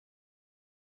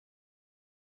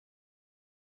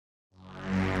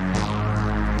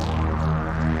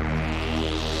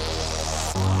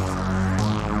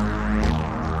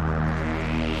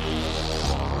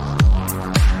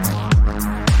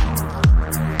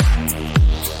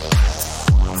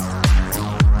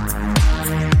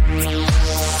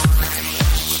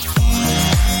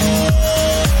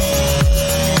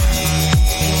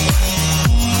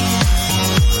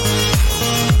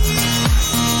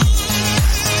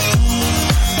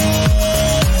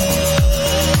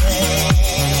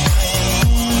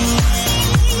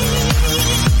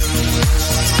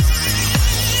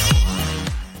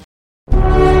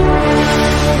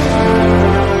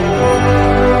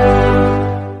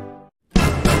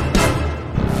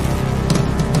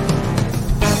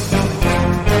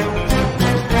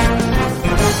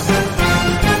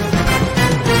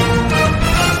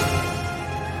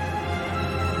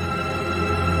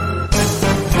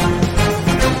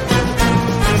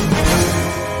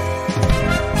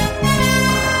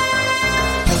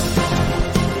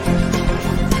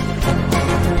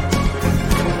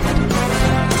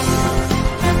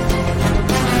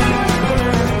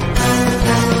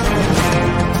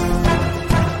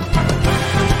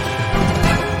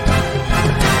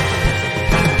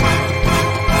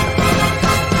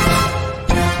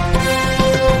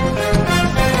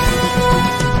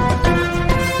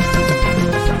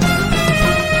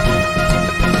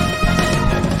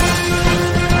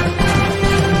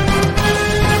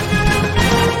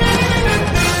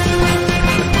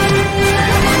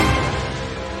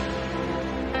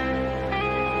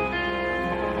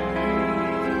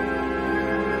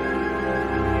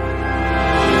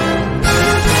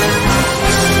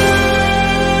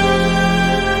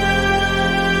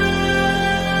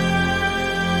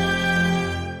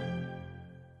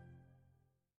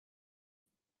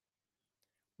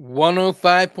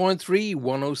105.3,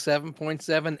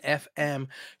 107.7 FM,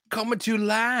 coming to you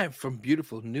live from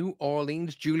beautiful New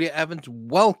Orleans. Julia Evans,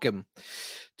 welcome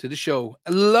to the show.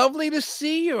 Lovely to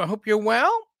see you. I hope you're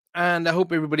well, and I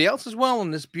hope everybody else is well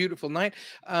on this beautiful night.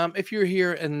 If you're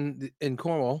here in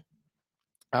Cornwall,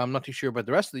 I'm not too sure about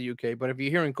the rest of the UK, but if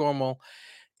you're here in Cornwall,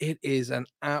 it is an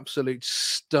absolute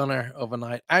stunner of a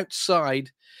night. Outside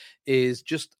is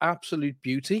just absolute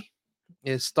beauty.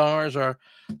 The stars are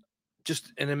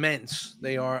just an immense.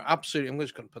 They are absolutely. I'm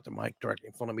just going to put the mic directly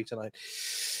in front of me tonight.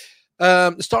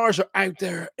 The stars are out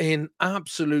there in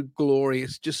absolute glory.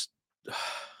 It's just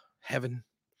heaven.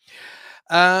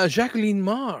 Jacqueline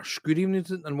Marsh, good evening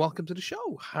and welcome to the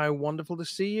show. How wonderful to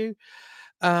see you.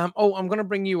 I'm going to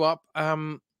bring you up.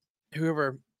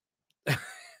 Whoever,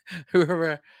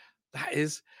 whoever that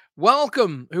is,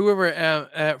 welcome.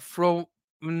 Whoever from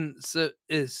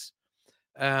is.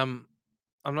 I'm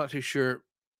not too sure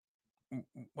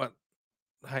what.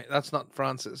 Hi, that's not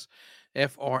Francis.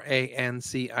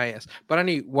 Francis. But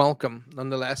anyway, welcome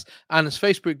nonetheless. And as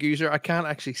Facebook user, I can't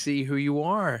actually see who you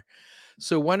are.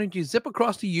 So why don't you zip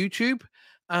across to YouTube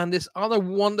and this other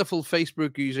wonderful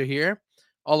Facebook user here,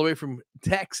 all the way from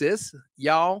Texas,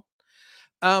 y'all.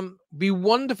 Be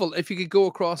wonderful if you could go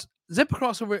across, zip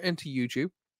across over into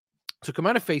YouTube. So come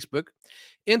out of Facebook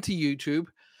into YouTube.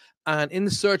 And in the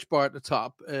search bar at the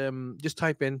top, just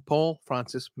type in Paul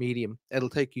Francis Medium. It'll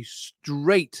take you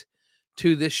straight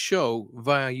to this show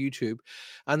via YouTube.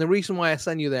 And the reason why I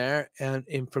send you there and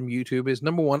in from YouTube is,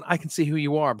 number one, I can see who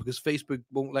you are because Facebook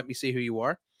won't let me see who you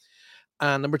are.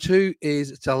 And number two is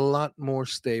it's a lot more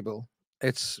stable.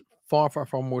 It's far, far,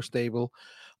 far more stable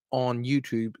on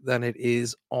YouTube than it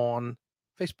is on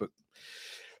Facebook.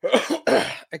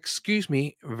 Excuse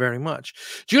me very much.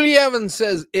 Julie Evans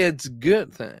says it's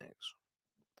good, thanks.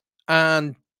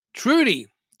 And Trudy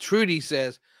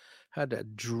says, had to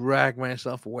drag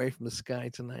myself away from the sky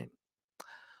tonight.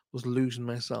 Was losing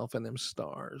myself in them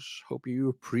stars. Hope you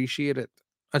appreciate it.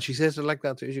 And she says it like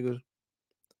that too. She goes,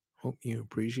 hope you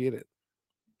appreciate it.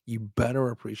 You better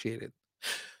appreciate it.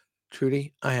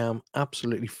 Trudy, I am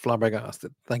absolutely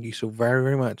flabbergasted. Thank you so very,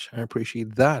 very much. I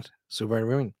appreciate that so very,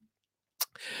 very much.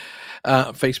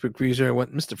 Facebook user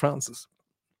went, Mr. Francis,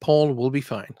 Paul will be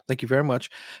fine. Thank you very much.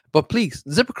 But please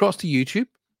zip across to YouTube.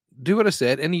 Do what I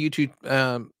said in the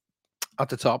YouTube at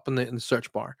the top in the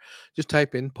search bar. Just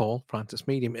type in Paul Francis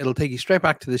Medium. It'll take you straight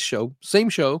back to this show. Same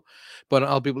show, but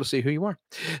I'll be able to see who you are.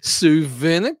 Sue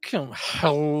Vinicum.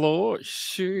 Hello.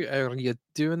 Sue, how are you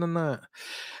doing on that?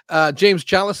 James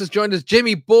Chalice has joined us.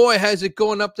 Jimmy boy, how's it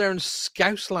going up there in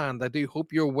Scouseland? I do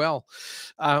hope you're well.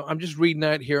 I'm just reading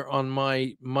out here on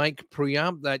my mic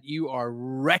preamp that you are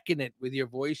wrecking it with your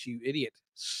voice, you idiot.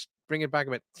 Bring it back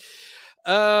a bit.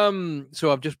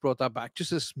 So I've just brought that back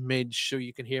just a smidge so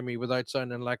you can hear me without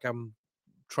sounding like I'm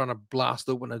trying to blast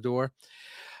open a door.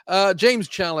 James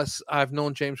Chalice, I've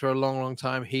known James for a long, long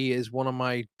time. He is one of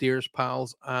my dearest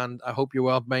pals, and I hope you're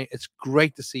well, mate. It's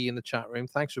great to see you in the chat room.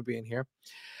 Thanks for being here.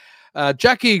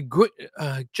 Jackie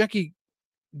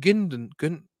Ginden.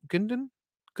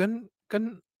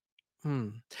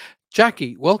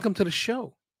 Jackie, welcome to the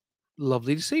show.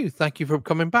 Lovely to see you. Thank you for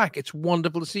coming back. It's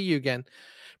wonderful to see you again.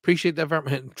 Appreciate that very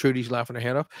much. Trudy's laughing her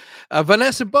head off.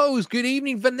 Vanessa Bowes, good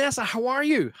evening, Vanessa. How are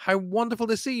you? How wonderful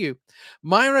to see you.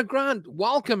 Myra Grant,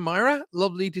 welcome, Myra.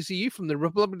 Lovely to see you from the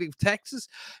Republic of Texas.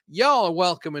 Y'all are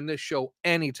welcome in this show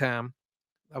anytime.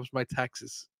 That was my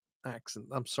Texas accent.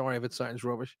 I'm sorry if it sounds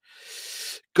rubbish.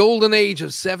 Golden Age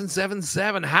of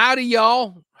 777. Howdy,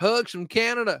 y'all. Hugs from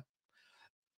Canada.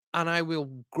 And I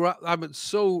would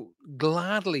so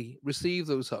gladly receive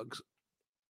those hugs.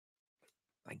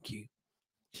 Thank you.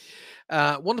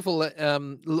 Wonderful,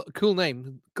 cool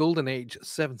name, Golden Age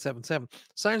 777.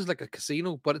 Sounds like a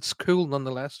casino, but it's cool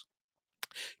nonetheless.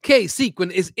 Kay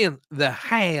Sequin is in the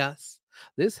house.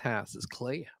 This house is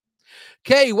clear.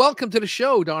 Kay, welcome to the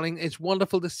show, darling. It's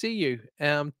wonderful to see you.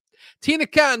 Tina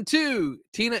can too.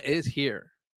 Tina is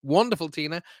here. Wonderful,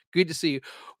 Tina. Good to see you.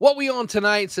 What we on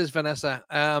tonight, says Vanessa.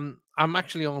 I'm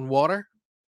actually on water.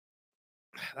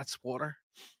 That's water.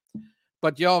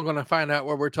 But y'all going to find out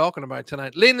what we're talking about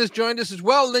tonight. Lynn has joined us as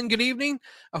well. Lynn, good evening.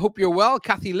 I hope you're well.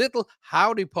 Kathy Little,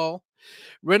 howdy, Paul.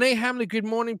 Renee Hamley, good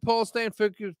morning, Paul. Staying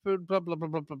focused, blah, blah, blah,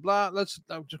 blah, blah, blah.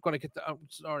 I'm just going to get I'm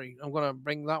going to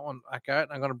bring that one back out.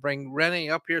 I'm going to bring Renee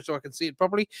up here so I can see it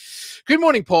properly. Good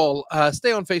morning, Paul.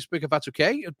 Stay on Facebook if that's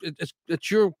okay. It's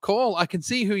your call. I can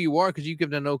see who you are because you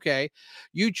give it an okay.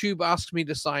 YouTube asks me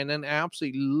to sign in. I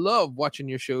absolutely love watching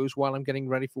your shows while I'm getting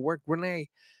ready for work. Renee,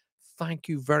 thank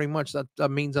you very much. That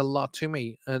means a lot to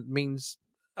me. It means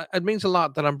it means a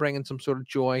lot that I'm bringing some sort of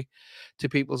joy to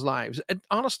people's lives. And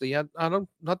honestly, I don't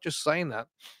not just saying that.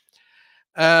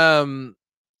 Um,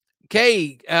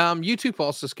 Kay, YouTube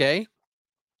post says Kay.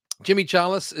 Jimmy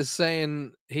Chalice is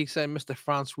saying he's saying Mr.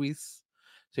 Francois.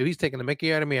 So he's taking the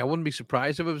Mickey out of me. I wouldn't be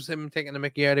surprised if it was him taking the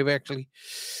Mickey out of me, actually.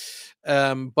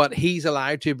 But he's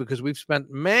allowed to because we've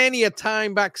spent many a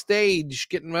time backstage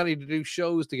getting ready to do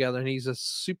shows together, and he's a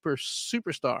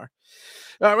superstar.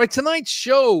 All right, tonight's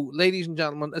show, ladies and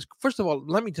gentlemen, first of all,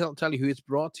 let me tell you who it's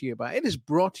brought to you by. It is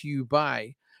brought to you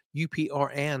by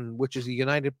UPRN, which is the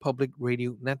United Public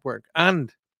Radio Network,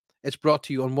 and it's brought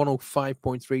to you on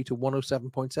 105.3 to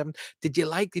 107.7. Did you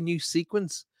like the new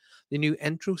sequence, the new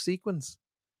intro sequence?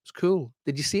 It's cool.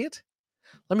 Did you see it?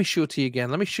 Let me show it to you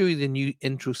again. Let me show you the new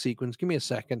intro sequence. Give me a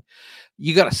second.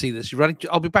 You got to see this. You ready?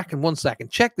 I'll be back in 1 second.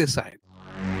 Check this out.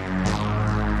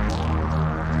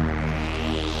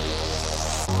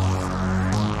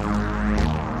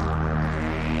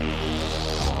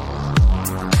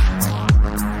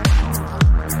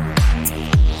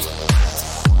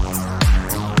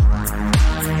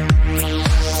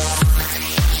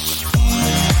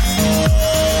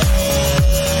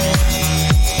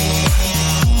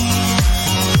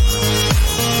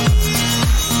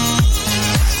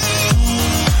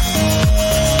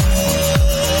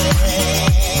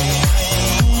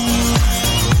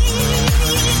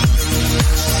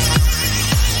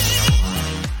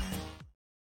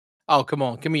 Oh, come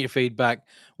on. Give me your feedback.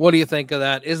 What do you think of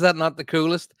that? Is that not the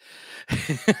coolest?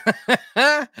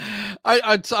 I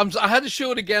had to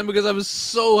show it again because I was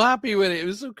so happy with it. It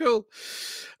was so cool.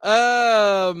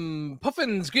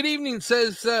 Puffins, good evening,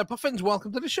 says Puffins,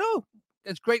 welcome to the show.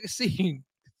 It's great to see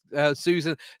you,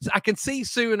 Susan. I can see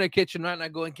Sue in her kitchen right now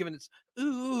going, giving it,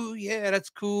 ooh, yeah, that's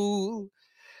cool.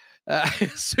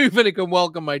 Sue Finnegan,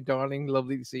 welcome, my darling.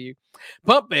 Lovely to see you.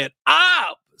 Pump it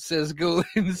up, says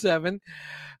Golden Seven.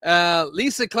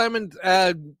 Lisa Clement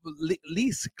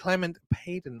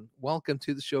Payton, welcome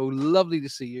to the show. Lovely to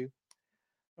see you.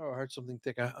 Oh, I heard something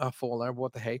take a fall there.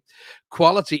 What the heck?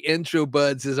 Quality intro,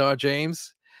 bud, says R.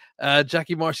 James.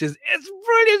 Jackie Marsh says, it's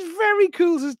brilliant, very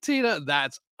cool, says Tina.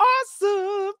 That's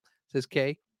awesome, says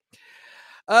Kay.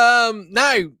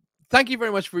 Now, thank you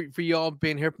very much for y'all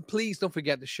being here. Please don't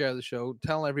forget to share the show.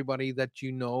 Tell everybody that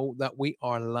you know that we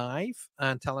are live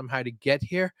and tell them how to get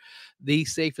here. The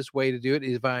safest way to do it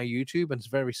is via YouTube, and it's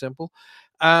very simple.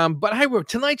 But however,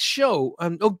 tonight's show,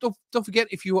 don't forget,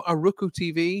 if you are a Roku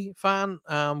TV fan,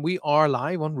 we are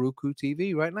live on Roku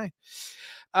TV right now.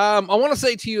 I want to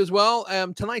say to you as well,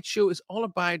 tonight's show is all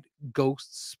about ghosts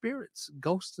and spirits.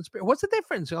 What's the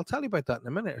difference? I'll tell you about that in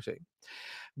a minute or two.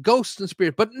 Ghosts and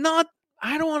spirit, but not,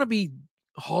 I don't want to be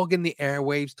hogging the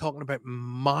airwaves talking about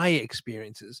my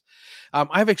experiences.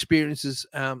 I've experienced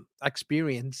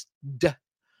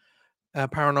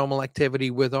paranormal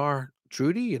activity with our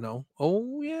Trudy, you know.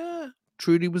 Oh yeah,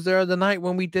 Trudy was there the night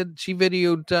when she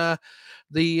videoed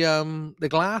the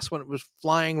glass when it was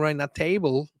flying around that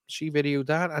table. She videoed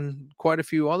that, and quite a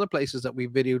few other places that we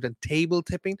videoed. And table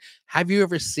tipping. Have you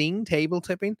ever seen table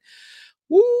tipping?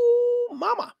 Woo,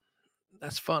 mama,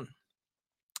 that's fun.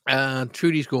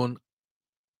 Trudy's going,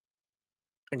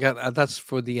 I got that's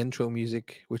for the intro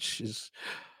music, which is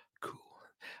cool.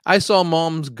 I saw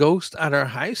mom's ghost at her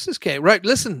house. Okay, right.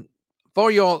 Listen,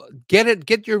 for y'all, get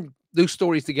those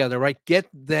stories together, right? Get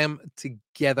them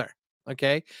together,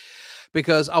 okay?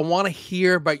 Because I want to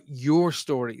hear about your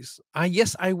stories.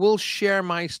 Yes, I will share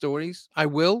my stories. I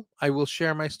will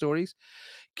share my stories.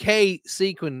 Kay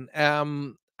Sequin,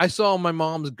 I saw my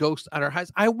mom's ghost at her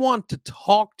house. I want to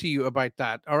talk to you about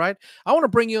that. All right. I want to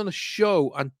bring you on the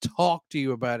show and talk to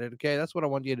you about it. Okay. That's what I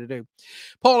want you to do.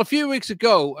 Paul, a few weeks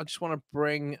ago, I just want to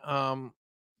bring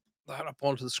that up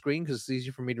onto the screen because it's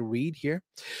easier for me to read here.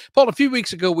 Paul, a few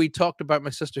weeks ago, we talked about my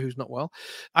sister who's not well.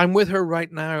 I'm with her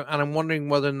right now, and I'm wondering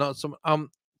whether or not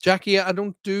Jackie, I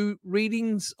don't do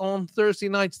readings on Thursday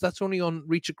nights. That's only on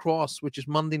Reach Across, which is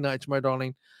Monday nights, my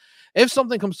darling. If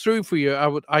something comes through for you,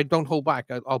 I don't hold back.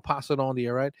 I'll pass it on to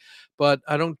you, right? But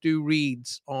I don't do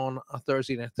reads on a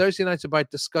Thursday night. Thursday night's about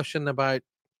discussion about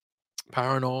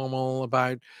paranormal,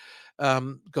 about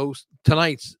ghosts.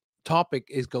 Tonight's topic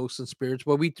is ghosts and spirits.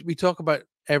 Well, we talk about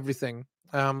everything.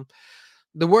 The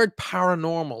word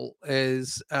paranormal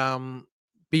is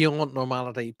beyond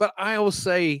normality. But I always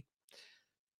say,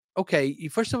 okay,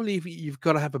 first of all, you've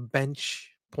got to have a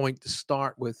bench point to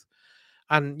start with.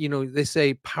 And, you know, they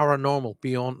say paranormal,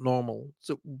 beyond normal.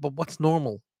 So, but what's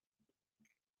normal?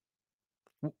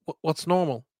 What's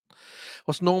normal?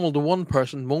 What's normal to one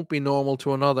person won't be normal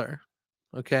to another.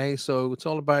 Okay. So it's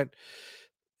all about,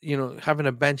 you know, having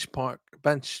a bench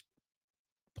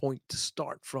point to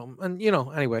start from. And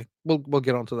anyway, we'll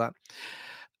get onto that.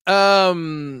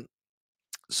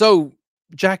 So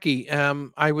Jackie,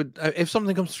 I would, if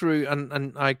something comes through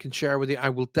and I can share with you, I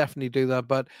will definitely do that.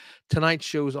 But tonight's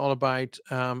show is all about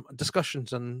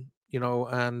discussions and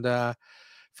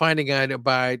finding out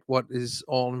about what is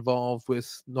all involved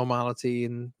with normality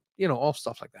and all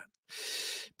stuff like that.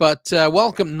 But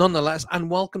welcome nonetheless, and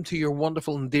welcome to your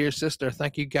wonderful and dear sister.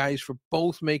 Thank you guys for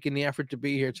both making the effort to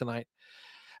be here tonight.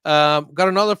 Got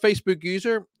another Facebook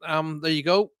user. There you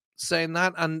go, saying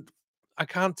that, and I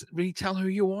can't really tell who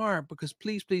you are because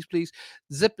please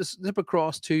zip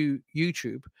across to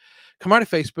YouTube. Come out of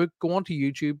Facebook, go onto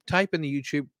YouTube, type in the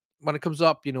YouTube. When it comes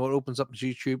up, it opens up as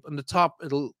YouTube. On the top,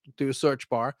 it'll do a search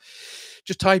bar.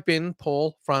 Just type in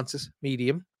Paul Francis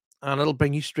Medium, and it'll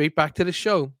bring you straight back to the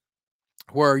show,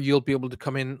 where you'll be able to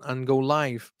come in and go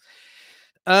live.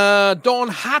 Dawn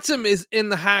Hatton is in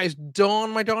the house. Dawn,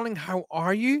 my darling, how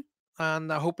are you?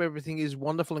 And I hope everything is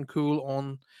wonderful and cool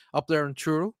on up there in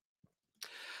Truro.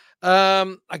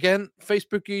 Again,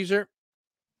 Facebook user.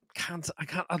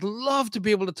 I'd love to be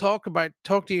able to talk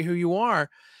to you who you are,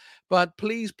 but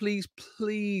please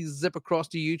zip across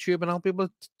to YouTube and I'll be able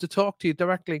to talk to you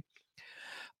directly.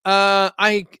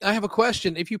 I have a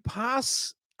question. If you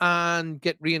pass and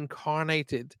get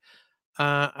reincarnated,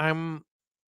 I'm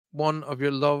one of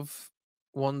your loved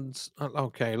ones.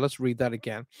 Okay, let's read that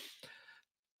again.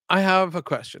 I have a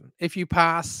question. If you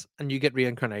pass and you get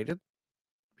reincarnated,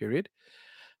 period,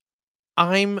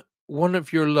 I'm one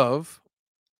of your love.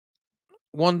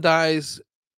 One dies.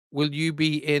 Will you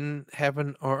be in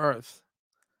heaven or earth?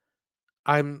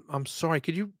 I'm sorry.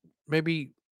 Could you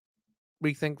maybe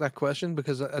rethink that question,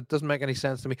 because it doesn't make any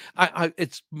sense to me.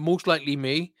 It's most likely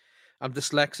me. I'm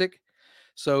dyslexic,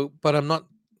 so but I'm not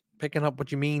picking up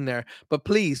what you mean there. But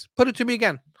please put it to me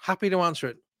again. Happy to answer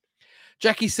it.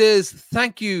 Jackie says,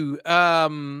 "Thank you. I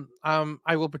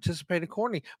will participate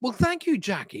accordingly." Well, thank you,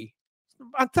 Jackie.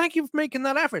 And thank you for making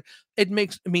that effort. It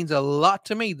means a lot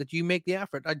to me that you make the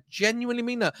effort. I genuinely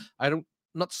mean that. I'm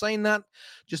not saying that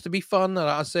just to be fun.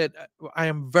 I said I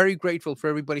am very grateful for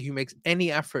everybody who makes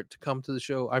any effort to come to the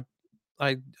show.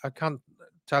 I can't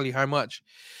tell you how much.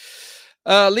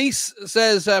 Lise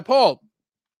says, Paul,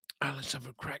 let's have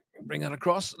a crack. Bring that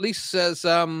across. Lisa says,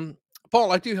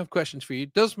 Paul, I do have questions for you.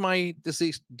 Does my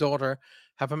deceased daughter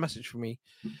have a message for me?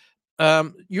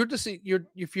 If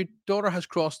your daughter has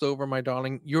crossed over, my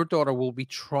darling, your daughter will be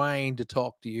trying to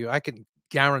talk to you. I can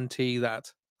guarantee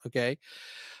that. Okay.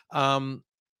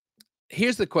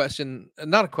 Here's the question,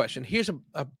 not a question. Here's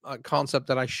a concept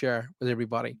that I share with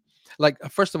everybody. Like,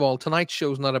 first of all, tonight's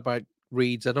show is not about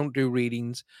reads. I don't do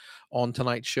readings on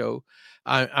tonight's show.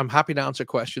 I'm happy to answer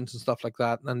questions and stuff like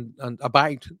that, and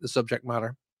about the subject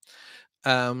matter.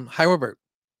 However,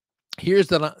 here's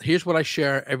what I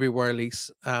share everywhere, Lise.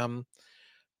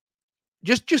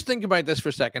 Just think about this for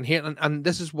a second here, and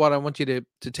this is what I want you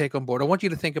to take on board. I want you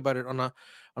to think about it on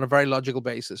a very logical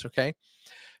basis. Okay,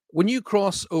 when you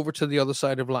cross over to the other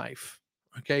side of life,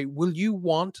 okay, will you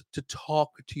want to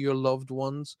talk to your loved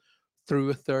ones through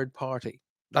a third party?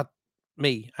 Not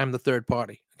me. I'm the third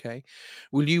party. Okay,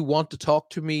 will you want to talk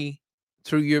to me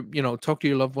through talk to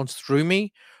your loved ones through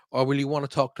me, or will you want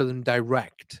to talk to them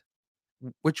direct?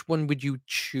 Which one would you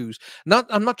choose?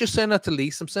 I'm not just saying that to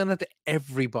Lise, I'm saying that to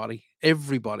everybody.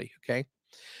 Okay.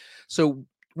 So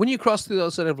when you cross through the other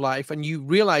side of life and you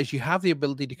realize you have the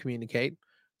ability to communicate,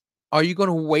 are you going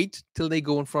to wait till they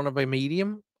go in front of a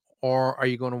medium, or are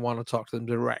you going to want to talk to them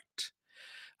direct?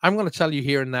 I'm going to tell you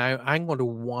here and now, I'm going to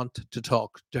want to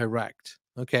talk direct.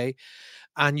 Okay.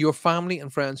 And your family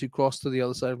and friends who cross to the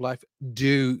other side of life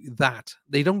do that.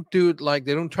 They don't do it like,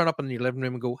 they don't turn up in your living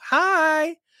room and go,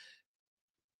 hi.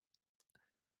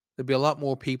 There'd be a lot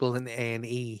more people in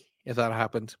A&E if that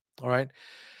happened. All right.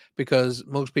 Because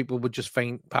most people would just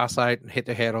faint, pass out, and hit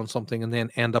their head on something and then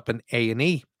end up in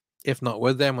A&E, if not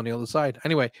with them on the other side.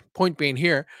 Anyway, point being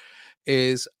here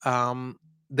is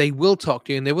they will talk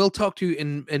to you, and they will talk to you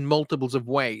in multiples of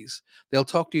ways. They'll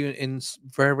talk to you in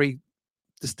very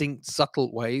distinct,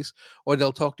 subtle ways, or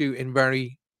they'll talk to you in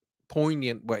very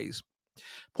poignant ways.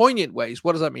 Poignant ways.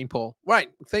 What does that mean, Paul? Right.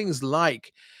 Things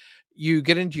like you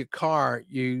get into your car,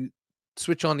 you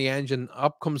switch on the engine,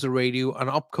 up comes the radio, and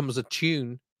up comes a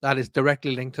tune that is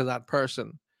directly linked to that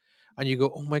person. And you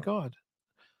go, oh my God,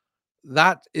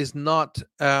 that is not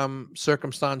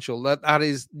circumstantial. That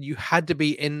is, you had to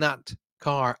be in that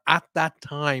car at that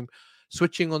time,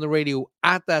 switching on the radio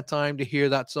at that time to hear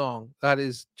that song. That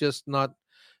is just not,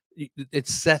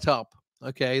 it's set up.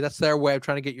 Okay. That's their way of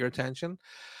trying to get your attention.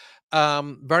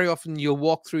 Very often you'll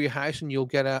walk through your house and you'll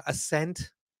get a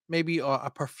scent. maybe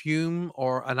a perfume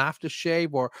or an aftershave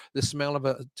or the smell of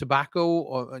a tobacco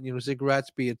or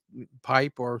cigarettes, be it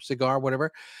pipe or cigar,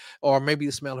 whatever, or maybe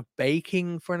the smell of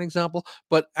baking, for an example.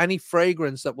 But any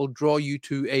fragrance that will draw you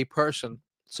to a person,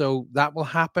 so that will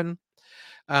happen.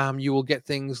 You will get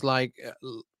things like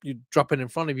you drop it in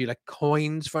front of you, like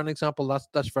coins, for an example.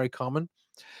 That's very common.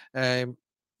 Um,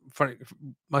 for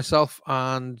myself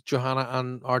and Johanna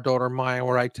and our daughter Maya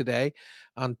were out today,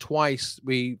 and twice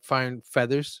we found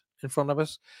feathers in front of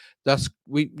us. That's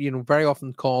we very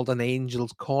often called an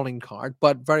angel's calling card,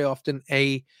 but very often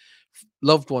a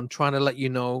loved one trying to let you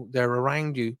know they're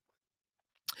around you.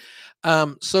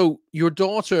 So your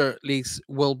daughter, Lise,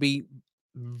 will be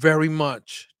very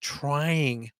much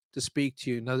trying to speak to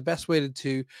you. Now, the best way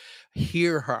to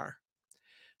hear her,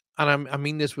 and I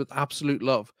mean this with absolute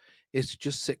love, is to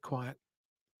just sit quiet.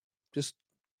 Just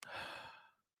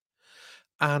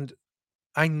and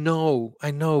I know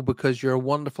because you're a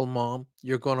wonderful mom,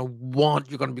 you're gonna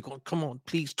be going, come on,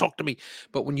 please talk to me.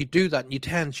 But when you do that and you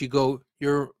tense,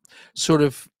 you're sort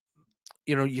of,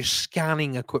 your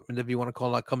scanning equipment, if you want to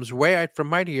call that, comes way out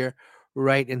from right here,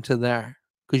 right into there.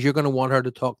 Because you're gonna want her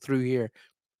to talk through here.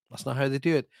 That's not how they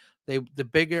do it. The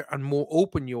bigger and more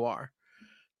open you are,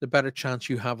 the better chance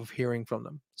you have of hearing from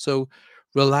them. So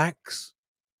relax.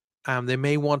 They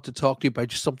may want to talk to you about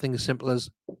just something as simple as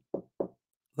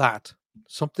that.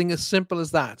 Something as simple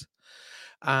as that.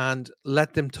 And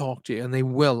let them talk to you. And they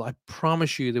will. I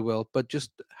promise you they will. But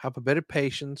just have a bit of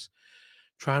patience.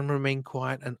 Try and remain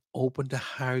quiet and open to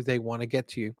how they want to get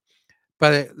to you.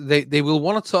 But they will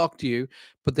want to talk to you,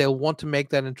 but they'll want to make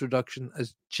that introduction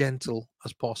as gentle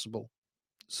as possible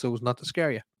so as not to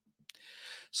scare you.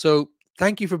 So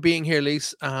thank you for being here,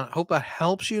 Lise. I hope that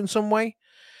helps you in some way.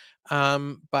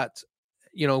 But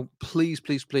please,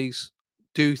 please, please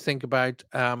do think about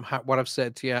what I've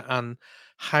said to you and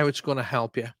how it's going to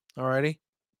help you. Alrighty.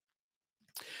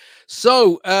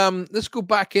 So let's go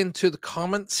back into the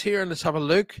comments here and let's have a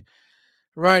look.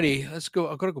 Righty, let's go.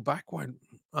 I've got to go back one.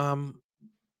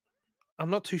 I'm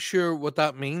not too sure what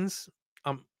that means.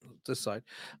 This side.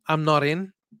 I'm not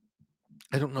in.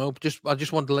 I don't know. I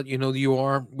just want to let you know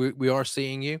that we are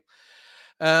seeing you.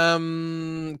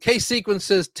 Case sequence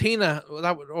says Tina.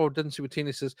 Didn't see what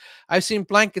Tina says. I've seen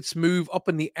blankets move up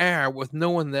in the air with no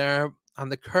one there,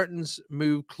 and the curtains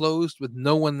move closed with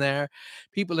no one there.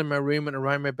 People in my room and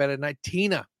around my bed at night.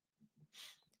 Tina,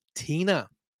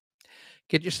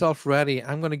 get yourself ready.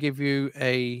 I'm going to give you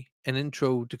an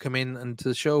intro to come in and to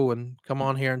the show and come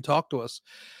on here and talk to us.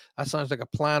 That sounds like a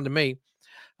plan to me.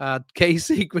 K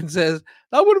Sequence says,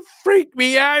 that would freak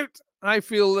me out. I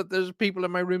feel that there's people in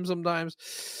my room sometimes.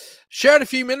 Shared a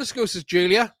few minutes ago, says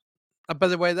Julia. By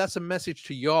the way, that's a message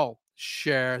to y'all.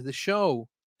 Share the show.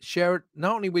 Share it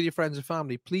not only with your friends and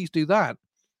family. Please do that.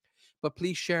 But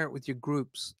please share it with your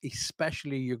groups,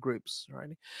 especially your groups. Right?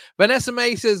 Vanessa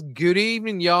May says, good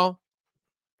evening, y'all.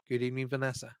 Good evening,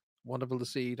 Vanessa. Wonderful to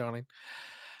see you, darling.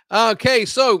 Okay,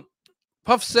 so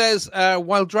Puff says,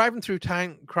 while driving through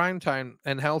Crime Town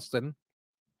in Helston,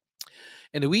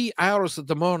 in the wee hours of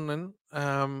the morning,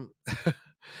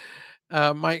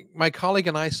 my colleague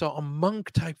and I saw a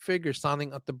monk-type figure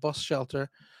standing at the bus shelter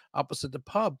opposite the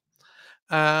pub.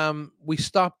 We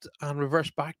stopped and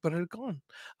reversed back, but it had gone.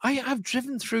 I've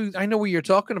driven through. I know what you're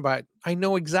talking about. I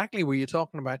know exactly what you're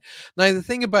talking about. Now, the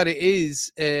thing about it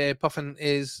is, Puffin,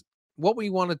 is what we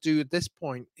want to do at this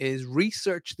point is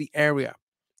research the area.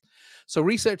 So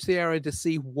research the area to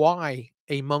see why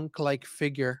a monk-like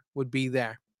figure would be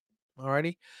there.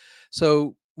 Alrighty.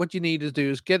 So what you need to do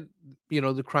is get,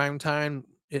 the crime time.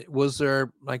 Was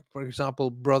there, like, for example,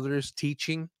 brothers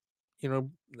teaching?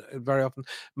 Very often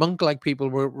monk-like people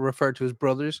were referred to as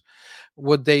brothers.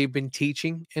 Would they have been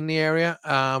teaching in the area?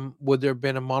 Would there have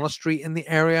been a monastery in the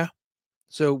area?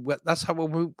 So that's how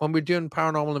when we're doing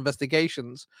paranormal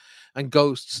investigations and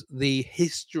ghosts, the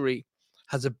history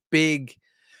has a big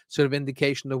sort of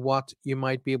indication of what you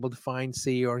might be able to find,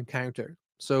 see, or encounter.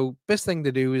 So best thing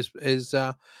to do is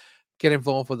get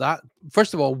involved with that.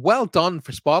 First of all, well done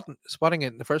for spotting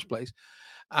it in the first place.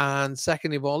 And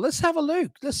second of all, let's have a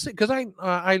look. Let's see, because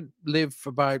I live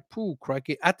about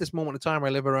crikey. At this moment in time, I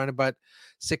live around about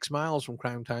 6 miles from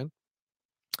Crown Town.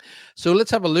 So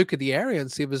let's have a look at the area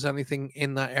and see if there's anything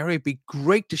in that area. It'd be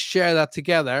great to share that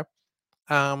together,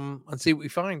 and see what we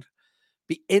find.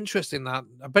 Be interesting. That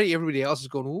I bet everybody else is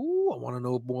going, "Ooh, I want to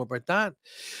know more about that."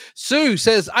 Sue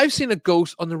says, "I've seen a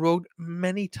ghost on the road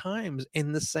many times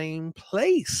in the same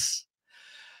place."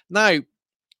 Now,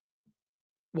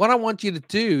 what I want you to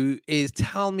do is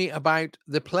tell me about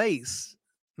the place.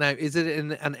 Now, is it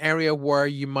in an area where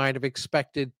you might have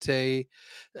expected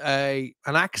an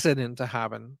accident to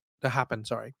happen? to happen?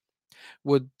 Sorry,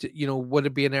 would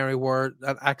it be an area where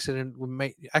that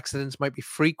accidents might be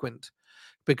frequent,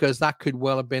 because that could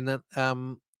well have been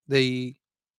the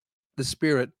the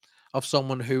spirit of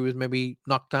someone who is maybe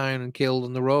knocked down and killed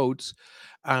on the roads,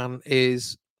 and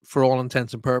is, for all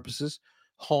intents and purposes,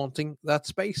 haunting that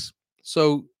space.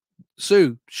 So,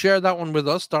 Sue, share that one with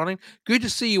us, darling. Good to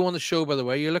see you on the show, by the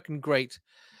way. You're looking great.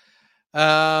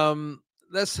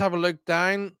 Let's have a look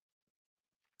down.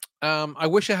 I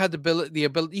wish I had the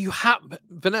ability. You have,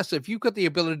 Vanessa, if you've got the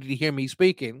ability to hear me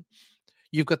speaking,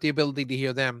 you've got the ability to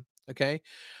hear them. Okay.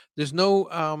 There's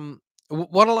no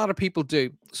what a lot of people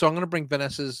do. So I'm going to bring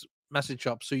Vanessa's message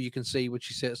up so you can see what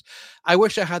she says. I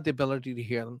wish I had the ability to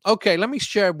hear them. Okay, let me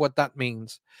share what that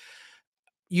means.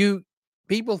 You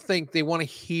People think they want to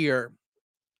hear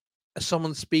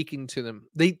someone speaking to them.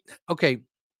 Okay,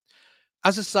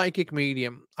 as a psychic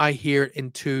medium, I hear it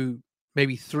in two,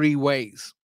 maybe three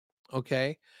ways.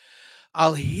 Okay.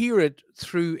 I'll hear it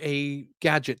through a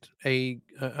gadget, an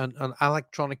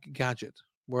electronic gadget,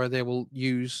 where they will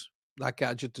use that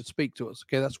gadget to speak to us.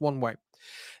 Okay, that's one way.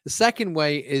 The second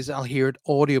way is I'll hear it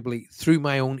audibly through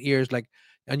my own ears, like,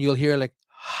 and you'll hear like,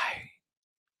 "Hi,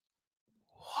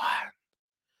 what?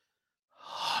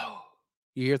 Oh."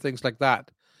 You hear things like that.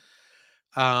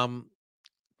 Um,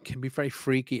 can be very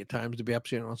freaky at times, to be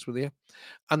absolutely honest with you.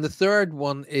 And the third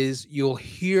one is you'll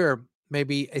hear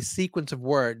maybe a sequence of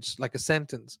words, like a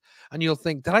sentence, and you'll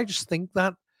think, "Did I just think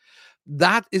that?"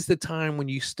 That is the time when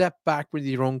you step back with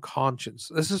your own conscience.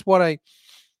 This is what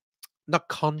not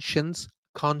conscience,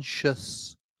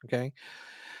 conscious. Okay.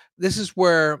 This is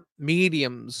where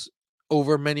mediums,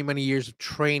 over many, many years of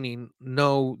training,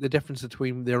 know the difference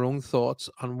between their own thoughts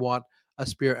and what a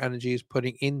spirit energy is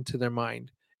putting into their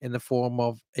mind in the form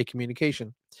of a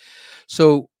communication.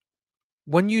 So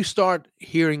when you start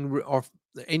hearing, or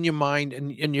in your mind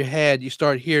and in your head, you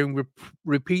start hearing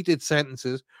repeated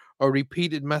sentences or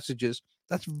repeated messages,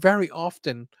 that's very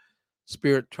often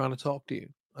spirit trying to talk to you.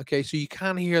 Okay, so you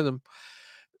can hear them.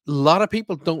 A lot of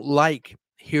people don't like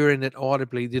hearing it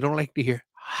audibly. They don't like to hear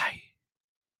 "hi,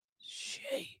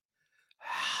 she,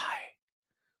 hi."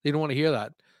 They don't want to hear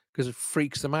that because it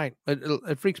freaks them out.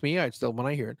 It freaks me out still when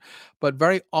I hear it. But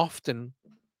very often,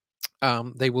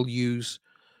 they will use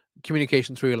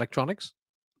communication through electronics.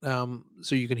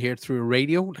 So you can hear it through a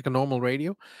radio, like a normal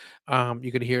radio.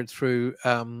 You can hear it through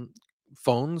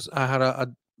phones. I had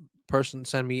a person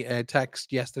send me a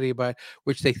text yesterday about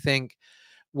which they think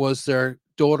was their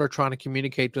daughter trying to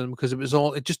communicate to them, because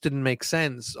it just didn't make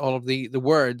sense, all of the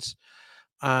words,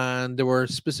 and there were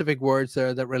specific words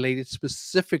there that related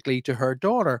specifically to her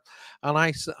daughter. And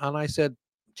I said,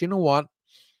 do you know what,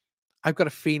 I've got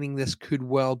a feeling this could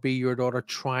well be your daughter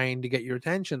trying to get your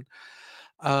attention.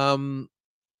 um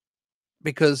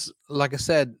because, like I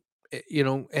said,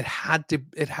 it had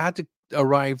to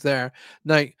arrive there.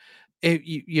 Now,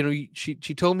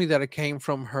 she told me that it came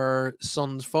from her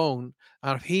son's phone,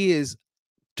 and if he is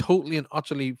totally and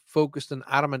utterly focused and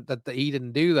adamant that he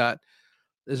didn't do that,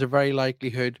 there's a very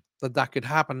likelihood that that could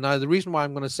happen. Now, the reason why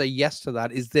I'm going to say yes to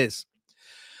that is this: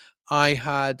 I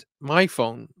had my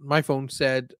phone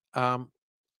said, "Mom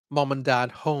and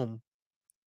Dad home,"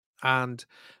 and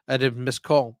I did miss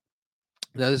call.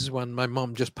 Now, this is when my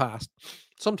mom just passed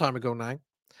some time ago now.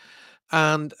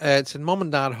 And it said "Mom and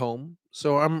Dad home."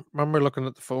 So I remember looking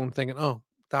at the phone thinking, "Oh,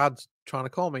 Dad's trying to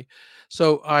call me."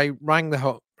 So I rang the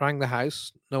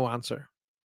house, no answer.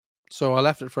 So I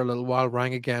left it for a little while,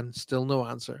 rang again, still no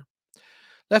answer.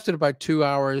 Left it about 2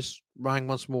 hours, rang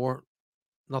once more,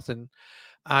 nothing.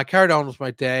 I carried on with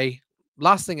my day.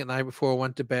 Last thing at night before I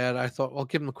went to bed, I thought, I'll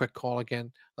give him a quick call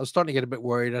again. I was starting to get a bit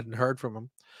worried. I hadn't heard from him.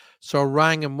 So I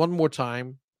rang him one more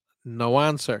time, no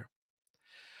answer.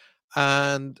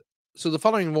 And so the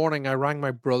following morning, I rang my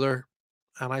brother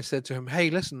and I said to him, "Hey,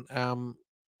 listen,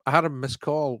 I had a missed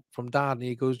call from Dad." And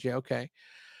he goes, "Yeah, okay."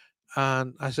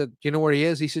 And I said, "Do you know where he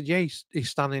is?" He said, "Yeah, he's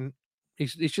standing,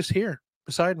 he's just here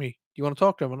beside me. Do you want to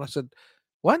talk to him?" And I said,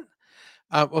 "What?"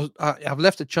 I've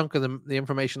left a chunk of the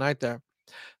information out there.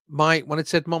 When it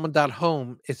said "Mom and Dad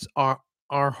home," it's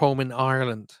our home in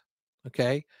Ireland.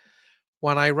 Okay.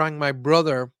 When I rang my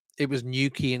brother, it was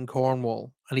Newquay in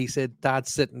Cornwall, and he said,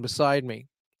 "Dad's sitting beside me."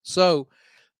 So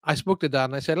I spoke to Dad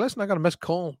and I said, "Listen, I got a missed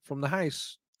call from the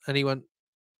house." And he went,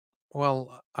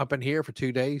 "Well, I've been here for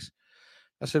 2 days."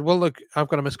 I said, "Well, look, I've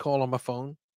got a missed call on my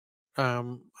phone."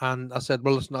 And I said,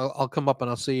 "Well, listen, I'll come up and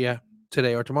I'll see you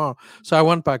today or tomorrow." So I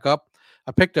went back up.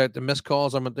 I picked out the missed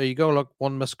calls. I went, "There you go. Look,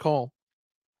 one missed call."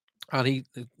 And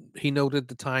he noted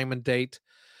the time and date,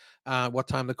 what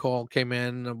time the call came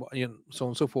in, and so on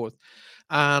and so forth.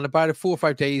 And about 4 or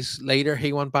 5 days later,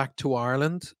 he went back to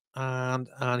Ireland,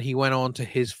 and he went on to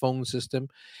his phone system.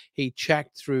 He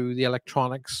checked through the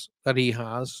electronics that he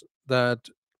has that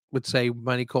would say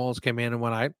many calls came in and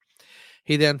went out.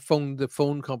 He then phoned the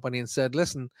phone company and said,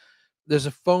 "Listen, there's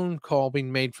a phone call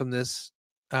being made from this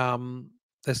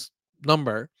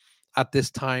number at this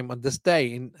time on this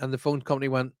day," and the phone company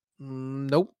went,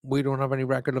 "Nope, we don't have any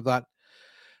record of that."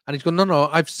 And he's going, "No, no,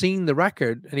 I've seen the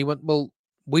record." And he went, "Well,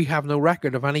 we have no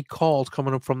record of any calls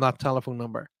coming up from that telephone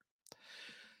number."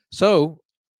 So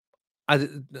I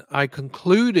I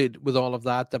concluded with all of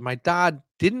that my dad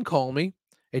didn't call me.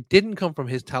 It didn't come from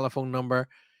his telephone number.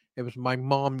 It was my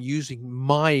mom using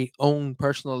my own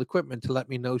personal equipment to let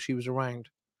me know she was around.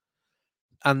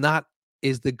 And that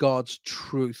is the God's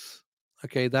truth.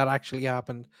 Okay, that actually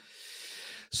happened.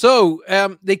 So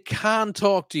they can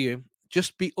talk to you.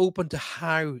 Just be open to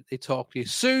how they talk to you.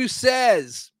 Sue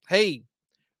says, "Hey,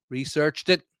 researched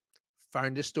it,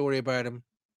 found a story about him.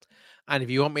 And if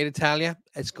you want me to tell you,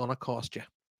 it's going to cost you."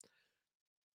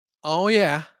 Oh,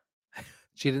 yeah.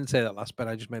 She didn't say that last bit.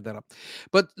 I just made that up.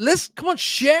 But listen, come on,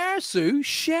 share, Sue.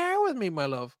 Share with me, my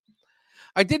love.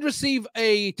 I did receive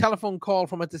a telephone call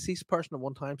from a deceased person at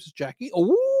one time, says Jackie.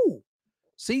 Oh,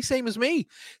 see, same as me.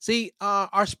 See,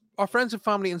 our friends and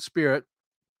family in spirit,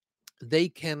 they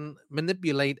can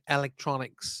manipulate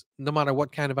electronics, no matter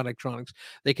what kind of electronics.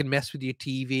 They can mess with your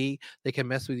TV, they can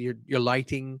mess with your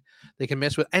lighting, they can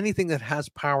mess with anything that has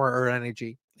power or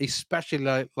energy,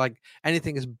 especially like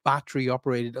anything is battery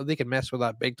operated. They can mess with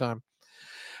that big time.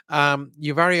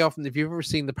 You very often, if you've ever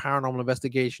seen the paranormal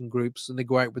investigation groups and they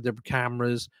go out with their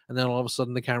cameras and then all of a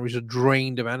sudden the cameras are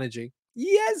drained of energy.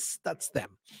 Yes, that's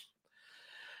them.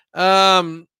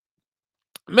 um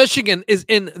Michigan is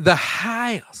in the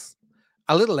house.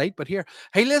 A little late, but here.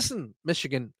 Hey, listen,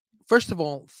 Michigan. First of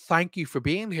all, thank you for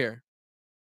being here.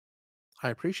 I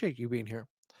appreciate you being here.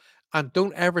 And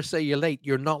don't ever say you're late.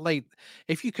 You're not late.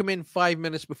 If you come in 5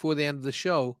 minutes before the end of the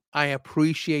show, I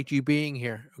appreciate you being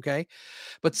here. Okay.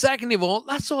 But second of all,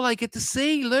 that's all I get to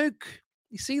see. Look,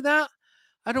 you see that?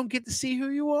 I don't get to see who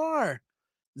you are.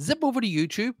 Zip over to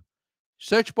YouTube,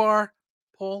 search bar,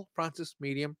 Paul Francis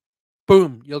Medium.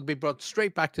 Boom. You'll be brought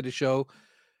straight back to the show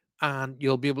and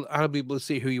I'll be able to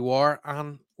see who you are,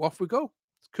 and off we go.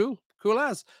 It's cool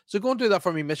as. So go and do that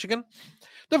for me, Michigan.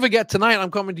 Don't forget, tonight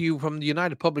I'm coming to you from the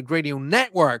United Public Radio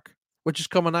Network, which is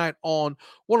coming out on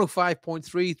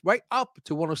 105.3 right up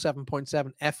to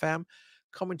 107.7 FM,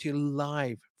 coming to you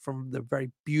live from the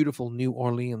very beautiful New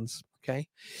Orleans. Okay,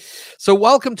 so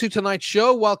welcome to tonight's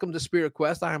show. Welcome to Spirit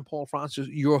Quest. I am Paul Francis,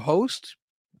 your host.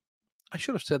 I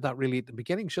should have said that really at the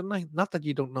beginning, shouldn't I? Not that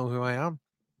you don't know who I am.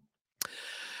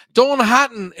 Dawn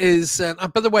Hatton is,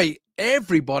 by the way,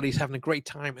 everybody's having a great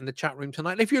time in the chat room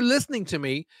tonight. If you're listening to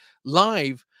me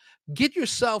live, get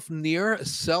yourself near a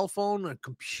cell phone, a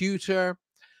computer,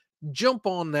 jump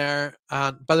on there.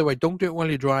 And by the way, don't do it while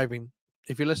you're driving.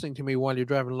 If you're listening to me while you're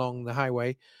driving along the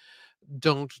highway,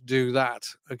 don't do that.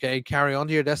 Okay, carry on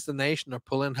to your destination or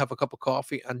pull in, have a cup of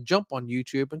coffee, and jump on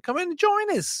YouTube and come in and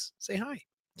join us. Say hi.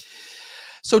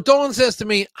 So Dawn says to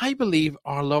me, "I believe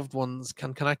our loved ones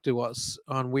can connect to us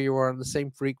and we are on the same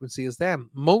frequency as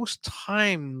them. Most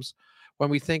times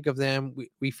when we think of them,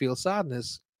 we feel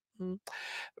sadness. Mm.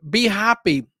 Be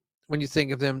happy when you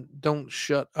think of them. Don't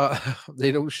shut up."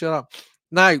 They don't shut up.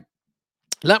 Now,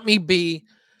 let me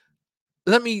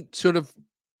sort of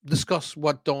discuss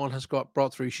what Dawn has got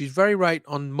brought through. She's very right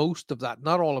on most of that.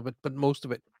 Not all of it, but most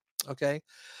of it. Okay.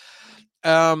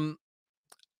 Um,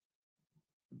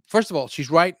 First of all, she's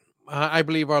right. I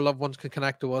believe our loved ones can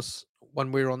connect to us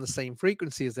when we're on the same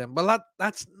frequency as them. But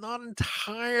that's not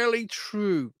entirely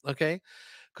true, okay?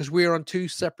 Because we're on two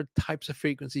separate types of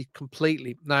frequency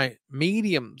completely. Now,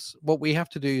 mediums, what we have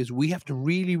to do is we have to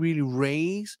really, really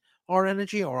raise our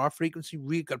energy or our frequency.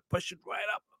 We got to push it right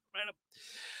up, right up.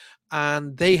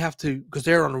 And they have to, because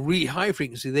they're on a really high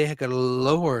frequency, they have got to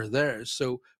lower theirs.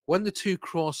 So when the two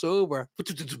cross over,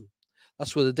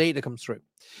 that's where the data comes through.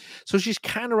 So she's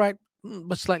kind of right,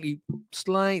 but slightly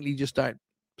just out,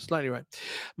 slightly right.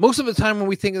 Most of the time when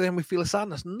we think of them, we feel a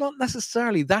sadness. Not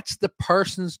necessarily. That's the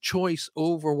person's choice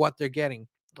over what they're getting.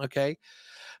 Okay.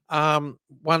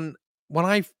 When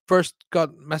I first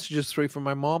got messages through from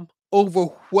my mom,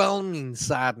 overwhelming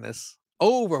sadness,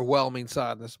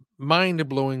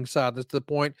 mind-blowing sadness to the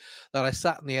point that I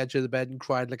sat on the edge of the bed and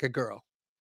cried like a girl.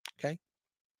 Okay.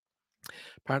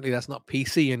 Apparently that's not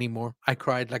PC anymore. I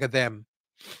cried like a them.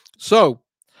 So,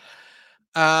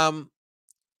 but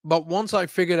once I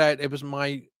figured out it was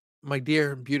my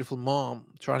dear beautiful mom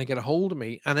trying to get a hold of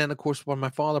me, and then of course when my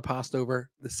father passed over,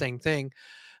 the same thing,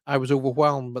 I was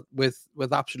overwhelmed, but with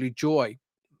absolute joy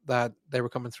that they were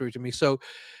coming through to me. So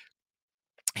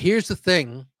Here's the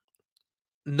thing: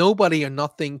 nobody or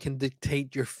nothing can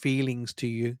dictate your feelings to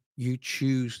you. You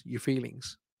choose your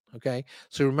feelings. Okay.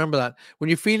 So remember that when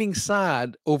you're feeling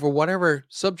sad over whatever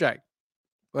subject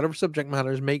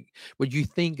matters, make what you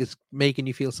think is making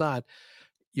you feel sad,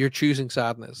 you're choosing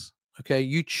sadness. Okay.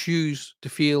 You choose to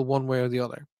feel one way or the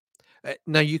other.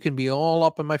 Now you can be all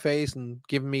up in my face and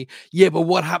giving me, yeah, but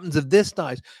what happens if this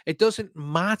dies? It doesn't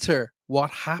matter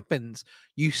what happens.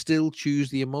 You still choose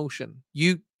the emotion.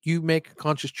 You make a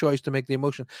conscious choice to make the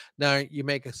emotion. Now you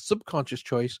make a subconscious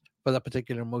choice for that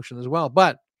particular emotion as well.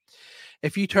 But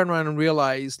if you turn around and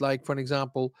realize, like for an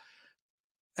example,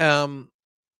 um,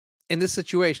 in this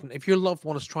situation, if your loved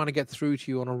one is trying to get through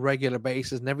to you on a regular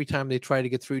basis, and every time they try to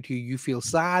get through to you, you feel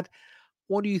sad,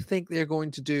 what do you think they're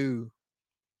going to do?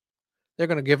 They're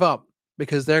going to give up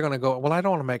because they're going to go, well, I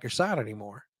don't want to make her sad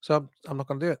anymore. So I'm not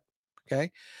going to do it.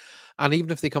 Okay. And even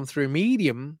if they come through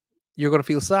medium, you're going to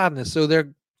feel sadness. So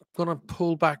they're going to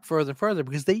pull back further and further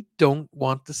because they don't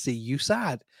want to see you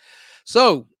sad.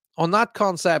 So on that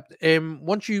concept,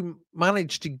 once you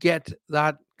manage to get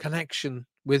that connection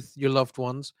with your loved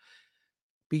ones,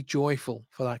 be joyful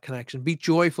for that connection. Be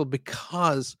joyful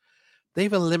because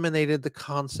they've eliminated the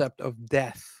concept of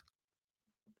death.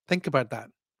 Think about that.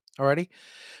 Alrighty.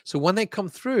 So when they come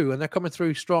through and they're coming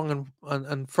through strong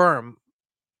and firm,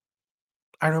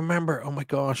 I remember, oh my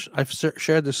gosh, I've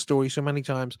shared this story so many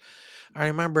times. I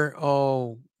remember,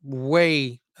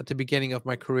 way at the beginning of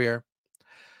my career,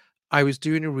 I was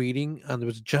doing a reading and there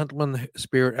was a gentleman,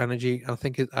 spirit energy. And I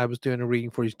think I was doing a reading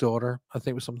for his daughter. I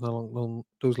think it was something along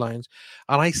those lines.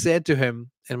 And I said to him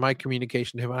in my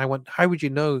communication to him, I went, how would you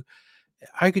know?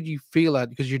 How could you feel that?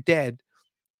 Because you're dead.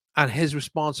 And his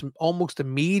response almost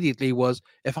immediately was,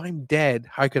 if I'm dead,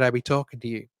 how could I be talking to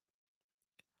you?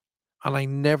 And I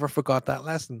never forgot that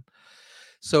lesson.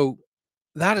 So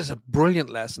that is a brilliant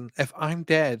lesson. If I'm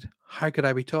dead, how could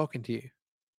I be talking to you?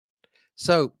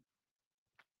 So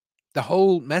the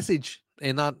whole message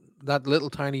in that little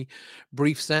tiny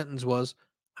brief sentence was,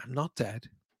 I'm not dead.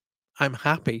 I'm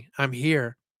happy. I'm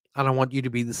here. And I want you to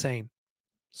be the same.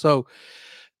 So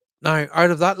now,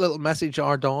 out of that little message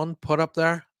our Dawn put up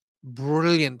there,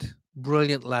 brilliant,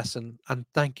 brilliant lesson. And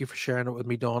thank you for sharing it with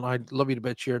me, Dawn. I love you to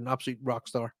bits. You're an absolute rock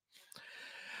star.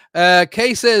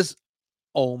 Kay says,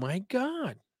 oh my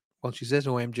God. Well, she says,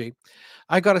 OMG.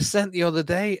 I got a scent the other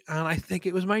day and I think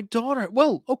it was my daughter.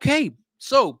 Well, okay.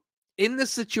 So, in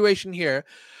this situation here,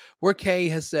 where Kay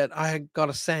has said, I got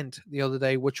a scent the other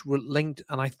day which were linked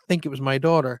and I think it was my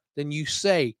daughter, then you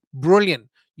say, brilliant.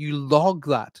 You log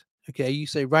that. Okay. You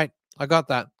say, right, I got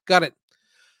that. Got it.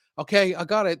 Okay, I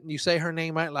got it. You say her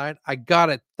name out loud. I got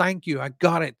it. Thank you. I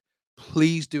got it.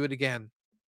 Please do it again.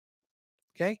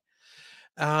 Okay.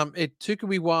 It took a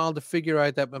wee while to figure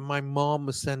out that, but my mom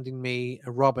was sending me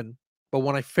a robin. But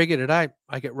when I figured it out,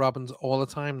 I get robins all the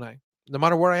time now, no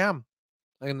matter where I am,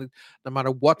 and no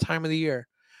matter what time of the year.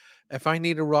 If I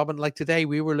need a robin, like today,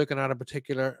 we were looking at a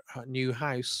particular new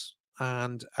house,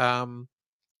 and I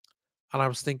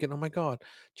was thinking, oh my God,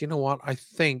 do you know what? I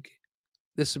think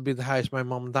this would be the house my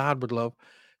mom and dad would love.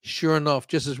 Sure enough,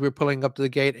 just as we were pulling up to the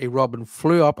gate, a robin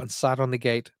flew up and sat on the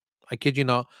gate. I kid you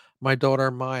not. My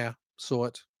daughter Maya saw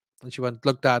it and she went,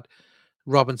 looked at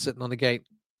Robin sitting on the gate.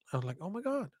 I was like, oh my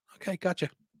God. Okay, gotcha.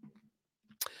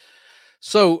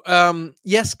 So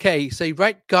yes, Kay, say,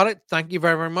 right, got it. Thank you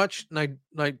very, very much. Now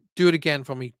do it again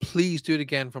for me. Please do it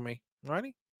again for me.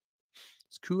 Alrighty?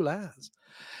 It's cool as.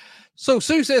 So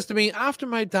Sue says to me, after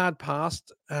my dad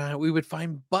passed, we would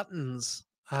find buttons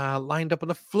lined up on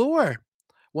the floor,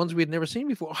 ones we'd never seen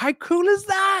before. How cool is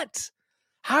that?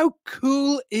 How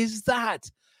cool is that?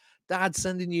 Dad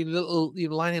sending you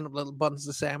lining up little buttons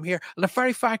to say, I'm here. And the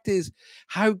very fact is,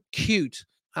 how cute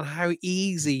and how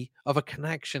easy of a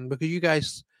connection, because you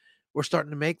guys were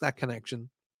starting to make that connection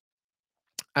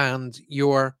and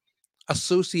you're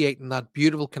associating that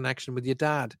beautiful connection with your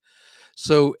dad.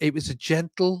 So it was a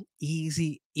gentle,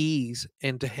 easy ease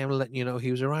into him letting you know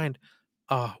he was around.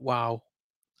 Oh, wow.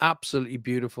 Absolutely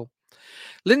beautiful.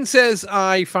 Lynn says,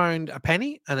 I found a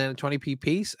penny and then a 20p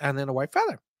piece and then a white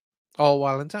feather all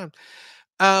while in town.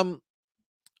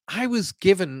 I was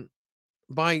given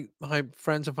by my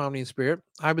friends and family in spirit,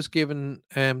 I was given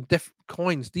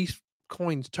coins. These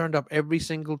coins turned up every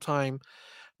single time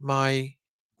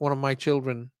one of my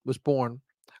children was born.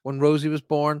 When Rosie was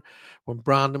born, when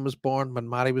Brandon was born, when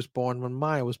Maddie was born, when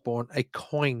Maya was born, a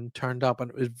coin turned up, and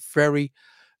it was very,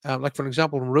 like for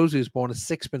example, when Rosie was born, a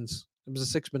sixpence. It was a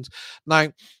sixpence. Now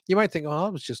you might think, oh,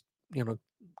 it was just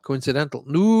coincidental.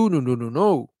 No, no, no, no,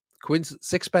 no.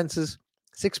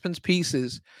 Sixpence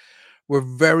pieces were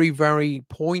very, very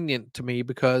poignant to me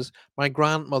because my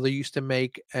grandmother used to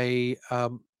make a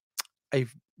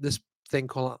this thing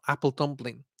called an apple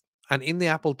dumpling. And in the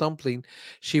apple dumpling,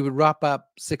 she would wrap up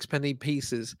sixpenny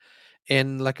pieces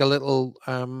in like a little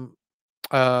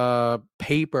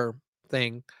paper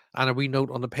thing and a wee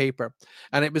note on the paper.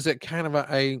 And it was a kind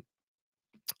of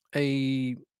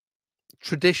a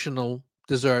traditional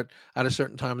dessert at a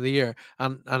certain time of the year.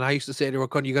 And I used to say to her,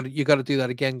 "Con, you gotta do that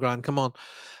again, Gran. Come on."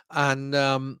 And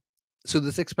so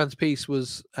the sixpence piece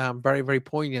was very, very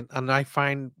poignant. And I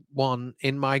find one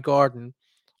in my garden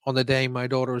on the day my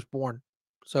daughter was born.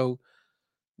 So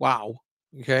wow.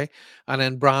 Okay. And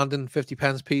then Brandon 50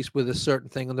 pence piece with a certain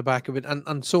thing on the back of it,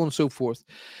 and so on and so forth.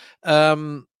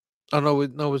 Um I know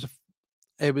it no,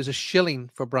 it was a shilling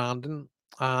for Brandon,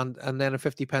 and then a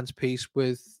 50 pence piece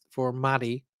with for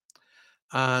Maddie,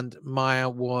 and Maya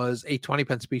was a 20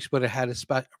 pence piece, but it had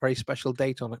a very special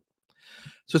date on it.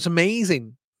 So it's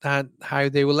amazing that how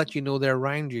they will let you know they're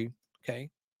around you. Okay.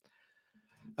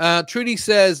 Trudy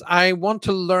says, I want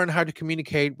to learn how to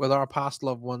communicate with our past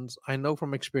loved ones. I know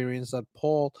from experience that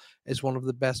Paul is one of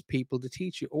the best people to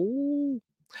teach you. Oh,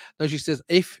 now she says,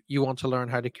 if you want to learn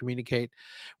how to communicate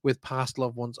with past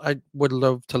loved ones, I would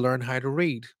love to learn how to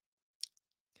read.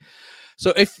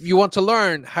 So if you want to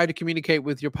learn how to communicate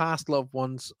with your past loved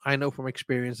ones, I know from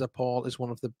experience that Paul is one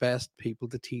of the best people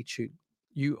to teach you.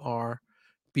 You are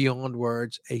beyond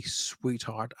words a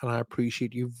sweetheart, and I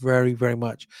appreciate you very, very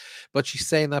much. But she's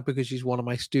saying that because she's one of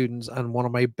my students and one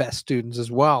of my best students as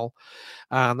well.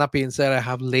 And that being said, I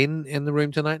have Lynn in the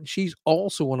room tonight, and she's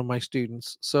also one of my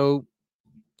students. So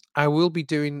I will be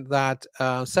doing that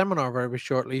seminar very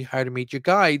shortly, how to meet your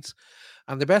guides.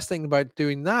 And the best thing about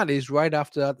doing that is right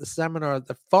after that, the seminar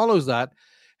that follows that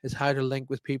is how to link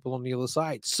with people on the other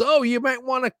side. So you might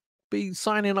want to be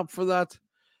signing up for that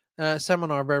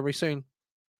seminar very soon.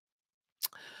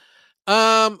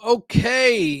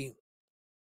 Okay.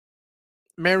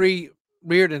 Mary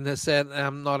Reardon has said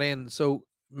I'm not in. So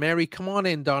Mary, come on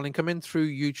in, darling. Come in through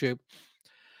YouTube.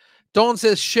 Dawn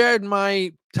says shared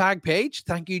my tag page.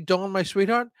 Thank you, Dawn, my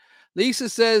sweetheart. Lisa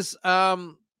says,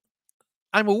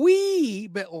 I'm a wee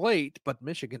bit late, but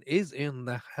Michigan is in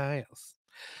the house.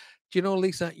 Do you know,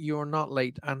 Lisa, you're not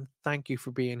late, and thank you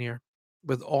for being here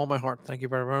with all my heart. Thank you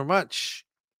very, very much.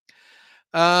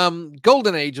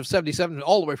 Golden Age of 77,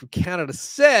 all the way from Canada,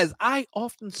 says, I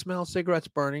often smell cigarettes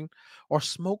burning or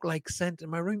smoke like scent in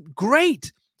my room.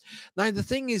 Great. Now, the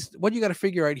thing is, what you got to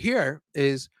figure out here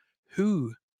is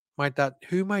who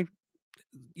who might,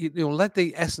 let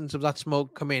the essence of that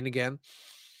smoke come in again.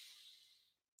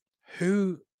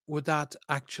 Who would that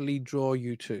actually draw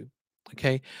you to?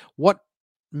 Okay. What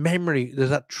memory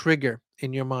does that trigger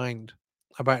in your mind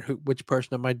about which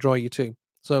person it might draw you to?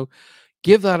 So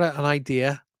give that an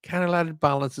idea, kind of let it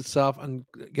balance itself and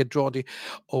get drawn to you.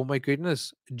 Oh my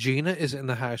goodness. Gina is in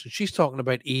the house and she's talking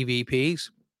about EVPs,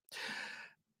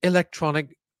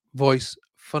 electronic voice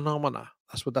phenomena.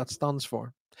 That's what that stands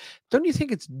for. Don't you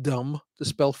think it's dumb to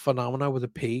spell phenomena with a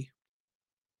P?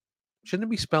 Shouldn't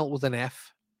it be spelled with an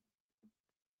F?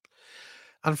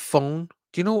 And phone.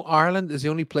 Do you know Ireland is the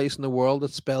only place in the world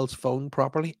that spells phone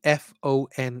properly? Phone.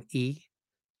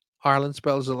 Ireland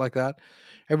spells it like that.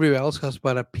 Everywhere else has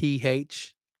about a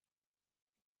PH.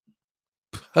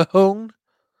 Phone.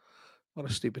 What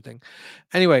a stupid thing.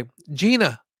 Anyway,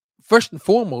 Gina, first and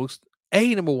foremost,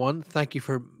 number one, thank you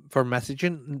for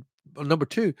messaging. Number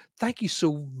two, thank you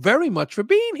so very much for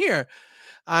being here.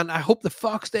 And I hope the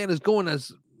Fox Den is going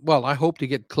as well. I hope to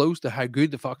get close to how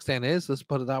good the Fox Den is. Let's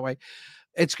put it that way.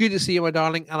 It's good to see you, my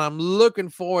darling, and I'm looking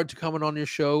forward to coming on your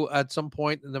show at some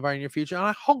point in the very near future. And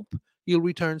I hope you'll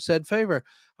return said favor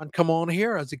and come on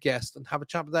here as a guest and have a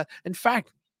chat with that. In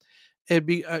fact, it'd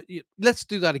be let's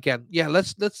do that again. Yeah,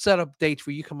 let's set up dates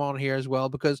where you come on here as well,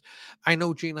 because I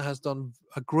know Gina has done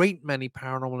a great many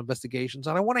paranormal investigations,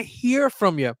 and I want to hear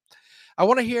from you. I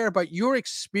want to hear about your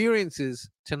experiences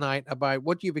tonight, about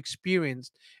what you've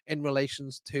experienced in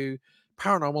relations to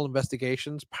paranormal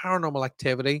investigations, paranormal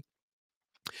activity,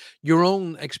 your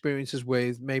own experiences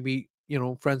with maybe,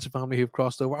 friends and family who've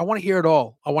crossed over. I want to hear it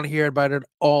all. I want to hear about it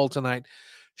all tonight.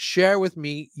 Share with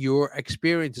me your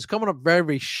experiences. Coming up very,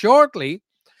 very shortly,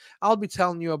 I'll be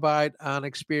telling you about an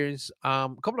experience, a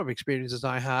couple of experiences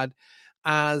I had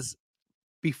as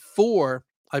before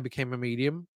I became a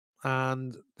medium,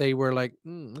 and they were like,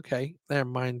 okay, they're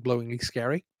mind-blowingly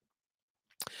scary.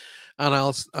 And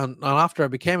after I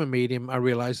became a medium, I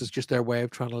realized it's just their way of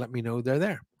trying to let me know they're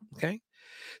there. Okay.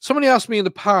 Somebody asked me in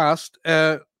the past,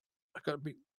 I got to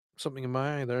be something in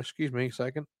my eye there. Excuse me a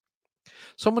second.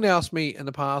 Somebody asked me in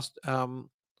the past,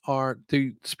 are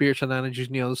the spirits and energies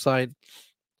on the other side,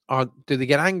 or do they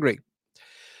get angry?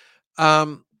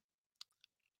 Um,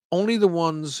 Only the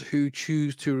ones who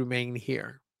choose to remain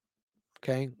here.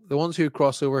 Okay, the ones who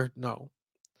cross over, no.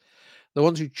 The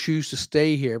ones who choose to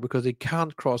stay here because they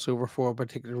can't cross over for a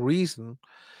particular reason,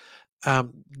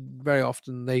 very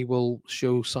often they will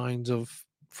show signs of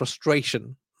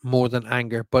frustration more than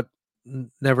anger, but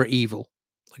never evil.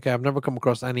 Okay, I've never come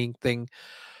across anything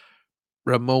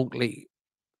remotely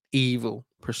evil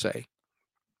per se.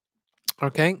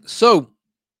 Okay, so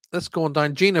let's go on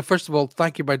down. Gina, first of all,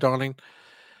 thank you, my darling.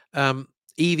 Um,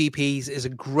 EVPs is a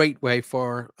great way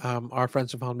for our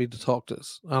friends and family to talk to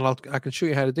us, and I can show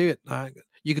you how to do it.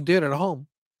 You can do it at home.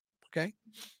 Okay,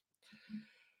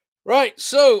 right.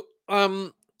 So,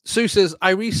 Sue says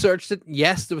I researched it.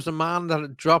 Yes, there was a man that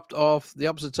had dropped off the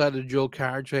opposite side of the dual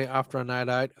carriageway after a night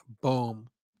out. Boom.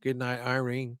 Good night,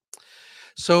 Irene.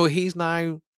 So he's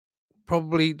now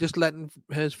probably just letting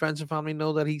his friends and family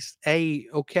know that he's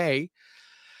okay.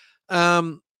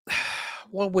 Um,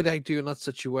 what would I do in that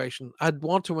situation? I'd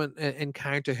want to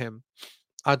encounter him.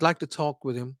 I'd like to talk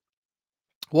with him.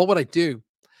 What would I do?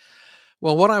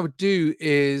 Well, what I would do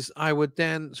is I would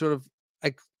then sort of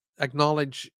ac-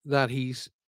 acknowledge that he's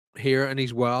here and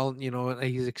he's well, and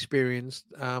he's experienced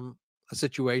a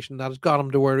situation that has got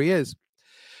him to where he is.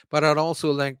 But I'd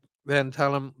also like then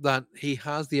tell him that he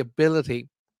has the ability,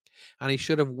 and he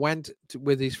should have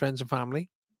with his friends and family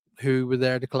who were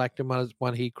there to collect him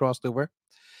when he crossed over,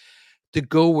 to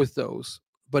go with those.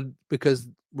 But because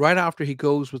right after he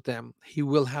goes with them, he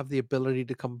will have the ability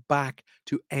to come back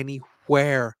to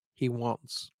anywhere he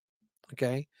wants.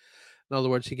 Okay. In other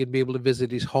words, he can be able to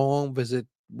visit his home, visit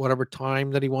whatever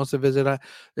time that he wants to visit.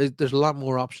 There's a lot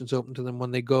more options open to them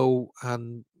when they go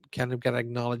and kind of get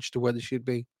acknowledged to where they should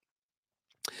be.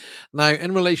 Now,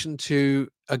 in relation to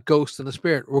a ghost and a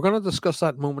spirit, we're going to discuss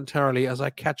that momentarily as I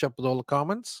catch up with all the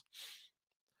comments.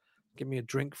 Give me a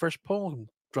drink first, Paul. I'm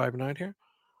driving out here.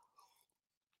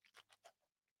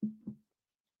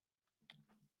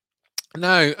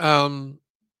 Now,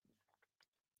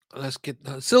 let's get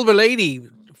Silver Lady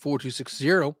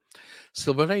 4260.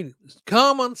 Silver Lady,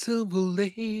 come on, Silver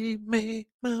Lady, make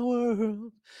my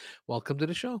world. Welcome to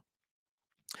the show.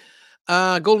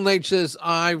 Golden Age says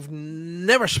I've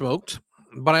never smoked,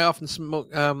 but I often smoke.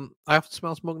 I often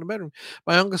smell smoke in the bedroom.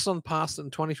 My youngest son passed in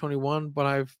 2021, but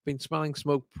I've been smelling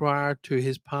smoke prior to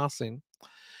his passing.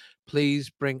 Please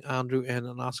bring Andrew in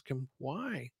and ask him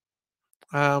why.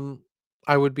 Um,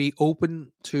 I would be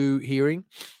open to hearing.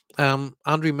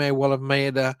 Andrew may well have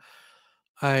made a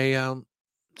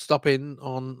stop in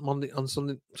on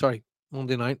Sunday. Sorry,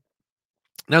 Monday night.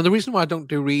 Now the reason why I don't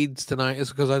do reads tonight is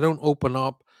because I don't open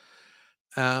up.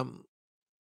 Um,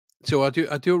 so I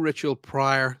do a ritual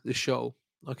prior the show.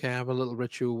 Okay, I have a little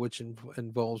ritual which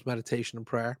involves meditation and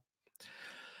prayer,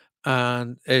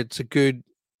 and it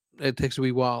takes a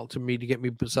wee while to me to get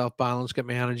myself balanced, get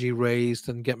my energy raised,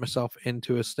 and get myself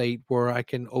into a state where I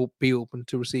can be open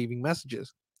to receiving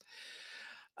messages.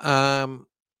 Um,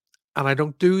 and I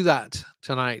don't do that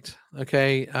tonight.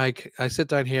 Okay, I sit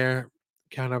down here,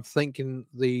 kind of thinking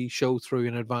the show through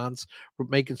in advance, we're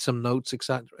making some notes,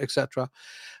 etc., etc.,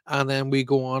 and then we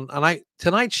go on. And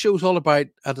tonight's show's all about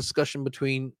a discussion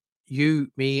between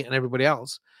you, me, and everybody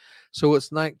else. So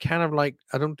it's not kind of like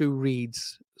I don't do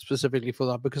reads specifically for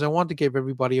that because I want to give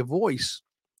everybody a voice,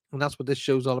 and that's what this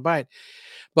show's all about.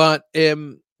 But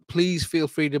please feel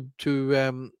free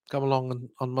to come along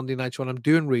on Monday nights when I'm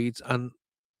doing reads. And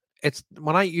it's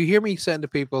when you hear me saying to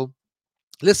people,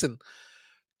 listen,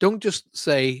 don't just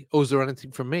say, "Oh, is there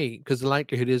anything for me?" Because the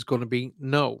likelihood is going to be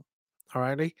no. All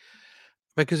righty,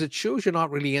 because it shows you're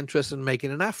not really interested in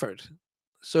making an effort.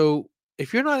 So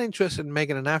if you're not interested in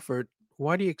making an effort,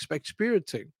 why do you expect spirit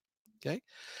to? Okay.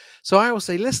 So I will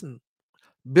say, listen,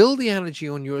 build the energy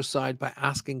on your side by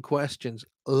asking questions,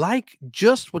 like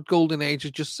just what Golden Age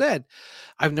has just said.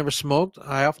 I've never smoked.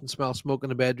 I often smell smoke in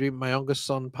the bedroom. My youngest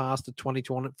son passed at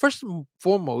 2021. First and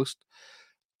foremost,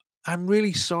 I'm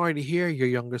really sorry to hear your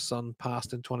youngest son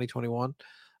passed in 2021.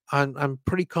 I'm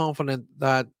pretty confident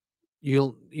that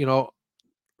you know,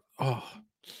 oh,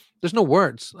 there's no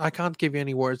words. I can't give you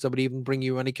any words that would even bring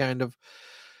you any kind of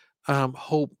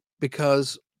hope,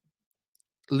 because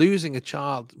losing a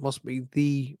child must be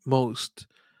the most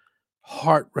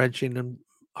heart wrenching and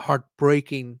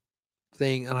heartbreaking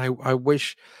thing. And I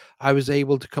wish I was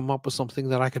able to come up with something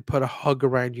that I could put a hug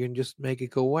around you and just make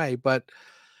it go away. But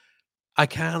I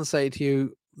can say to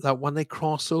you that when they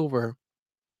cross over,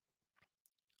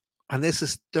 and this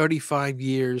is 35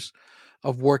 years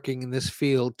of working in this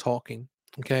field talking,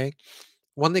 okay,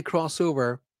 when they cross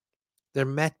over, they're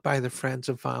met by their friends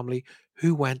and family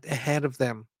who went ahead of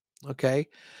them. Okay.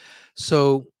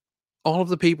 So all of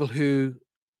the people who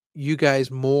you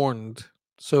guys mourned,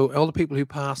 so all the people who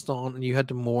passed on and you had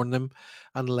to mourn them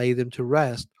and lay them to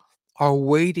rest, are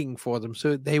waiting for them.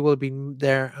 So they will be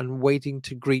there and waiting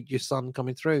to greet your son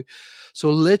coming through. So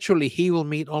literally, he will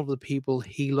meet all of the people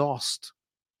he lost.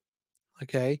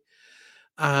 Okay.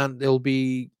 And it'll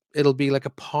be like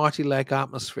a party like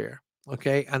atmosphere.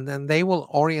 Okay. And then they will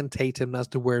orientate him as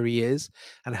to where he is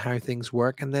and how things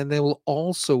work. And then they will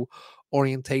also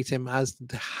orientate him as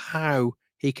to how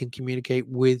he can communicate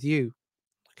with you.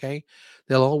 Okay.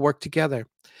 They'll all work together.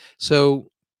 So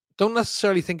don't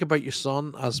necessarily think about your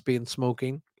son as being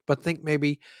smoking, but think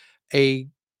a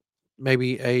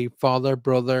maybe a father,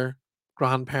 brother,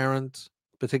 grandparent,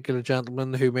 particular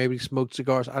gentleman who maybe smoked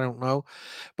cigars. I don't know,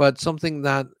 but something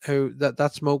that who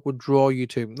that smoke would draw you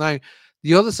to. Now,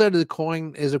 the other side of the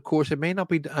coin is, of course, it may not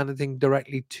be anything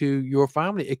directly to your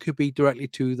family. It could be directly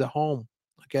to the home.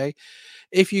 Okay,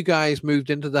 if you guys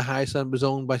moved into the house and was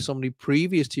owned by somebody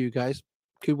previous to you guys,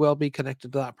 could well be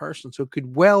connected to that person. So it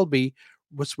could well be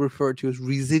what's referred to as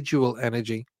residual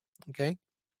energy. Okay.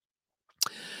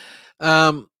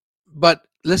 Um, but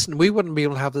listen, we wouldn't be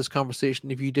able to have this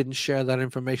conversation if you didn't share that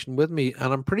information with me.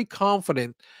 And I'm pretty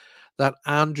confident that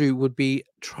Andrew would be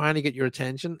trying to get your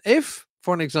attention. If,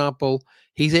 for an example,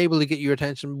 he's able to get your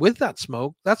attention with that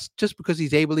smoke, that's just because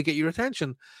he's able to get your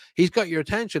attention. He's got your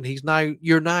attention.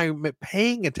 You're now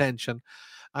paying attention,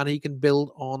 and he can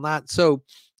build on that. So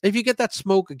if you get that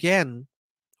smoke again,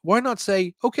 why not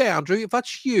say, okay, Andrew, if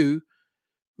that's you,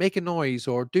 make a noise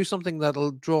or do something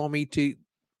that'll draw me to,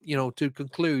 to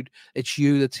conclude it's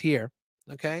you that's here.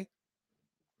 Okay.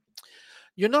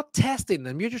 You're not testing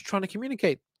them. You're just trying to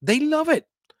communicate. They love it.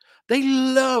 They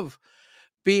love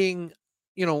being,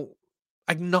 you know,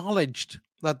 acknowledged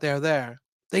that they're there.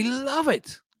 They love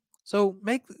it. So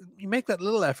you make that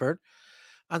little effort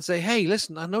and say, hey,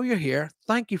 listen, I know you're here.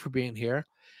 Thank you for being here.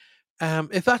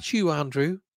 If that's you,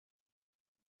 Andrew,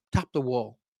 tap the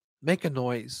wall, make a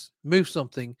noise, move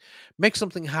something, make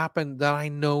something happen that I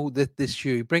know that this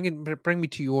you. Bring me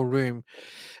to your room.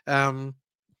 Um,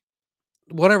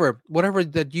 whatever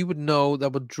that you would know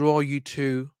that would draw you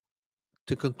to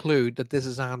conclude that this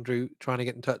is Andrew trying to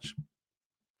get in touch.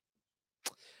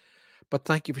 But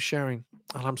thank you for sharing,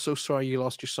 and I'm so sorry you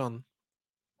lost your son.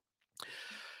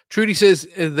 Trudy says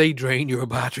they drain your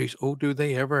batteries. Oh, do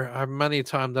they ever? I've many a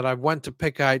time that I went to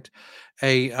pick out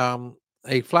a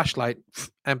flashlight,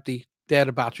 empty, dead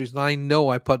of batteries, and I know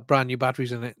I put brand new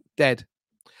batteries in it, dead.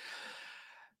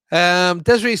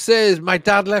 Desiree says my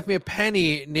dad left me a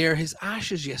penny near his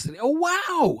ashes yesterday. Oh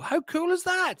wow, how cool is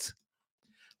that?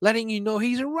 Letting you know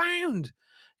he's around.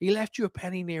 He left you a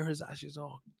penny near his ashes.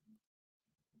 Oh,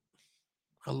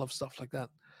 I love stuff like that.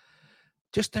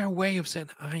 Just their way of saying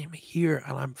I am here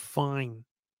and I'm fine.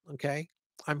 Okay,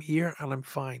 I'm here and I'm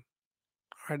fine.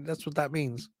 All right, that's what that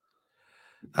means.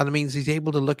 And it means he's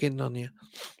able to look in on you.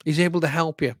 He's able to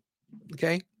help you.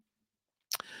 Okay.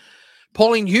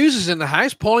 Pauline Hughes is in the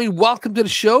house. Pauline, welcome to the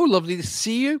show. Lovely to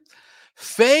see you.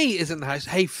 Faye is in the house.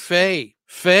 Hey, Faye.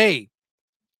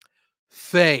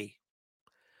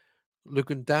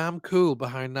 Looking damn cool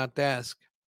behind that desk.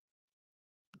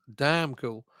 Damn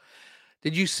cool.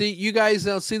 Did you guys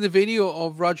see the video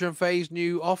of Roger and Faye's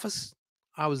new office?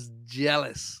 I was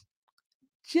jealous.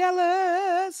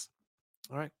 Jealous.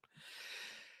 All right.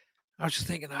 I was just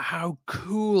thinking how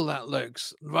cool that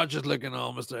looks. Roger's looking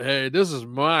almost like, hey, this is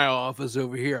my office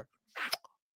over here.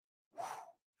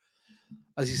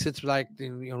 As he sits back,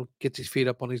 gets his feet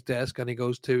up on his desk and he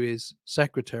goes to his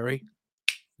secretary.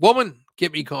 Woman,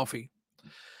 get me coffee.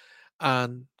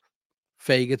 And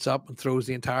Faye gets up and throws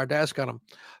the entire desk at him.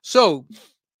 So,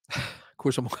 of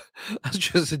course, that's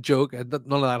just a joke. None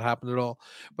of that happened at all.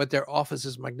 But their office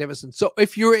is magnificent. So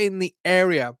if you're in the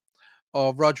area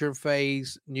of Roger and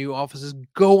Faye's new offices,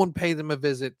 go and pay them a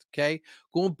visit. Okay,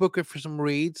 go and book it for some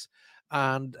reads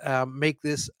and make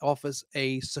this office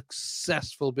a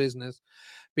successful business.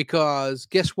 Because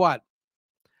guess what?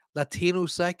 Latino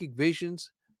Psychic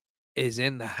Visions is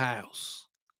in the house.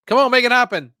 Come on, make it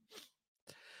happen.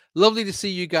 Lovely to see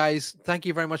you guys. Thank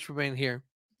you very much for being here.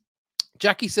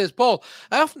 Jackie says, Paul,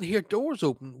 I often hear doors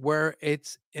open where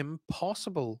it's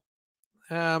impossible.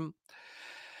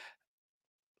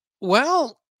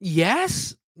 Well,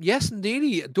 yes. Yes,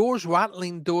 indeed. Doors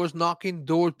rattling, doors knocking,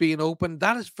 doors being opened.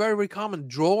 That is very, very common.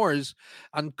 Drawers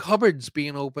and cupboards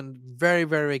being opened, very,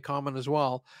 very common as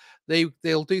well.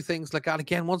 They'll do things like that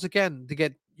again, once again, to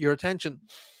get your attention.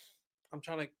 I'm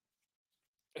trying to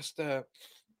just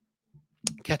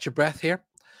catch your breath here.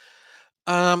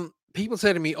 People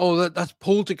say to me, "Oh, that's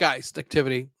poltergeist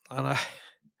activity," and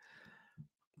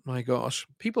My gosh,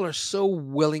 people are so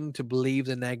willing to believe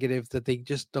the negative that they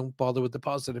just don't bother with the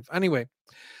positive. Anyway,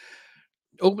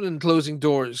 opening and closing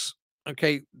doors.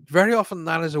 Okay, very often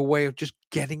that is a way of just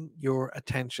getting your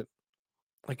attention.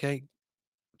 Okay,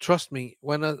 trust me,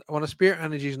 when a spirit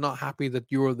energy is not happy that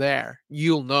you're there,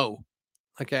 you'll know.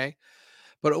 Okay,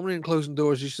 but opening and closing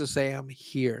doors is to say, I'm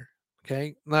here.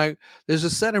 Okay, now there's a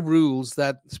set of rules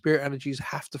that spirit energies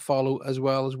have to follow as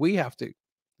well as we have to.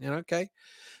 Okay,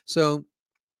 so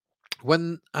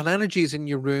when an energy is in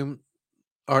your room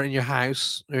or in your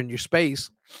house or in your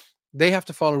space, they have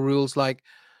to follow rules like,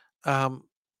 um,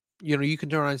 you can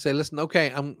turn around and say, listen,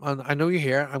 okay, I know you're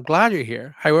here. I'm glad you're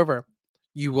here. However,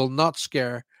 you will not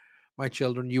scare my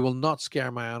children. You will not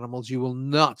scare my animals. You will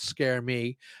not scare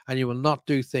me. And you will not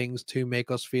do things to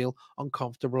make us feel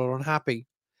uncomfortable or unhappy.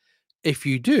 If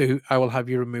you do, I will have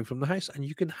you removed from the house, and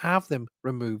you can have them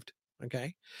removed.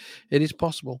 Okay. It is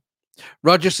possible.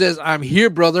 Roger says, I'm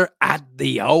here, brother, at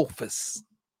the office.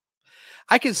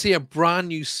 I can see a brand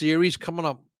new series coming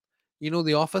up. You know,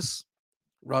 The Office?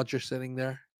 Roger sitting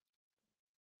there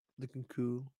looking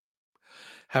cool,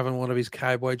 having one of his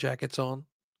cowboy jackets on,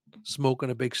 smoking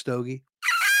a big stogie.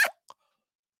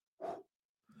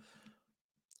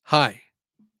 Hi,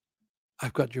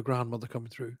 I've got your grandmother coming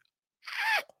through.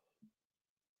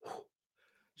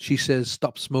 She says,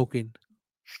 stop smoking.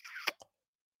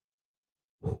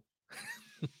 What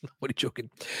are you joking?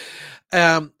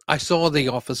 I saw The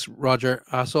Office, Roger.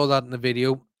 I saw that in the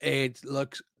video. It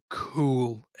looks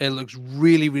cool. It looks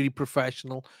really, really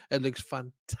professional. It looks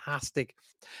fantastic.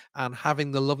 And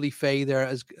having the lovely Faye there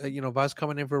as Vaz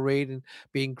coming in for a read and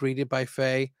being greeted by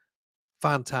Faye,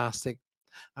 fantastic.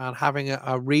 And having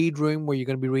a read room where you're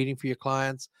going to be reading for your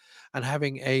clients, and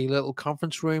having a little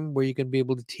conference room where you can be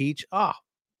able to teach.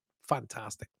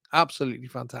 Fantastic. Absolutely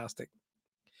fantastic.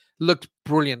 Looked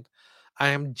brilliant. I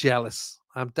am jealous.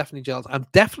 I'm definitely jealous. I'm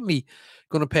definitely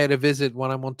going to pay it a visit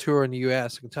when I'm on tour in the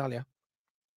US, I can tell you.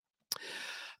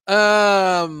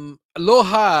 Aloha.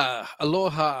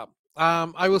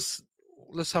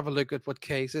 Let's have a look at what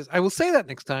Kay says. I will say that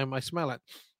next time I smell it.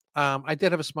 I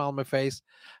did have a smile on my face,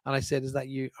 and I said, "Is that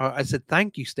you?" I said,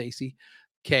 "Thank you, Stacy."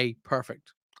 Kay,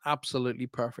 perfect, absolutely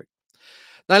perfect.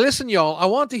 Now, listen, y'all. I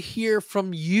want to hear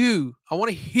from you. I want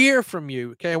to hear from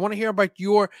you. Okay, I want to hear about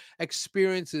your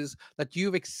experiences that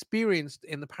you've experienced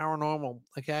in the paranormal.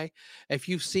 Okay, if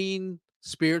you've seen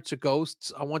spirits or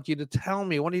ghosts, I want you to tell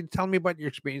me. I want you to tell me about your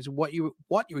experience, what you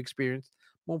experienced.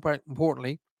 More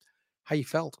importantly, how you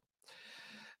felt.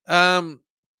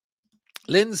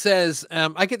 Lynn says,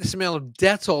 I get the smell of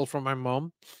Dettol from my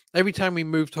mom. Every time we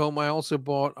moved home, I also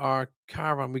bought our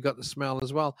caravan. We got the smell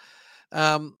as well.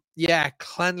 Yeah,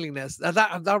 cleanliness.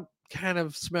 That kind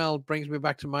of smell brings me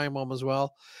back to my mom as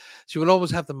well. She would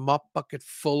always have the mop bucket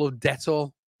full of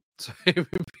Dettol. So it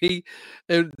would be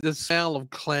the smell of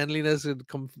cleanliness would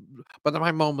come. But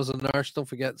my mom was a nurse, don't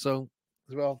forget. So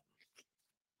as well.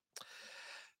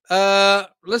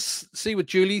 Let's see what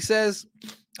Julie says.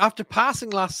 After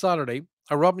passing last Saturday,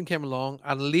 a robin came along,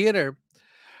 and later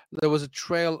there was a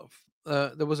trail.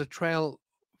 There was a trail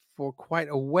for quite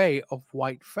a way of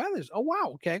white feathers. Oh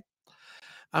wow, okay.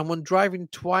 And when driving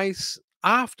twice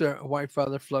after, a white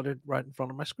feather fluttered right in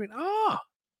front of my screen.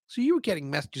 So you were getting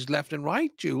messages left and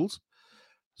right, Jules.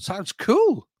 Sounds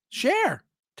cool. Share.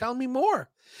 Tell me more.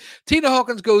 Tina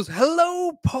Hawkins goes,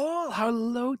 hello, Paul.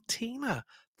 Hello, Tina.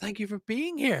 Thank you for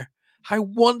being here. How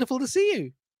wonderful to see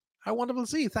you. How wonderful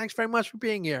to see you. Thanks very much for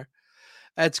being here.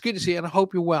 It's good to see you, and I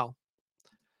hope you're well.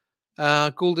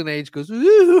 Golden Age goes,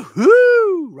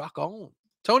 ooh, rock on.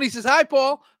 Tony says, hi,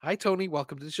 Paul. Hi, Tony.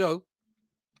 Welcome to the show.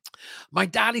 My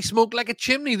daddy smoked like a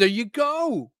chimney. There you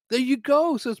go. There you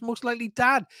go. So it's most likely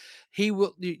dad.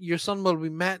 Your son will be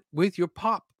met with your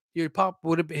pop. Your pop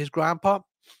would have been his grandpop.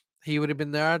 He would have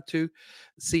been there to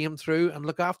see him through and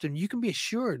look after him. You can be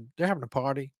assured they're having a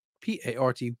party.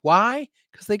 P-A-R-T. Why?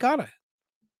 Because they got it.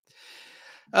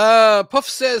 Puff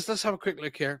says, let's have a quick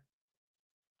look here.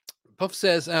 Puff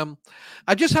says,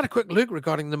 I just had a quick look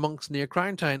regarding the monks near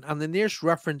Crowntown, and the nearest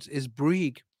reference is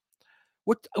Brieg.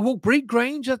 Brieg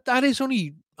Grange? That is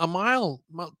only a mile,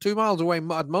 2 miles away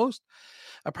at most.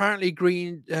 Apparently,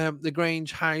 the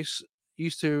Grange house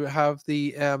used to have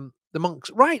the monks.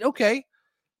 Right? Okay.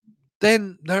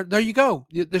 Then there you go.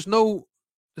 There's no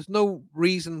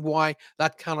reason why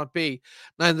that cannot be.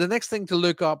 Now, the next thing to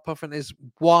look up, Puffin, is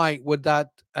why would that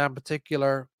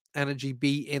particular energy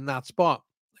be in that spot?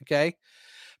 Okay,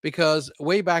 because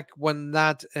way back when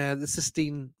the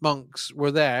Sistine monks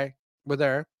were there,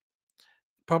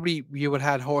 probably you would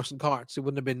have had horse and carts. It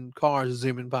wouldn't have been cars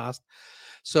zooming past.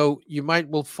 So you might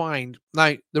will find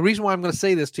now the reason why I'm going to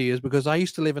say this to you is because I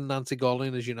used to live in Nancy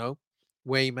Golden, as you know,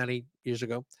 way many years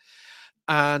ago,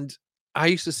 and I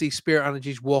used to see spirit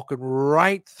energies walking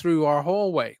right through our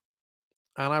hallway,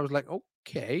 and I was like,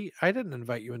 okay, I didn't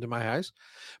invite you into my house,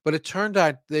 but it turned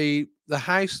out the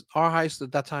house, our house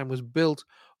at that time, was built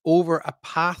over a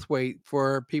pathway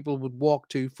for people would walk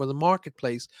to for the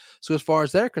marketplace. So as far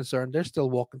as they're concerned, they're still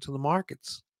walking to the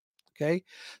markets. Okay,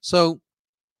 so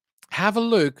have a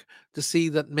look to see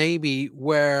that maybe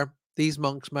where these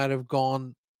monks might have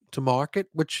gone to market,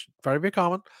 which very, very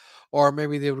common, or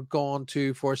maybe they would have gone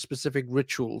to for specific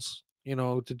rituals,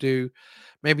 to do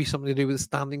maybe something to do with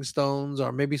standing stones,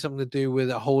 or maybe something to do with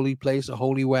a holy place, a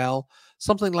holy well,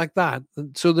 something like that.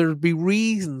 And so there'd be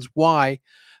reasons why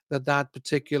that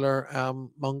particular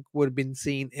monk would have been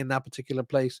seen in that particular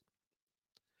place.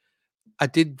 I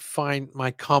did find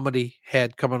my comedy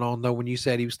head coming on though when you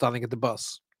said he was standing at the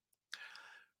bus.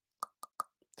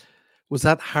 Was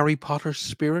that Harry Potter's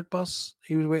spirit bus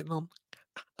he was waiting on?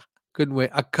 Couldn't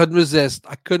wait. I couldn't resist.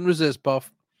 I couldn't resist, Buff.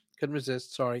 Couldn't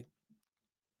resist. Sorry.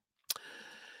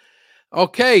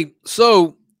 Okay,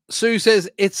 so Sue says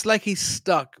it's like he's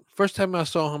stuck. First time I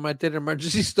saw him, I did an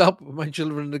emergency stop with my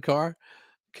children in the car.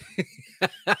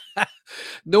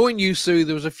 Knowing you, Sue,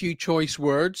 there was a few choice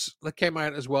words that came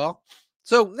out as well.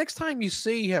 So next time you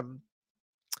see him,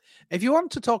 if you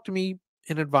want to talk to me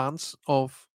in advance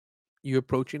of you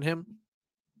approaching him,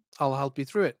 I'll help you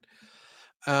through it.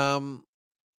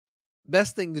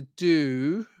 Best thing to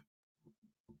do,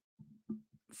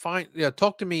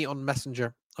 talk to me on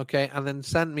Messenger, okay, and then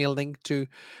send me a link to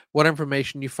what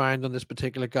information you find on this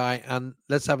particular guy, and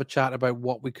let's have a chat about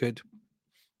what we could.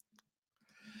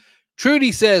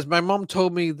 Trudy says my mom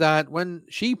told me that when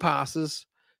she passes,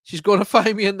 she's going to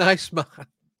find me a nice man.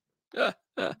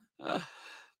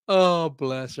 Oh,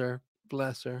 bless her,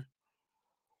 bless her.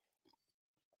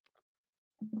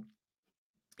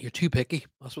 You're too picky.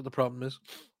 That's what the problem is.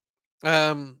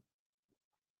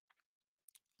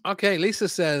 Okay, Lisa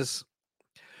says,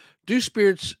 do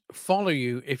spirits follow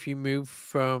you if you move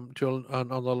from to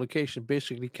another location?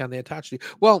 Basically, can they attach to you?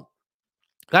 Well,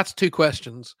 that's two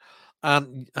questions,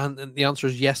 and the answer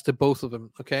is yes to both of them.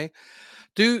 Okay,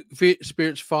 do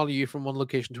spirits follow you from one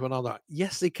location to another?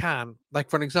 Yes, they can.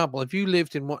 Like for an example, if you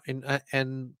lived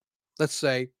in let's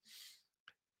say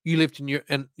you lived in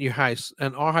your house,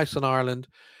 and our house in Ireland,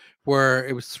 where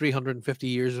it was 350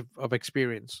 years of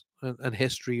experience and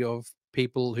history of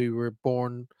people who were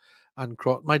born and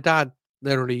crossed. My dad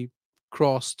literally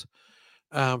crossed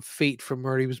feet from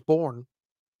where he was born.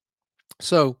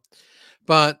 So,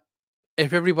 but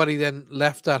if everybody then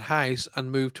left that house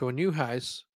and moved to a new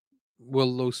house,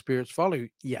 will those spirits follow you?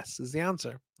 Yes, is the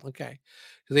answer. Okay,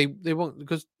 they won't,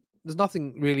 because there's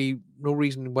nothing really, no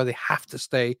reason why they have to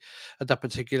stay at that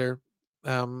particular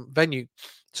venue.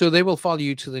 So they will follow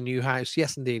you to the new house.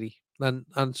 Yes, indeedy, and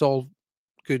it's all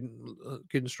good,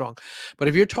 good and strong. But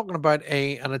if you're talking about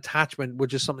an attachment,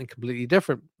 which is something completely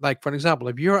different, like for an example,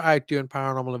 if you're out doing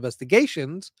paranormal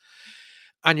investigations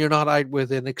and you're not out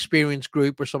with an experienced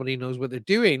group or somebody who knows what they're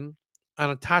doing, an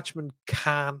attachment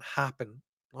can happen.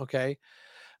 Okay.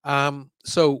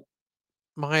 So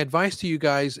my advice to you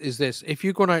guys is this: if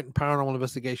you're going out in paranormal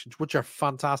investigations, which are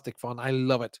fantastic fun, I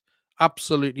love it,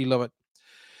 absolutely love it,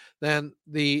 then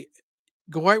the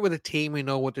go out with a team who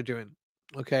know what they're doing,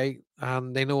 okay,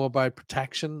 and they know about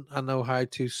protection and know how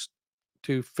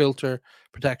to filter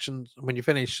protections when you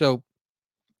finish. So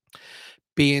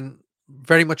being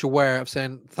very much aware of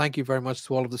saying thank you very much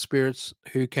to all of the spirits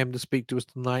who came to speak to us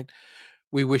tonight.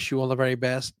 We wish you all the very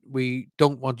best. We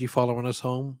don't want you following us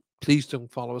home. Please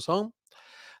don't follow us home,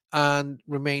 and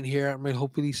remain here, and we'll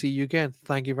hopefully see you again.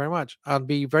 Thank you very much. And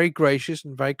be very gracious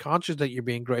and very conscious that you're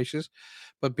being gracious,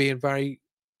 but being very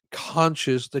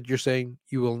conscious that you're saying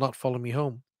you will not follow me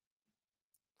home.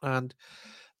 And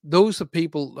those are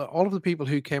people, all of the people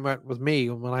who came out with me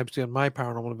when I was doing my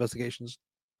paranormal investigations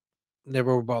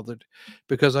never were bothered,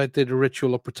 because I did a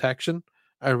ritual of protection,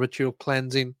 a ritual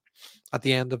cleansing at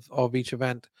the end of each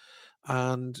event.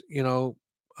 And,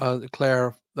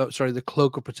 the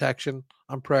cloak of protection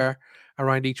and prayer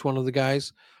around each one of the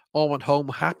guys. All went home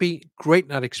happy, great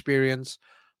night experience,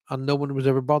 and no one was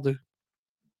ever bothered.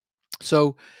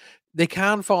 So they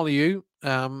can follow you,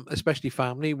 especially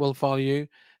family will follow you.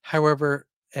 However,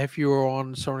 if you're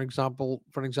on, for example,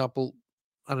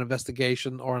 an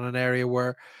investigation or in an area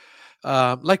where,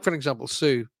 like for example,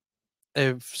 Sue,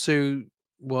 if Sue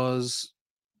was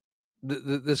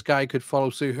this guy could follow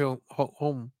Sue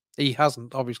home. He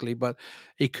hasn't, obviously, but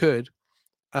he could.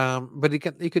 But he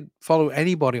could follow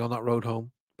anybody on that road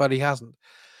home, but he hasn't.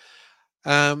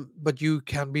 But you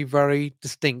can be very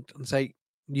distinct and say,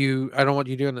 I don't want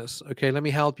you doing this. Okay, let me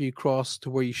help you cross to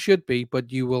where you should be,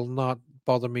 but you will not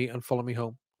bother me and follow me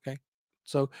home. Okay.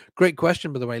 So great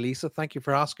question, by the way, Lisa. Thank you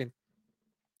for asking.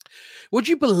 Would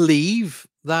you believe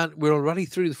that we're already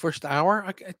through the first hour?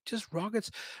 It just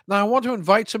rockets. Now I want to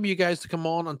invite some of you guys to come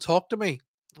on and talk to me.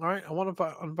 All right, I want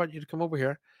to invite you to come over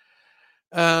here.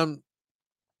 Um,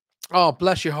 oh,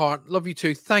 bless your heart. Love you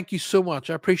too. Thank you so much.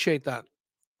 I appreciate that.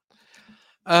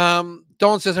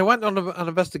 Dawn says, I went on an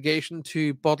investigation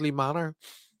to Bodley Manor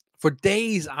for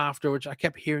days after, which I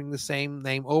kept hearing the same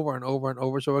name over and over and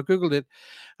over. So I Googled it,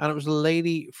 and it was a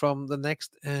lady from the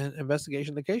next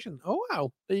investigation location. Oh,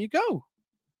 wow. There you go.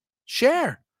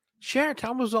 Share.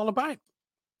 Tell me what it's all about.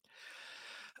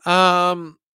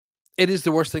 It is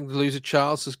the worst thing to lose a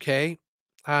child, says Kay.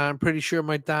 I'm pretty sure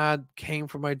my dad came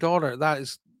for my daughter. That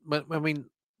is, I mean,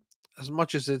 as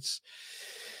much as it's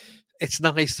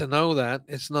nice to know that,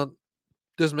 it's not,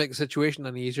 doesn't make the situation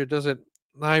any easier, does it?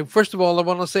 Now, first of all, I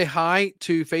want to say hi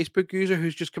to Facebook user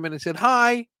who's just come in and said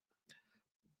hi.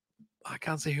 I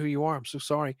can't say who you are. I'm so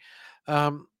sorry.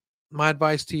 My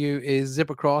advice to you is zip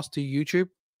across to YouTube.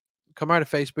 Come out of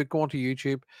Facebook, go onto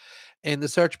YouTube. In the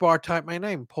search bar, type my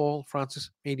name, Paul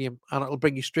Francis Medium, and it'll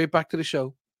bring you straight back to the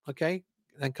show. Okay?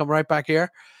 And come right back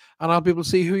here, and I'll be able to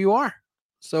see who you are.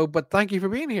 So, but thank you for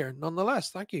being here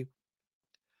nonetheless. Thank you.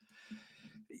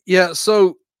 Yeah,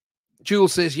 so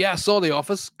Jules says, yeah, I saw The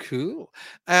Office. Cool.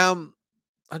 I'm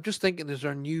just thinking, is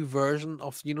there a new version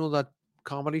of, that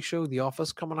comedy show, The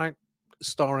Office, coming out,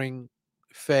 starring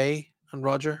Faye and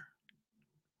Roger?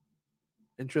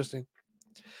 Interesting.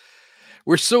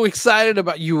 We're so excited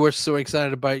about you. Were so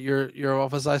excited about your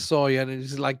office. I saw you, and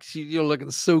it's like you're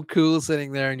looking so cool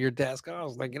sitting there in your desk. I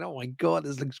was like, oh my god,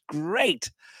 this looks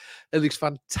great. It looks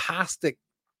fantastic.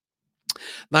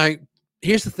 Now,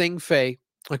 here's the thing, Faye.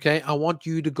 Okay, I want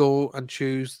you to go and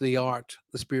choose the art,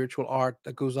 the spiritual art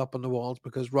that goes up on the walls,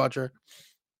 because Roger.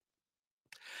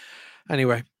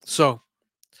 Anyway, so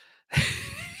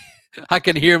I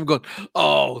can hear him going,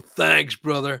 "Oh, thanks,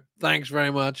 brother. Thanks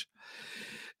very much."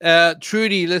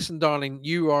 Trudy, listen, darling,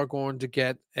 you are going to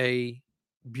get a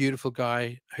beautiful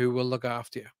guy who will look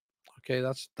after you. Okay,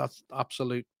 that's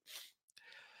absolute.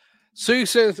 Sue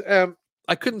says,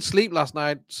 I couldn't sleep last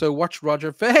night, so watched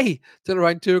Roger Faye till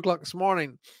around 2 o'clock this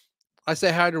morning. I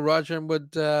say hi to Roger and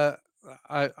would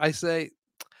I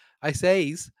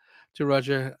says to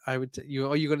Roger, I would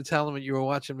are you going to tell him that you were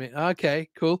watching me? Okay,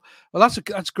 cool. Well,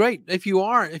 that's great. If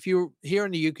you're here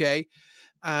in the UK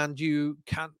and you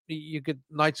get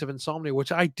nights of insomnia,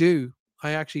 which I do.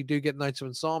 I actually do get nights of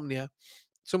insomnia,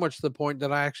 so much to the point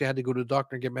that I actually had to go to the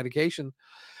doctor and get medication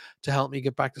to help me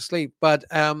get back to sleep. But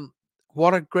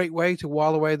what a great way to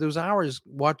while away those hours.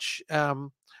 Watch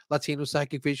Latino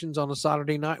Psychic Visions on a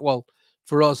Saturday night. Well,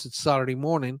 for us, it's Saturday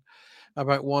morning,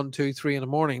 about 1, 2, 3 in the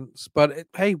mornings. But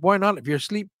hey, why not? If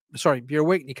if you're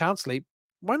awake and you can't sleep,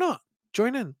 why not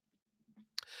join in?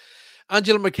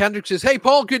 Angela McKendrick says, hey,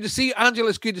 Paul, good to see you. Angela,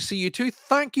 it's good to see you too.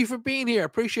 Thank you for being here.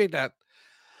 Appreciate that.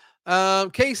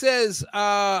 Kay says,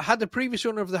 had the previous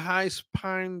owner of the house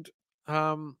pound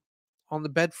on the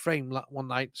bed frame one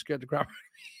night, scared the crap.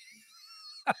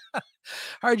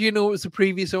 How do you know it was the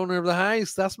previous owner of the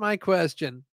house? That's my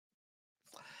question.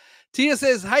 Tia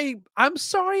says, hey, I'm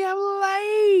sorry I'm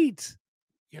late.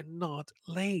 You're not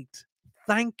late.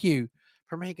 Thank you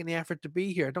for making the effort to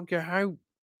be here. I don't care how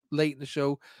late in the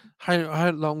show,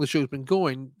 how long the show's been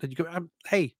going. That you go,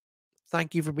 hey,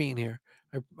 thank you for being here.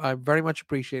 I very much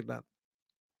appreciate that.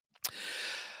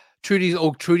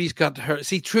 Trudy's got her.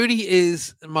 See, Trudy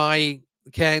is my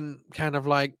kind of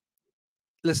like,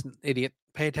 listen, idiot,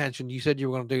 pay attention. You said you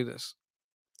were going to do this.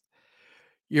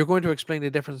 You're going to explain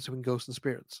the difference between ghosts and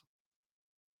spirits.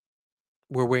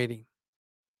 We're waiting.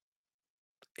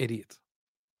 Idiot.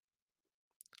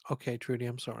 Okay, Trudy,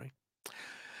 I'm sorry.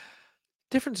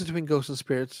 Difference between ghosts and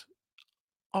spirits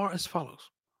are as follows.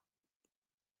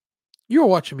 You're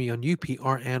watching me on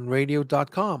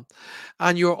uprnradio.com,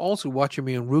 and you're also watching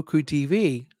me on Roku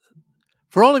TV.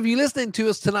 For all of you listening to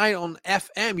us tonight on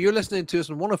FM, you're listening to us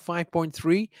on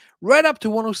 105.3, right up to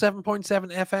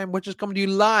 107.7 FM, which is coming to you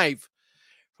live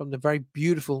from the very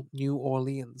beautiful New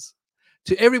Orleans.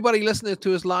 To everybody listening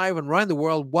to us live and around the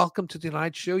world, welcome to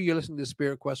tonight's show. You're listening to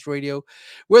Spirit Quest Radio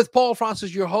with Paul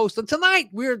Francis, your host. And tonight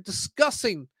we're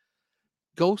discussing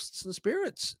ghosts and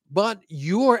spirits, but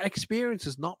your experience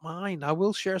is not mine. I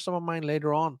will share some of mine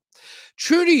later on.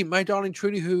 Trudy, my darling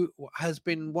Trudy, who has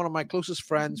been one of my closest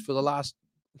friends for the last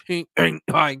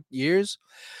years,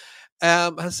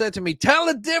 has said to me, tell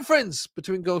the difference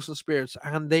between ghosts and spirits,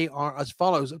 and they are as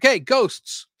follows. Okay,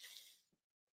 ghosts.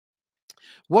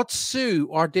 What Sue,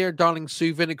 our dear darling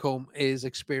Sue Vinicombe, is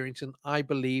experiencing, I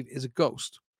believe, is a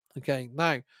ghost. Okay,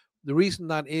 now the reason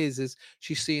that is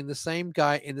she's seeing the same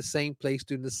guy in the same place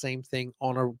doing the same thing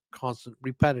on a constant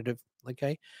repetitive,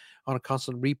 okay, on a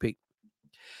constant repeat.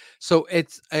 So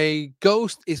it's a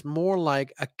ghost is more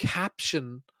like a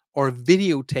caption or a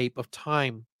videotape of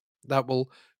time that will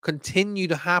continue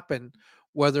to happen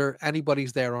whether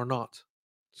anybody's there or not.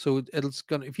 So it's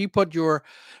gonna if you put your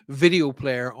video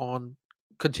player on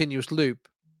continuous loop,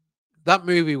 that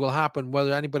movie will happen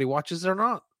whether anybody watches it or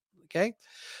not. Okay.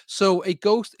 So a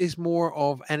ghost is more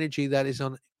of energy that is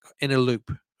on in a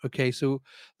loop. Okay. So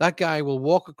that guy will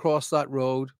walk across that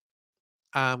road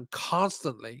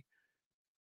constantly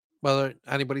whether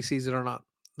anybody sees it or not.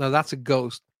 Now that's a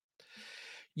ghost.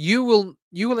 You will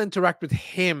interact with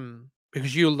him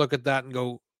because you'll look at that and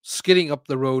go skidding up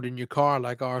the road in your car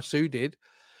like our Sue did.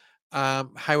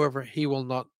 However, he will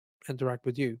not interact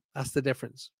with you. That's the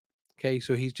difference. Okay,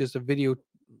 so he's just a video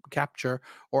capture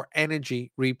or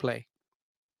energy replay.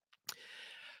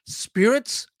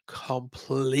 Spirits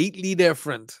completely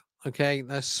different. Okay,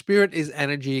 now spirit is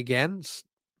energy again. It's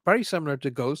very similar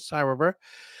to ghosts. However,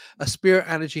 a spirit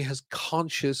energy has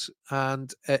conscious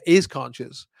and is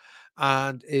conscious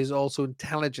and is also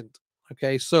intelligent.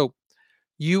 Okay, so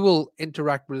you will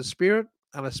interact with a spirit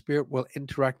and a spirit will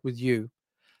interact with you.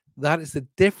 That is the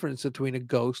difference between a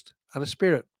ghost and a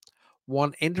spirit.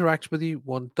 One interacts with you,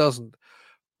 one doesn't.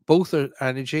 Both are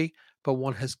energy, but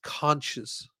one has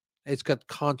conscious. It's got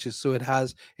conscious, so it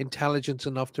has intelligence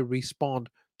enough to respond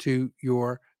to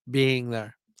your being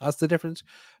there. That's the difference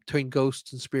between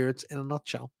ghosts and spirits in a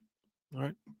nutshell. All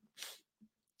right.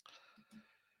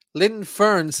 Lynn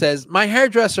Fern says, my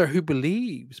hairdresser, who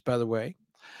believes, by the way,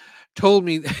 told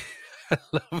me. I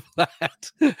love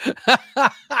that.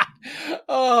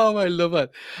 Oh, I love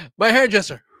it. My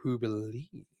hairdresser, who believes,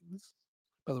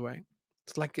 by the way,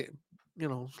 it's like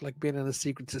it's like being in a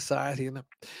secret society, isn't it?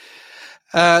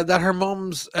 That her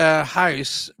mom's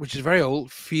house, which is very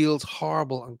old, feels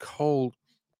horrible and cold.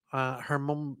 Her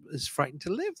mom is frightened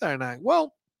to live there now.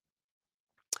 Well,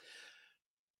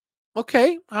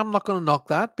 okay, I'm not going to knock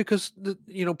that because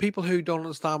people who don't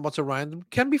understand what's around them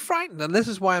can be frightened, and this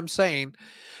is why I'm saying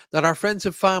that our friends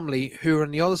and family who are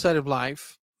on the other side of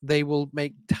life, they will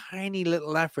make tiny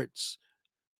little efforts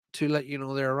to let you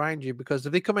know they're around you, because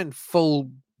if they come in full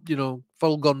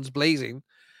guns blazing,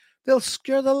 they'll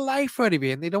scare the life out of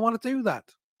you, and they don't want to do that.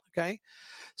 Okay,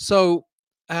 so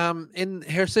in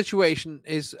her situation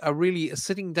is a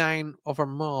sitting down of her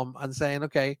mom and saying,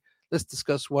 okay, let's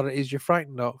discuss what it is you're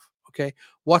frightened of. Okay,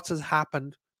 what has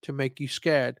happened to make you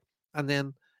scared, and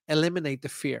then eliminate the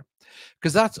fear,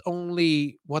 because that's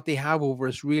only what they have over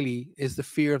us really is the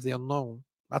fear of the unknown.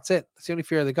 That's it. That's the only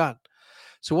fear they got.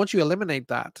 So once you eliminate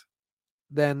that,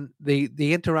 then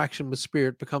the interaction with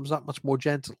spirit becomes that much more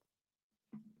gentle.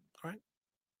 All right.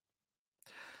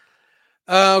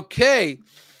 Okay.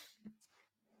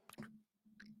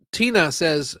 Tina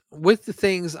says, with the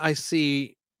things I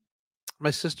see,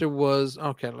 my sister was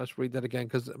okay. Let's read that again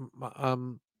because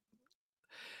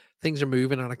things are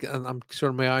moving and I'm sort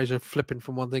of my eyes are flipping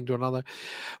from one thing to another.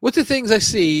 With the things I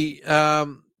see,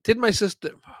 did my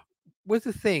sister? With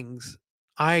the things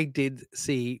I did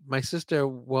see, my sister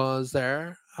was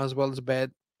there as well as a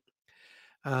bed,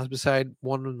 beside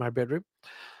one in my bedroom.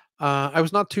 I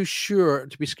was not too sure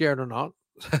to be scared or not.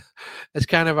 It's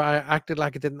kind of I acted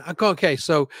like it didn't. Okay,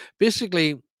 so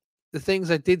basically, the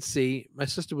things I did see, my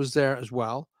sister was there as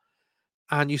well,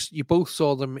 and you both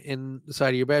saw them in the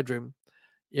side of your bedroom,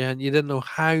 and you didn't know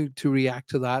how to react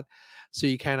to that, so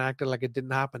you kind of acted like it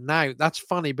didn't happen. Now that's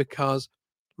funny because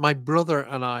my brother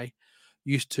and I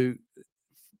used to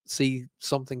see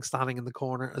something standing in the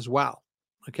corner as well.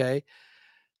 Okay,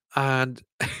 and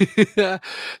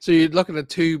so you're looking at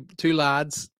two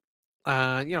lads,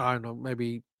 I don't know,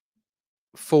 maybe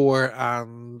 4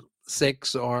 and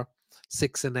 6 or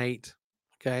 6 and 8.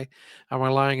 Okay. And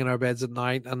we're lying in our beds at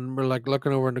night and we're like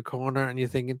looking over in the corner and you're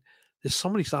thinking, there's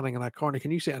somebody standing in that corner.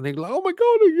 Can you see it? And they're like, oh my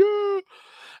God,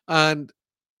 yeah. And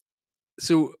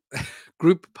so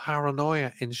group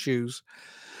paranoia ensues.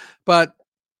 But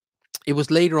it was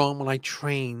later on when I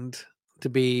trained to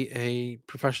be a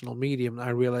professional medium, I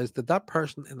realized that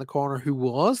person in the corner who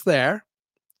was there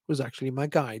was actually my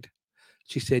guide.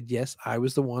 She said, yes, I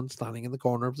was the one standing in the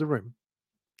corner of the room.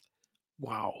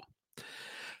 Wow.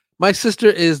 My sister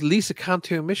is Lisa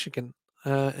Cantu, Michigan,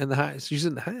 in the house. She's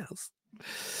in the house.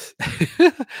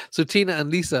 So Tina and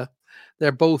Lisa,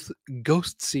 they're both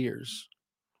ghost seers.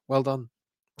 Well done.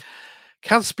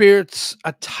 Can spirits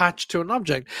attach to an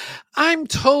object? I'm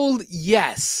told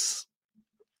yes.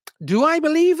 Do I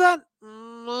believe that?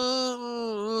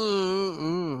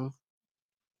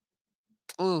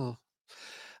 Mm.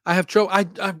 I have trouble.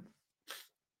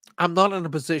 I'm not in a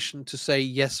position to say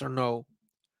yes or no.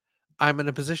 I'm in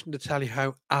a position to tell you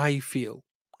how I feel.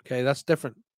 Okay, that's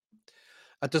different.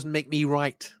 That doesn't make me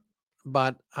right,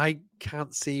 but I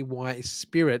can't see why a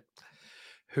spirit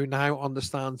who now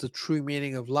understands the true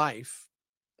meaning of life,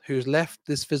 who's left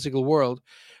this physical world,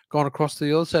 gone across to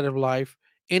the other side of life,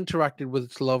 interacted with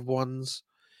its loved ones,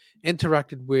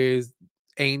 interacted with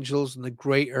angels and the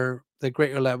greater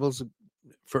levels,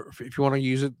 for if you want to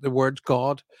use it, the words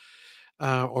God,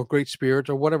 or Great Spirit,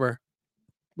 or whatever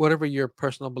your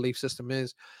personal belief system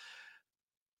is,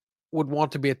 would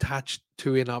want to be attached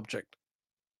to an object.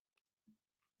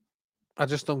 I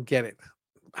just don't get it.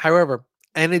 However,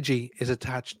 energy is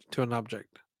attached to an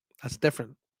object. That's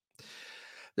different.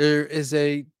 There is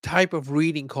a type of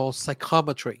reading called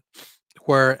psychometry,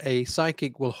 where a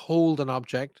psychic will hold an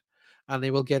object and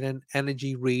they will get an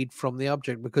energy read from the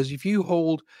object. Because if you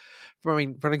hold, for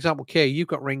an example, okay, you've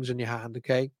got rings in your hand,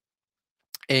 okay?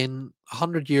 In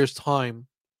 100 years' time,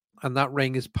 and that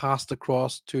ring is passed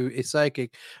across to a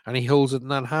psychic and he holds it in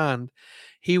that hand,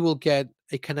 he will get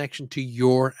a connection to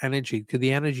your energy, to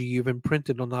the energy you've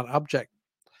imprinted on that object.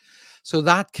 So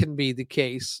that can be the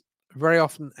case. Very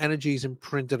often, energy is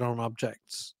imprinted on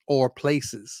objects or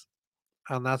places.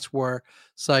 And that's where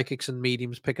psychics and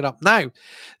mediums pick it up. Now,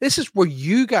 this is where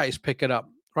you guys pick it up,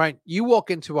 right? You walk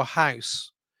into a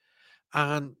house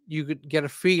and you could get a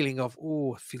feeling of,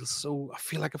 oh, I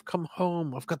feel like I've come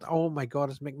home. Oh my God,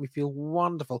 it's making me feel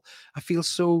wonderful. I feel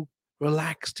so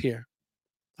relaxed here.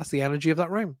 That's the energy of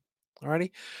that room.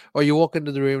 Alrighty. Or you walk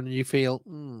into the room and you feel,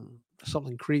 there's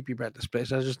something creepy about this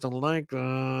place. I just don't like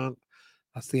that.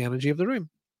 That's the energy of the room.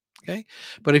 Okay.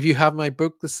 But if you have my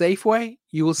book, The Safe Way,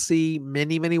 you will see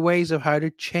many, many ways of how to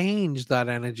change that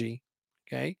energy.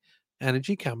 Okay.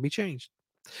 Energy can be changed.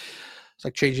 It's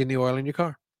like changing the oil in your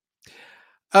car.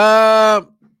 Uh,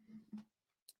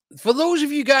 for those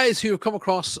of you guys who have come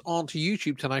across onto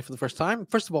YouTube tonight for the first time,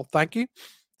 first of all, thank you.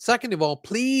 Second of all,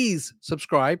 please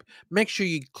subscribe. Make sure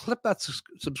you click that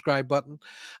subscribe button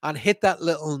and hit that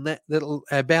little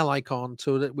bell icon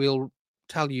so that we'll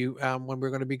tell you when we're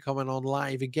going to be coming on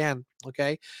live again.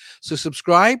 Okay, so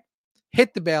subscribe,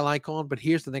 hit the bell icon. But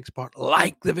here's the next part: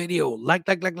 like the video, like,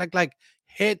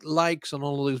 hit likes on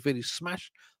all of those videos.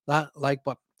 Smash that like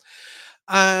button.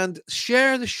 And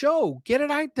share the show. Get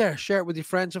it out there. Share it with your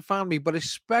friends and family, but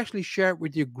especially share it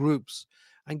with your groups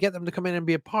and get them to come in and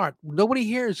be a part. Nobody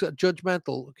here is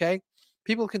judgmental, okay?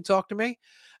 People can talk to me.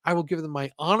 I will give them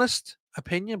my honest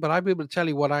opinion, but I'll be able to tell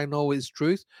you what I know is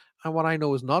truth and what I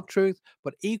know is not truth.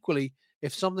 But equally,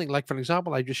 if something like, for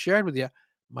example, I just shared with you,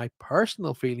 my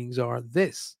personal feelings are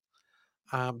this.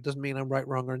 Doesn't mean I'm right,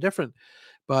 wrong, or indifferent.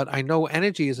 But I know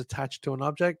energy is attached to an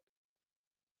object.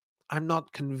 I'm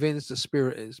not convinced the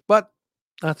spirit is, but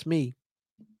that's me.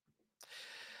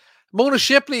 Mona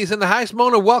Shipley is in the house.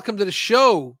 Mona, welcome to the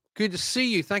show. Good to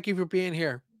see you. Thank you for being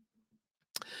here.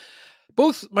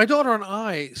 Both my daughter and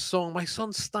I saw my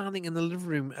son standing in the living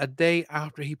room a day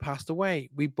after he passed away.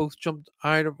 We both jumped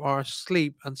out of our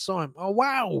sleep and saw him. Oh,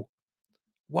 wow.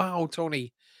 Wow,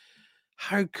 Tony.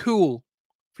 How cool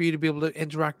for you to be able to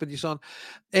interact with your son.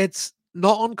 It's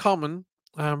not uncommon.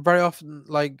 Very often,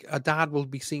 like a dad will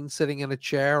be seen sitting in a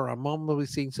chair, or a mom will be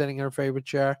seen sitting in her favorite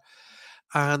chair,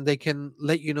 and they can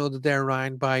let you know that they're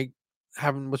around by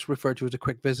having what's referred to as a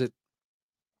quick visit.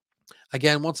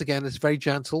 Again, once again, it's very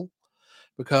gentle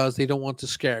because they don't want to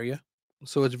scare you.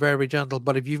 So it's very, very gentle.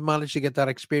 But if you've managed to get that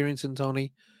experience in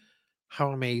Tony,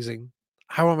 how amazing.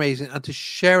 How amazing. And to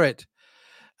share it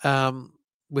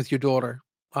with your daughter.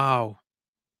 Wow.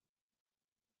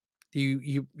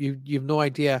 You have no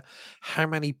idea how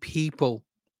many people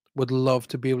would love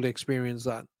to be able to experience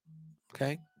that.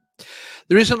 Okay.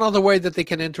 There is another way that they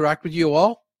can interact with you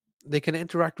all. They can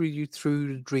interact with you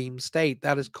through the dream state.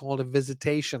 That is called a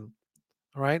visitation.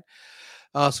 All right.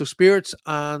 So spirits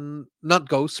and not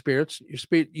ghost spirits, your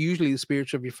spirit, usually the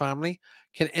spirits of your family,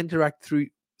 can interact through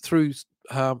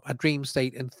a dream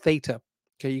state in theta.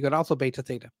 Okay, you got alpha, beta,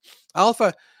 theta.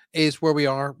 Alpha is where we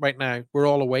are right now. We're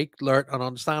all awake, alert, and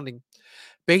understanding.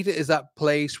 Beta is that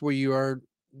place where you are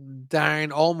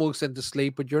down almost into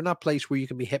sleep, but you're in that place where you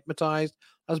can be hypnotized.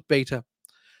 That's beta.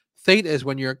 Theta is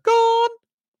when you're gone.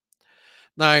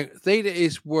 Now, theta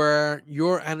is where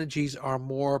your energies are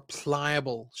more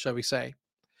pliable, shall we say.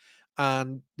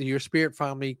 And your spirit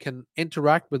family can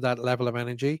interact with that level of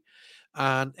energy,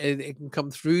 and it can come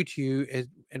through to you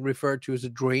and referred to as a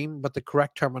dream, but the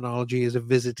correct terminology is a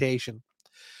visitation.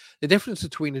 The difference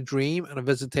between a dream and a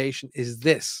visitation is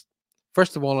this.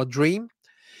 First of all, a dream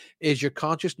is your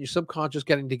conscious and your subconscious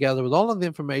getting together with all of the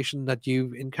information that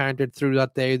you've encountered through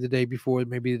that day, the day before,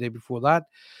 maybe the day before that.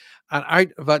 And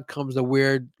out of that comes a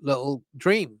weird little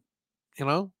dream, you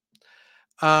know?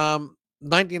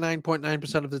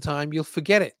 99.9% of the time, you'll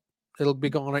forget it. It'll be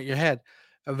gone out your head.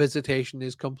 A visitation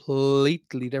is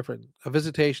completely different. A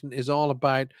visitation is all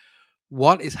about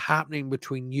what is happening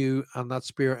between you and that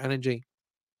spirit energy.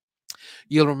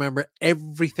 You'll remember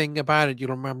everything about it.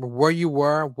 You'll remember where you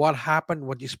were, what happened,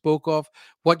 what you spoke of,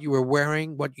 what you were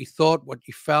wearing, what you thought, what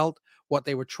you felt, what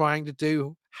they were trying to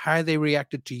do, how they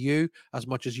reacted to you as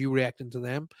much as you reacted to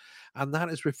them. And that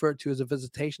is referred to as a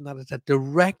visitation. That is a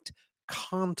direct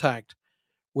contact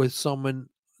with someone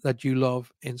that you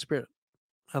love in spirit.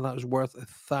 And that is worth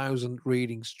 1,000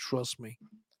 readings, trust me.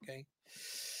 Okay.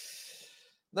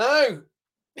 Now,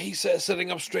 he says, sitting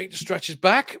up straight to stretch his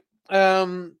back.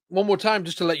 One more time,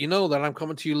 just to let you know that I'm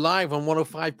coming to you live on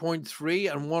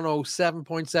 105.3 and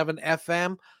 107.7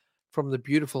 FM from the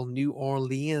beautiful New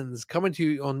Orleans, coming to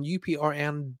you on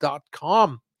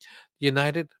uprn.com,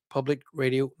 United Public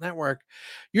Radio Network.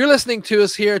 You're listening to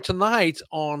us here tonight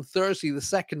on Thursday, the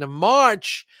 2nd of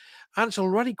March, and it's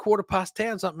already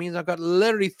 10:15, so that means I've got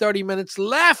literally 30 minutes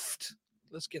left.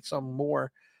 Let's get some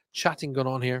more chatting going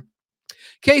on here.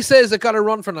 Kay says I got to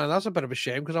run for now. That's a bit of a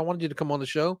shame because I wanted you to come on the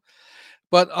show.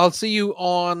 But I'll see you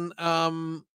on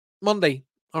Monday.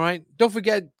 All right. Don't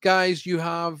forget, guys, you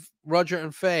have Roger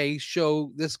and Faye's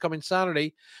show this coming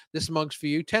Saturday. This mug's for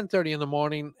you. 10:30 in the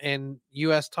morning in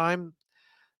US time.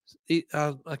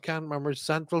 I can't remember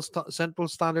Central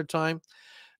Standard Time.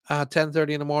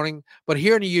 10:30 in the morning. But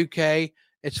here in the UK,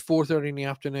 it's 4:30 in the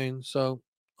afternoon. So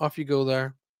off you go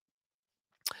there.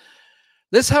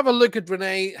 Let's have a look at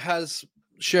Renee has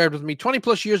shared with me 20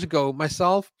 plus years ago.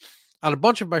 Myself and a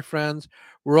bunch of my friends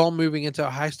were all moving into a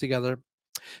house together.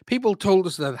 People told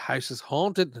us that the house is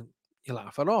haunted, and you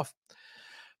laugh it off.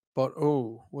 But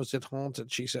oh, was it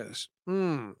haunted? She says.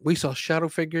 We saw shadow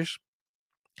figures,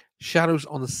 shadows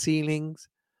on the ceilings,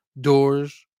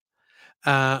 doors.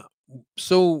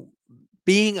 So,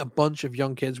 being a bunch of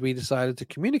young kids, we decided to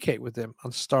communicate with them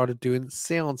and started doing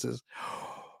seances.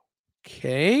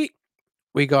 Okay.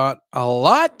 We got a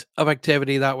lot of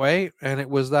activity that way, and it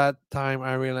was that time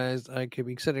I realized I could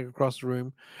be sitting across the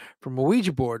room from a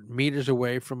Ouija board, meters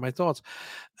away from my thoughts.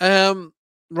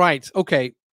 Right,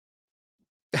 okay.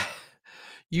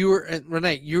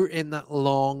 Renee, you're in that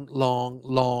long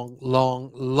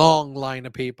line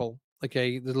of people.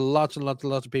 Okay, there's lots and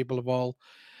lots of people have all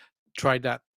tried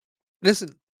that.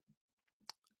 Listen,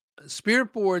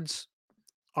 spirit boards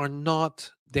are not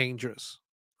dangerous.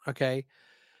 Okay,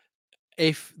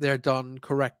 if they're done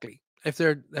correctly. If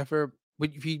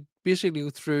you basically go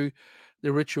through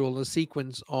the ritual, the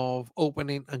sequence of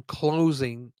opening and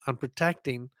closing and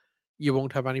protecting, you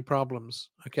won't have any problems.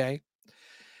 Okay.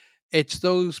 It's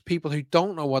those people who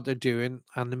don't know what they're doing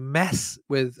and mess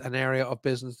with an area of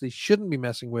business they shouldn't be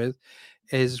messing with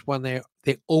is when they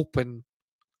open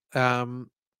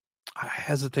I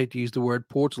hesitate to use the word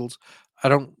portals. I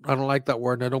don't like that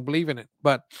word and I don't believe in it,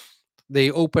 but they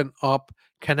open up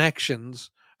connections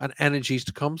and energies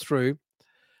to come through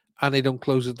and they don't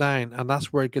close it down. And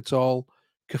that's where it gets all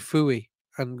kafooey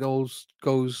and goes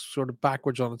sort of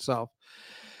backwards on itself.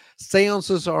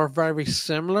 Seances are very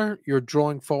similar. You're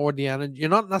drawing forward the energy. You're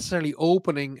not necessarily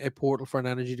opening a portal for an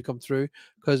energy to come through,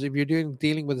 because if you're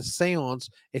dealing with a seance,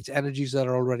 it's energies that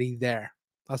are already there.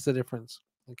 That's the difference.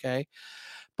 Okay.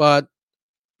 But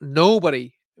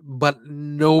nobody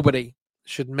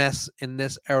should mess in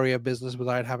this area of business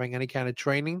without having any kind of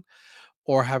training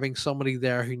or having somebody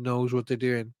there who knows what they're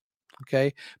doing.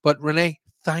 Okay. But Renee,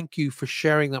 thank you for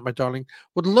sharing that, my darling.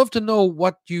 Would love to know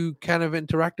what you kind of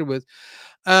interacted with.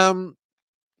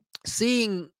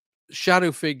 Seeing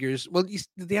shadow figures. Well,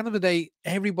 at the end of the day,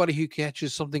 everybody who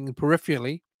catches something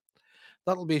peripherally,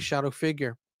 that'll be a shadow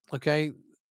figure. Okay.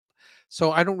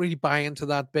 So I don't really buy into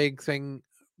that big thing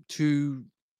too,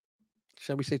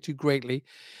 shall we say, too greatly,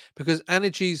 because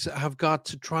energies have got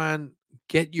to try and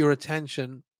get your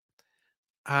attention,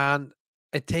 and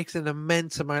it takes an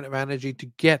immense amount of energy to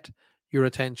get your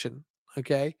attention.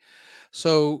 Okay.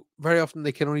 So very often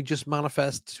they can only just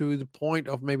manifest to the point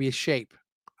of maybe a shape.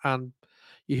 And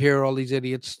you hear all these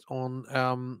idiots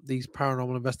on these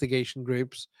paranormal investigation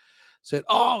groups said,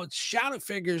 "Oh, it's shadow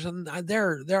figures, and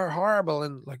they're horrible,"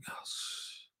 and like, oh,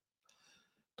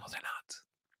 no, they're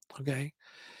not. Okay.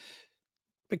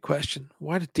 Big question: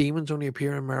 why do demons only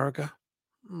appear in America?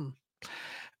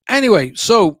 Anyway,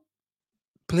 so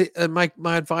my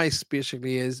advice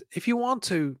basically is, if you want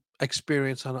to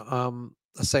experience a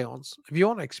seance, if you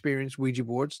want to experience Ouija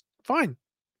boards, fine,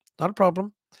 not a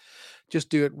problem. Just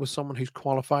do it with someone who's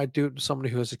qualified. Do it with somebody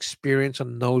who has experience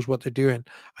and knows what they're doing,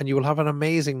 and you will have an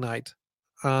amazing night,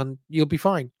 and you'll be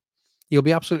fine. You'll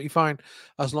be absolutely fine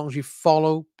as long as you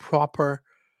follow proper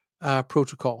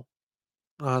protocol.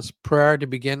 As prayer to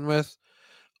begin with,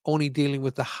 only dealing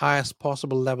with the highest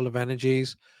possible level of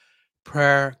energies,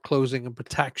 prayer, closing, and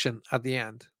protection at the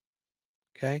end.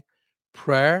 Okay?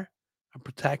 Prayer and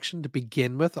protection to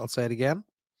begin with. I'll say it again.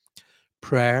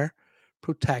 Prayer,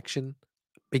 protection,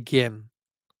 begin.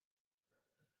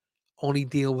 Only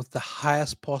deal with the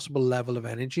highest possible level of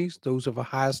energies, those of a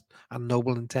highest and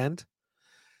noble intent.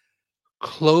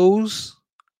 Close,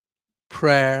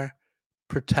 prayer,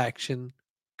 protection,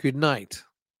 good night.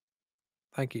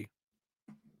 Thank you.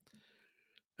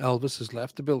 Elvis has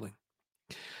left the building.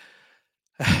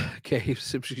 Okay,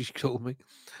 she told me.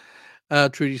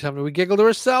 Trudy's having a wee giggle to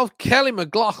herself. Kelly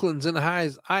McLaughlin's in the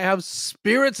house. I have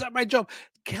spirits at my job.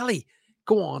 Kelly,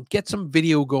 go on, get some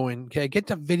video going. Okay, get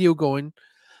the video going.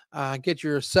 Get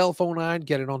your cell phone on,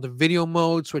 get it on the video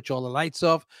mode, switch all the lights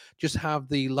off. Just have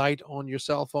the light on your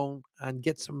cell phone and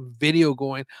get some video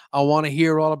going. I want to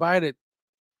hear all about it.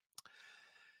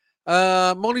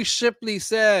 Moni Shipley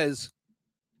says,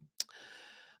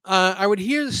 I would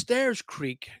hear the stairs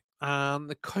creak and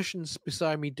the cushions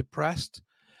beside me depressed,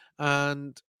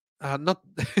 and not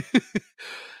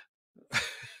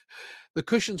the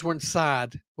cushions weren't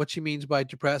sad. What she means by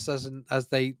depressed, as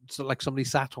they, so like somebody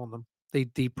sat on them. They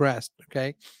depressed.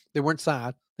 Okay, they weren't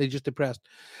sad. They just depressed.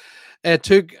 It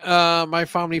took my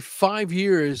family 5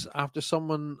 years after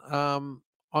someone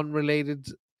unrelated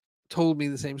told me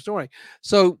the same story.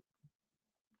 So,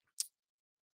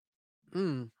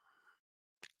 I'm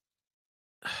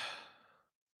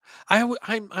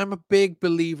a big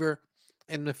believer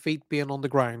in the feet being on the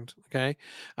ground. Okay,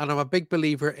 and I'm a big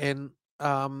believer in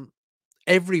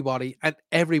everybody,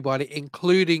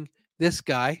 including this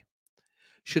guy,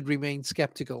 should remain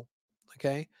skeptical.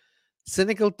 Okay,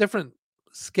 cynical different.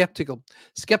 Skeptical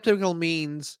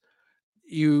means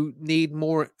you need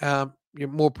more you're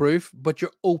more proof, but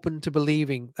you're open to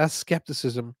believing. That's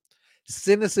skepticism.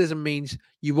 Cynicism means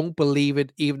you won't believe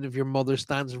it even if your mother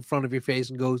stands in front of your face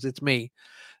and goes, "It's me."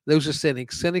 Those are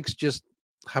cynics. Cynics just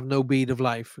have no beat of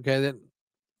life. Okay, they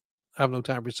have no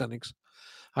time for cynics.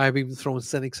 I've even thrown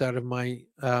cynics out of my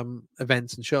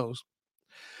events and shows.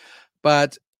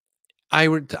 But I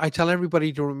tell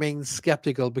everybody to remain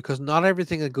skeptical, because not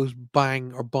everything that goes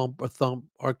bang or bump or thump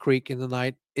or creak in the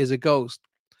night is a ghost.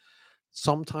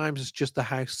 Sometimes it's just the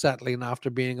house settling after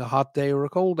being a hot day or a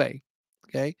cold day.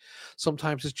 Okay.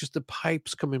 Sometimes it's just the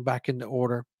pipes coming back into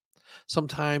order.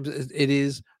 Sometimes it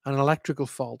is an electrical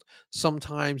fault.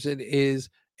 Sometimes it is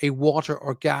a water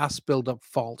or gas buildup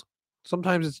fault.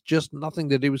 Sometimes it's just nothing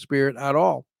to do with spirit at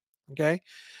all. Okay.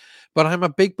 But I'm a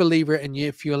big believer in you.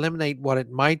 If you eliminate what it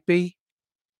might be,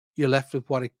 you're left with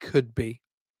what it could be.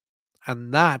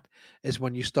 And that is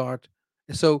when you start.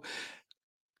 So,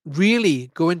 really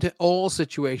go into all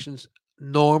situations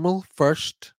normal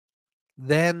first,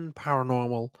 then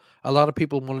paranormal. A lot of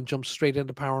people want to jump straight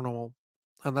into paranormal,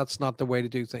 and that's not the way to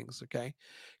do things. Okay,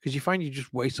 because you find you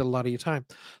just waste a lot of your time.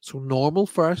 So normal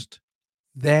first,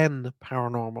 then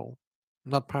paranormal,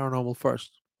 not paranormal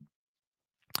first.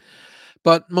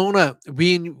 But Mona,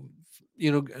 being,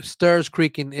 stairs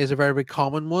creaking is a very, very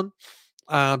common one.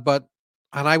 But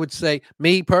and I would say,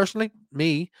 me personally,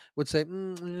 would say,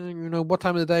 what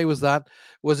time of the day was that?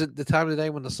 Was it the time of the day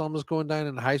when the sun was going down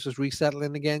and the house was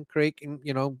resettling again, creaking?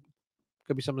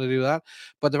 Could be something to do with that.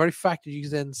 But the very fact that you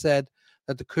then said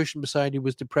that the cushion beside you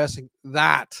was depressing,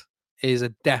 that is a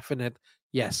definite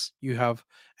yes. You have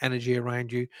energy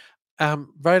around you.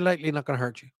 Very likely not going to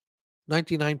hurt you.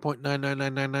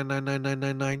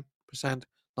 99.999999999%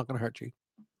 not going to hurt you.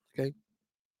 Okay.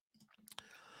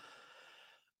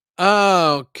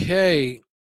 Okay.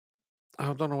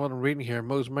 I don't know what I'm reading here.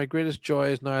 My greatest joy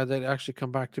is now that actually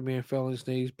come back to me and fell on his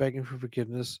knees, begging for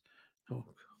forgiveness. Oh,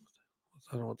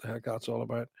 I don't know what the heck that's all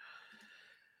about.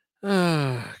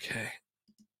 Okay.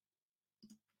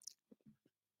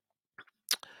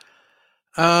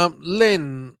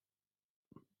 Lynn,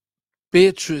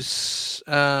 Beatrice.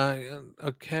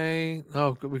 Okay.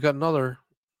 Oh, we got another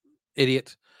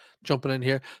idiot jumping in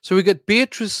here. So we got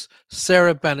Beatrice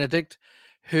Sarah Benedict,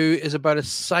 who is about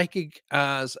as psychic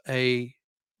as a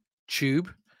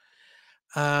tube,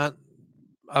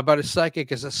 about as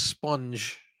psychic as a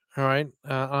sponge. All right.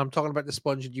 I'm talking about the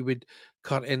sponge that you would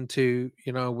cut into,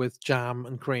 with jam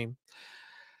and cream.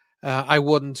 I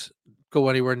wouldn't go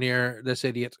anywhere near this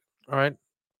idiot. All right.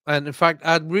 And in fact,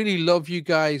 I'd really love you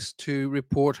guys to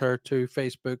report her to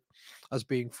Facebook as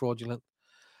being fraudulent.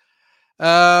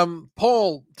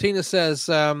 Paul, Tina says,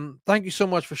 thank you so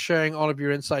much for sharing all of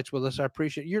your insights with us. I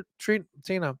appreciate your treat,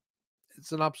 Tina.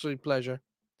 It's an absolute pleasure.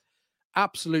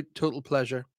 Absolute total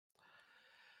pleasure.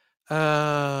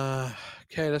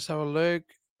 Okay, let's have a look.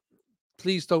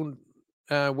 Please don't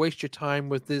waste your time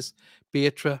with this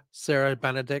Beatrice Sarah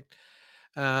Benedict.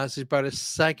 She's about as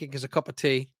psychic as a cup of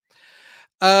tea.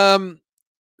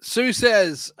 Sue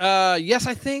says, yes,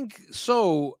 I think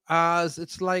so. As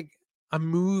it's like a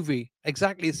movie,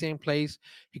 exactly the same place.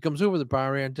 He comes over the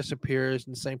barrier and disappears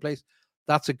in the same place.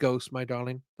 That's a ghost, my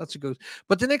darling. That's a ghost.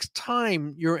 But the next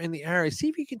time you're in the area, see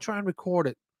if you can try and record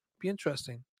it. Be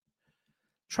interesting.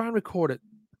 Try and record it.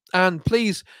 And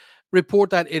please report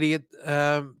that idiot,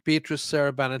 Beatrice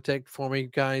Sarah Benedict, for me,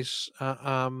 guys.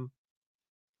 And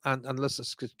let's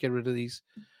just get rid of these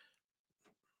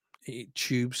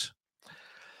tubes.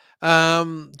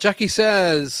 Jackie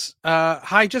says,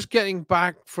 hi, just getting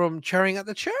back from cheering at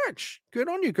the church. Good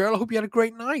on you, girl. I hope you had a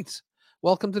great night.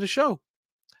 Welcome to the show.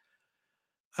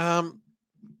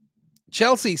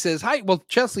 Chelsea says, hi. Well,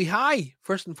 Chelsea, hi,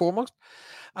 first and foremost.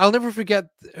 I'll never forget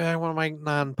when my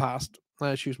nan passed.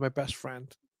 She was my best friend.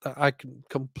 I can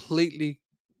completely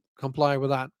comply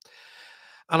with that.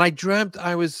 And I dreamt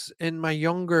I was in my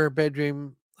younger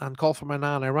bedroom and called for my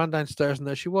nan. I ran downstairs and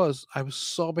there she was. I was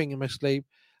sobbing in my sleep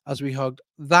as we hugged.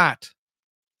 That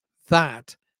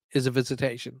is a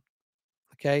visitation.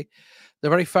 Okay. The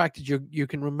very fact that you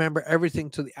can remember everything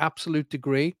to the absolute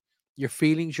degree, your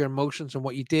feelings, your emotions, and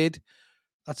what you did,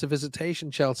 that's a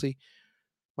visitation, Chelsea.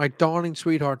 My darling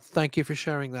sweetheart, thank you for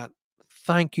sharing that.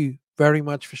 Thank you very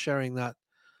much for sharing that.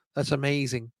 That's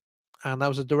amazing. And that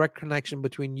was a direct connection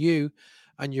between you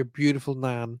and your beautiful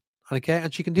nan. Okay.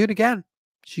 And she can do it again.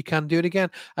 She can do it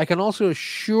again. I can also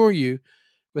assure you,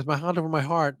 with my hand over my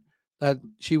heart, that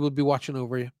she will be watching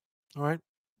over you. All right.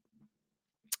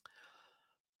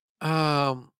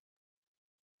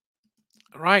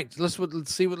 Right. Let's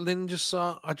see what Lynn just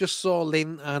saw. I just saw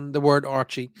Lynn and the word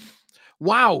Archie.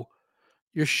 Wow.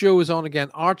 Your show is on again.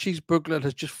 Archie's booklet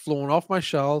has just flown off my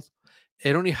shelf.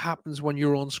 It only happens when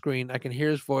you're on screen. I can hear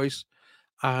his voice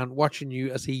and watching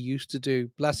you as he used to do.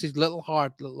 Bless his little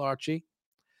heart, little Archie.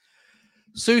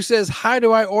 Sue says, how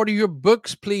do I order your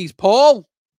books, please, Paul?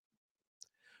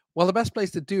 Well, the best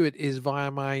place to do it is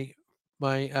via my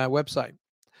website.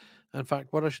 In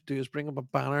fact, what I should do is bring up a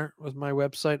banner with my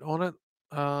website on it.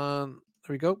 There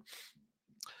we go.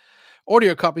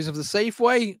 Audio copies of The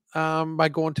Safeway by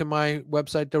going to my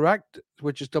website direct,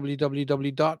 which is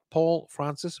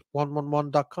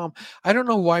www.paulfrancis111.com. I don't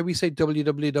know why we say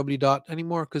www.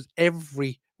 Anymore, because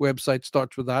every website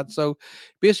starts with that. So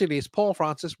basically, it's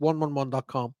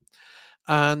paulfrancis111.com.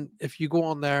 And if you go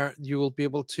on there, you will be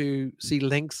able to see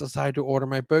links as to how to order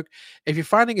my book. If you're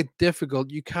finding it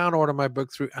difficult, you can order my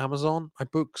book through Amazon, my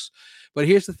books. But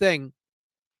here's the thing.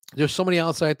 There's somebody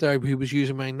else out there who was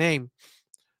using my name.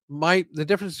 The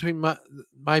difference between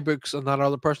my books and that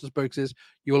other person's books is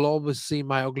you will always see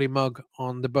my ugly mug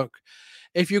on the book.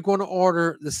 If you're going to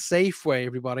order the Safeway,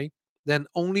 everybody, then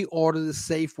only order the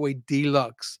Safeway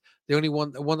Deluxe. The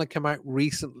one that came out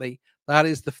recently. That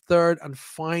is the third and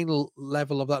final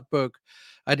level of that book.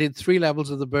 I did 3 levels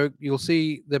of the book. You'll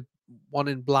see the one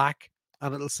in black,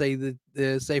 and it'll say the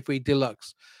Safeway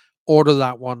Deluxe. Order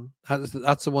that one.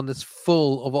 That's the one that's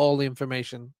full of all the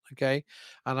information. Okay,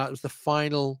 and that was the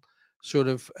final sort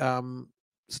of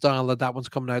style that one's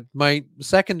coming out. My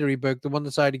secondary book, the one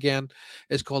that's out again,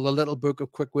 is called The Little Book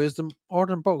of Quick Wisdom.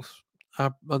 Order them both.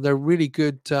 And they're really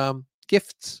good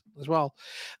gifts as well.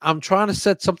 I'm trying to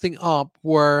set something up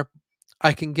where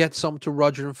I can get some to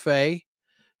Roger and Faye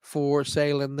for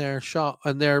sale in their shop,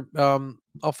 in their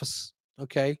office.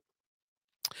 Okay.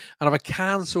 And if I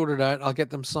can sort it out, I'll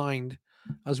get them signed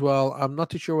as well. I'm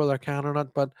not too sure whether I can or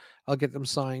not, but I'll get them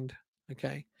signed.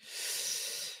 Okay.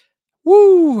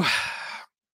 Woo.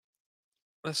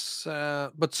 But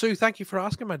Sue, thank you for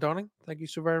asking, my darling. Thank you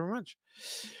so very much.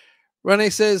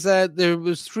 Renee says that there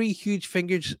was 3 huge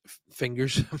fingers,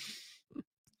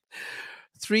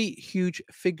 3 huge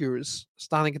figures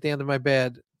standing at the end of my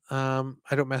bed. I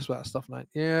don't mess with that stuff now.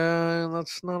 Yeah,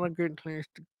 that's not a good place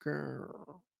to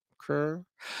go. Okay.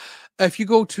 If you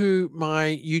go to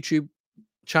my YouTube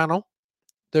channel,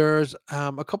 there's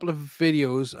a couple of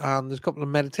videos and there's a couple of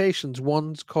meditations.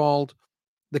 One's called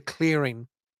The Clearing.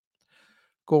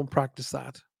 Go and practice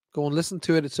that. Go and listen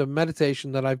to it. It's a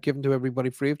meditation that I've given to everybody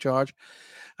free of charge,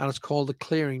 and it's called The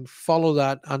Clearing. Follow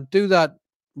that and do that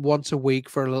once a week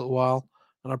for a little while,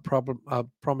 and I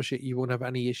promise you won't have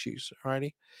any issues.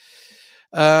 Alrighty.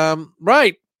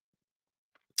 Right.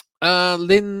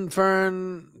 Lynn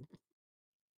Fern.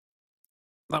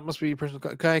 That must be your personal.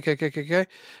 Okay.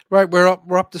 Right, we're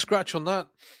up to scratch on that.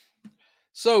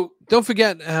 So don't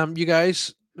forget, you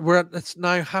guys, it's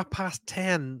now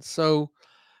 10:30. So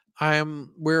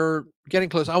we're getting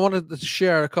close. I wanted to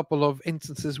share a couple of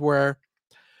instances where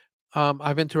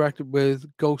I've interacted with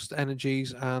ghost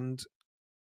energies, and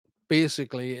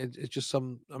basically it's just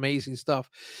some amazing stuff.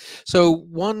 So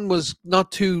one was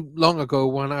not too long ago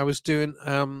when I was doing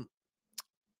an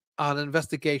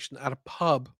investigation at a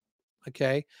pub.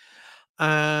 Okay.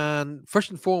 And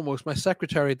first and foremost, my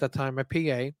secretary at that time, my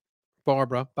PA,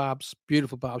 Barbara, Babs,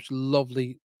 beautiful Babs,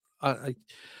 lovely, an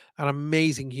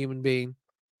amazing human being.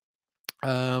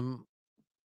 Um,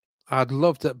 I'd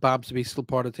love that Babs to be still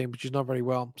part of the team, but she's not very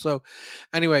well. So,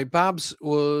 anyway, Babs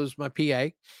was my PA,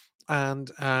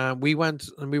 and we went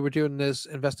and we were doing this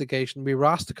investigation. We were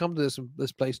asked to come to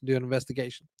this place and do an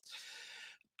investigation,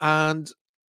 and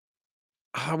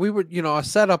we were, I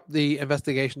set up the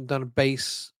investigation, done a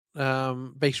base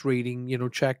reading,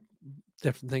 check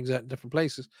different things out in different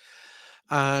places,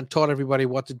 and taught everybody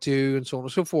what to do and so on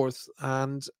and so forth.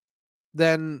 And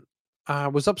then I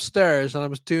was upstairs and I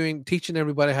was teaching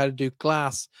everybody how to do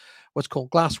what's called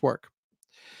glass work.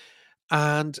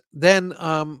 And then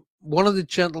one of the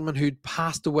gentlemen who'd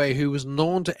passed away, who was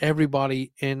known to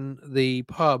everybody in the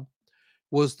pub,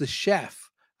 was the chef.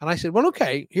 And I said, well,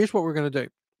 okay, here's what we're going to do.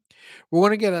 We're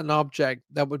going to get an object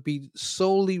that would be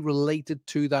solely related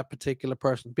to that particular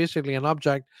person. Basically, an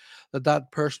object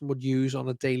that person would use on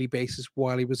a daily basis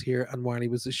while he was here and while he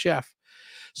was the chef.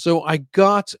 So I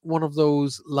got one of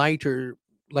those lighter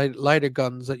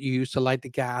guns that you use to light the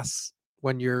gas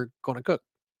when you're going to cook,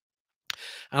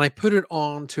 and I put it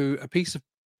onto a piece of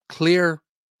clear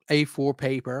A4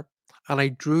 paper, and I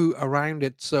drew around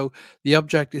it so the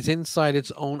object is inside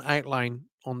its own outline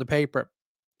on the paper.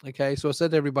 Okay, so I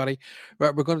said to everybody,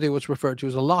 right, we're going to do what's referred to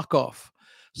as a lock off.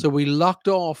 So we locked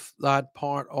off that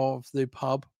part of the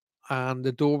pub, and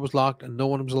the door was locked, and no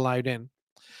one was allowed in.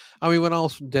 And we went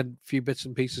off and did a few bits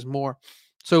and pieces more.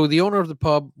 So the owner of the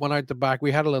pub went out the back.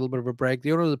 We had a little bit of a break.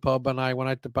 The owner of the pub and I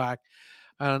went out the back,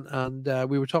 and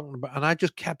we were talking about, and I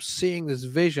just kept seeing this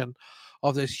vision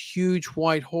of this huge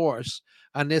white horse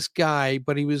and this guy,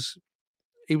 but he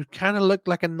kind of looked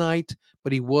like a knight,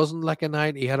 but he wasn't like a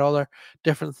knight. He had other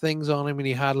different things on him, and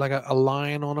he had like a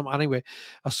lion on him. Anyway,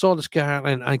 I saw this guy,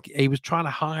 and he was trying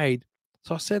to hide.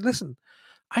 So I said, listen,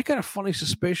 I got a funny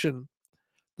suspicion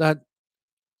that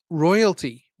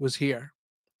royalty was here,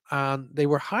 and they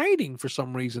were hiding for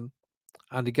some reason.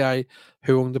 And the guy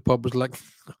who owned the pub was like,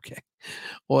 okay,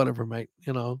 whatever, mate,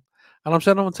 And I'm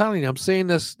telling you, I'm seeing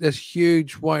this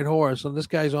huge white horse, and this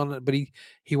guy's on it, but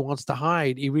he wants to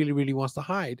hide. He really, really wants to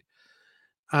hide.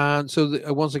 And so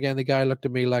once again, the guy looked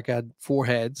at me like I had four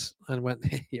heads and went,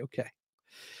 hey, okay.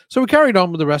 So we carried on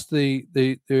with the rest of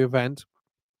the event.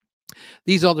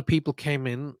 These other people came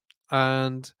in,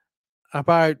 and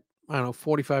about, I don't know,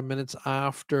 45 minutes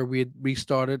after we had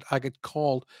restarted, I get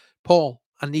called, Paul,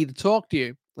 I need to talk to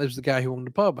you. It was the guy who owned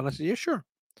the pub. And I said, yeah, sure.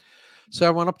 So I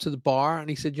went up to the bar, and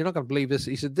he said, you're not going to believe this.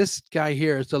 He said, this guy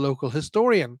here is the local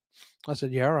historian. I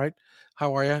said, yeah, all right.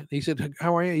 How are you? He said,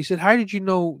 how are you? He said, how did you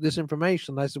know this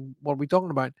information? I said, what are we talking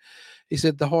about? He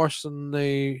said, the horse and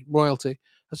the royalty.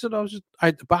 I said, I was just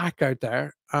out the back out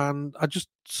there, and I just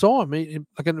saw him,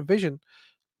 like in a vision,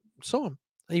 saw him.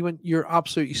 And he went, you're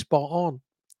absolutely spot on.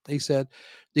 He said,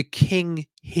 the king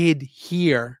hid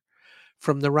here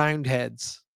from the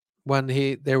Roundheads when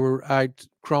they were out.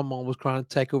 Cromwell was trying to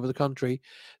take over the country.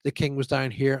 The king was down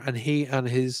here, and he and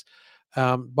his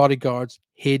bodyguards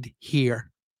hid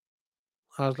here.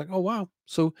 I was like, oh wow!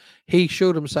 So he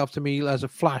showed himself to me as a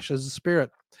flash, as a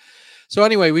spirit. So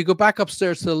anyway, we go back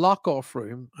upstairs to the lock-off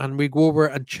room, and we go over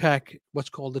and check what's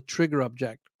called the trigger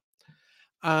object.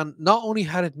 And not only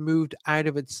had it moved out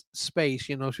of its space,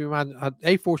 so we had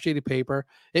A4 sheet of paper,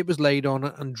 it was laid on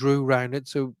it and drew around it,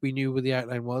 so we knew where the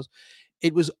outline was.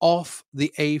 It was off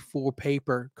the A4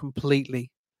 paper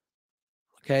completely.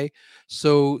 Okay.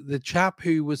 So the chap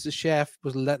who was the chef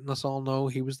was letting us all know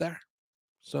he was there.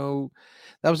 So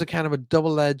that was a kind of a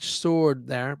double-edged sword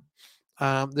there.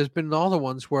 There's been other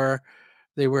ones where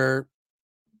we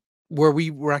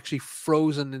were actually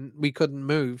frozen and we couldn't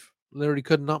move. Literally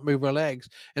could not move our legs.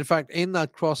 In fact, in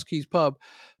that Cross Keys pub,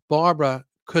 Barbara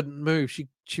couldn't move.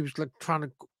 She was like trying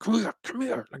to, come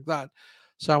here, like that.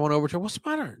 So I went over to her, what's the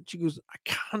matter? She goes, I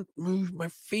can't move my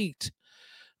feet.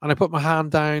 And I put my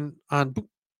hand down, and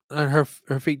her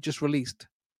feet just released.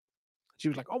 She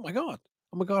was like, oh my God,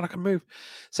 I can move.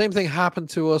 Same thing happened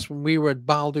to us when we were at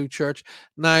Baldu Church.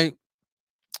 Now,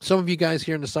 some of you guys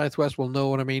here in the Southwest will know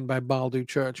what I mean by Baldu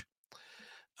Church.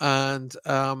 And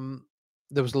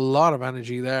there was a lot of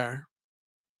energy there.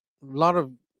 lot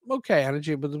of okay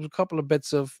energy, but there was a couple of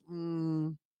bits of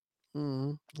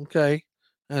okay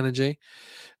energy.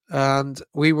 And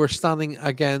we were standing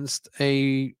against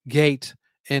a gate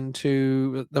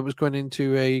into that was going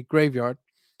into a graveyard.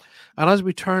 And as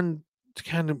we turned to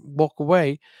kind of walk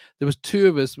away, there was two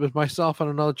of us, with myself and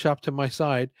another chap to my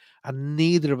side, and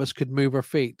neither of us could move our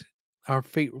feet. Our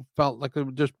feet felt like they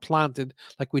were just planted,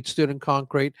 like we'd stood in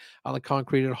concrete, and the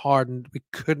concrete had hardened. We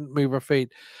couldn't move our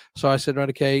feet. So I said, right,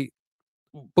 okay.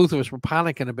 Both of us were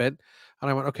panicking a bit,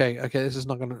 and I went, okay, this is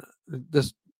not gonna.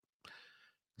 This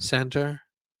center,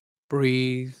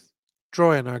 breathe,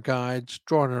 draw in our guides,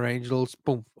 draw in our angels.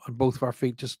 Boom, and both of our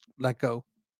feet just let go.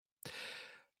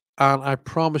 And I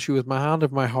promise you, with my hand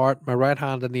of my heart, my right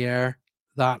hand in the air,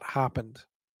 that happened.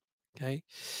 Okay.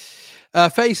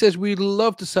 Faye says, we'd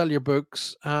love to sell your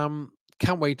books.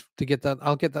 Can't wait to get that.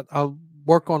 I'll get that. I'll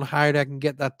work on how I can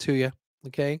get that to you.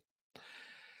 Okay.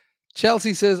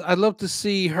 Chelsea says, I'd love to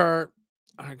see her.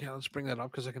 Okay, let's bring that up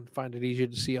because I can find it easier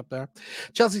to see up there.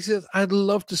 Chelsea says, I'd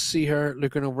love to see her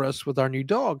looking over us with our new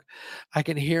dog. I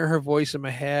can hear her voice in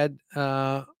my head.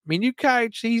 My new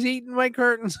couch, he's eating my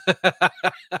curtains.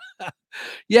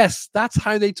 Yes, that's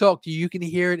how they talk to you. You can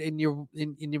hear it in your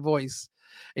voice,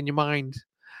 in your mind.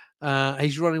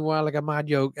 He's running wild like a mad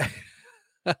yolk.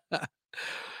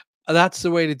 That's the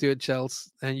way to do it,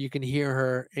 Chelsea. And you can hear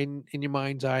her in your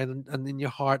mind's eye and in your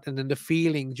heart and in the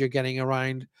feelings you're getting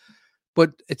around.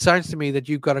 But it sounds to me that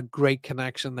you've got a great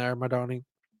connection there, my darling.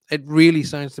 It really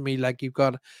sounds to me like you've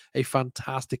got a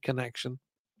fantastic connection.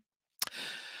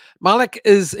 Malik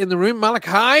is in the room. Malik,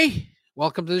 hi.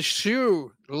 Welcome to the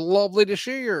show. Lovely to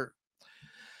see you.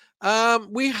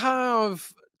 We have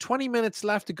 20 minutes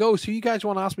left to go. So you guys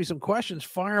want to ask me some questions?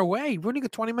 Fire away. We've only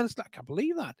got 20 minutes left. I can't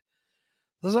believe that.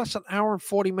 That's an hour and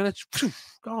 40 minutes.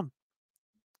 Gone.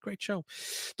 Great show.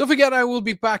 Don't forget, I will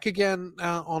be back again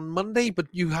on Monday, but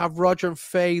you have Roger and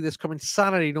Faye this coming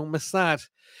Saturday. Don't miss that.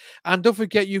 And don't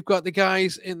forget, you've got the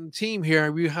guys in the team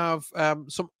here. We have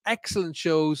some excellent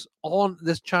shows on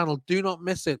this channel. Do not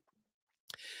miss it.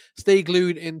 Stay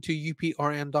glued into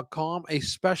uprn.com,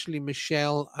 especially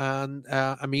Michelle and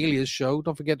Amelia's show.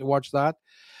 Don't forget to watch that.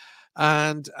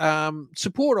 And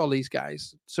support all these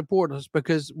guys. Support us,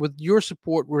 because with your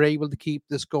support, we're able to keep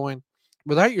this going.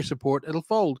 Without your support, it'll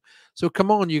fold. So come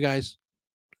on, you guys.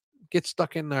 Get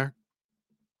stuck in there.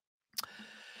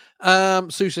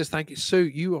 Sue says, thank you. Sue,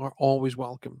 you are always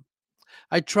welcome.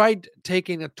 I tried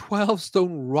taking a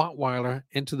 12-stone Rottweiler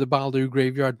into the Baldu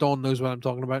graveyard. Dawn knows what I'm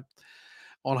talking about.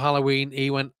 On Halloween,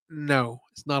 he went, no,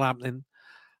 it's not happening.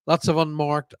 Lots of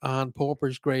unmarked and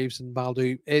paupers graves in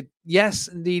Baldu. Yes,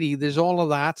 indeed, there's all of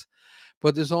that.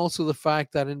 But there's also the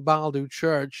fact that in Baldu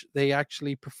Church, they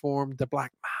actually performed the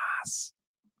Black Mass.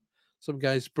 Some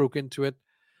guys broke into it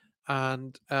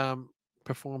and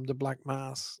performed the Black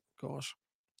Mass. Gosh.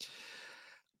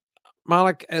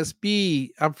 Malik SB,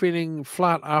 I'm feeling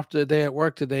flat after the day at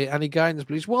work today. Any guidance,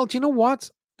 please? Well, do you know what?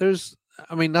 That's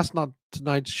not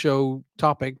tonight's show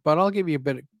topic, but I'll give you a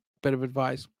bit of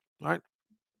advice. All right.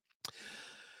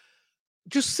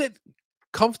 Just sit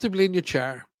comfortably in your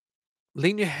chair,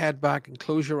 lean your head back and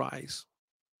close your eyes.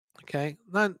 Okay.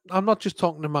 Now, I'm not just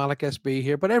talking to Malik SB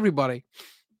here, but everybody.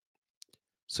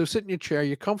 So sit in your chair,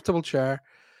 your comfortable chair,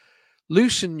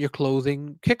 loosen your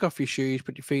clothing, kick off your shoes,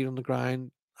 put your feet on the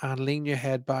ground, and lean your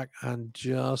head back and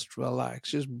just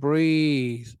relax. Just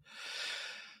breathe.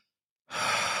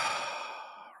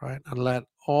 Right. And let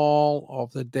all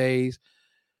of the day's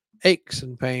aches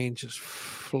and pains just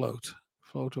float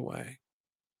away.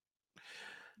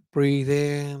 Breathe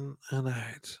in and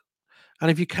out. And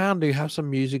if you can have some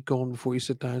music going before you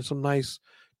sit down, some nice,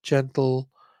 gentle,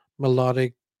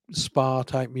 melodic, spa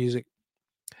type music.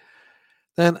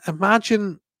 Then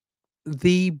imagine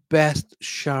the best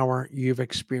shower you've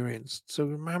experienced. So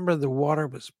remember, the water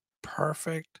was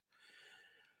perfect.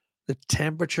 The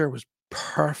temperature was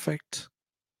perfect.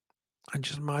 And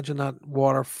just imagine that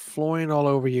water flowing all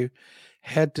over you,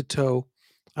 head to toe.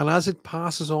 And as it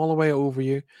passes all the way over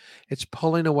you, it's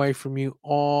pulling away from you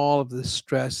all of the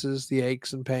stresses, the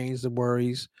aches and pains, the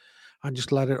worries, and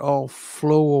just let it all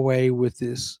flow away with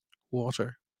this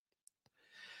water.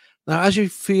 Now, as you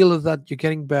feel that you're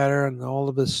getting better and all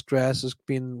of the stress is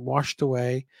being washed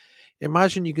away,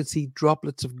 imagine you can see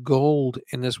droplets of gold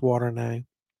in this water now.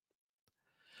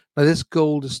 Now, this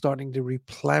gold is starting to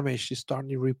replenish, it's starting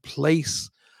to replace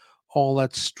all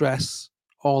that stress,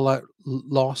 all that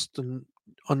lost and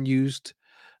unused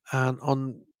and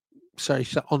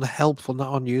unhelpful,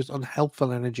 not unused,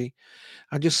 unhelpful energy.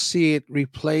 And just see it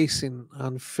replacing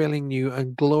and filling you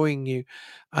and glowing you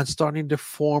and starting to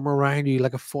form around you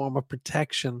like a form of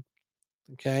protection.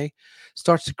 Okay,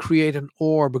 starts to create an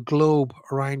orb, a globe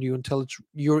around you until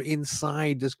you're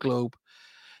inside this globe.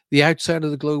 The outside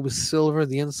of the globe is silver,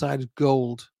 the inside is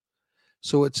gold.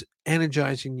 So it's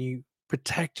energizing you,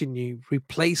 protecting you,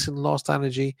 replacing lost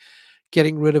energy,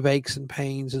 getting rid of aches and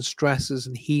pains and stresses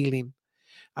and healing.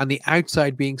 And the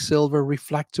outside being silver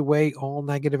reflects away all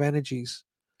negative energies.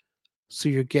 So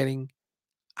you're getting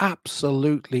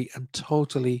absolutely and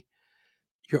totally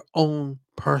your own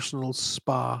personal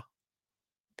spa.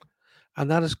 And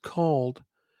that is called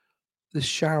the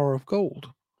shower of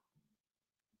gold.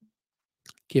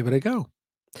 Give it a go.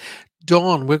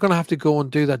 Dawn, we're going to have to go and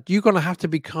do that. You're going to have to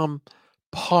become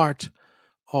part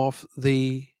of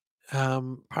the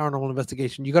paranormal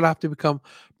investigation. You're going to have to become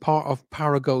part of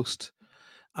Paraghost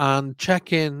and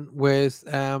check in with.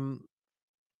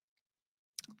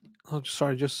 Oh,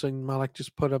 sorry, just saying, Malik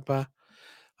just put up.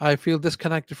 I feel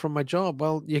disconnected from my job.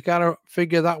 Well, you got to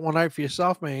figure that one out for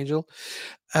yourself, my angel.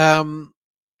 Um,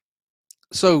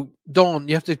 so, Dawn,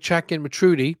 you have to check in with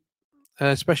Trudy,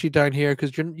 especially down here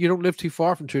because you don't live too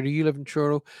far from Trudy. You live in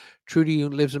Truro. Trudy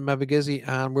lives in Mevagizzy,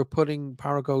 and we're putting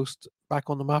Paraghost back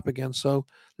on the map again. So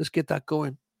let's get that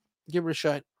going. Give her a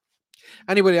shout.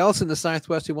 Anybody else in the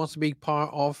Southwest who wants to be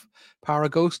part of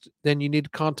Paraghost, then you need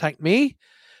to contact me.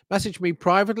 Message me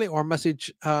privately or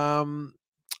message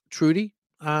Trudy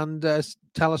and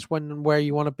tell us when and where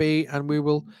you want to be, and we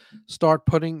will start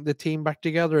putting the team back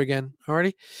together again.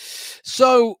 Alrighty.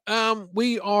 So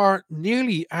we are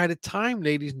nearly out of time,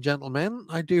 ladies and gentlemen.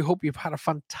 I do hope you've had a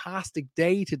fantastic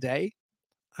day today.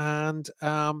 And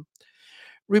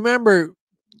remember,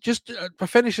 just to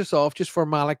finish this off, just for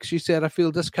Malik, she said, I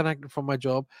feel disconnected from my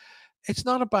job. It's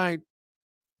not about,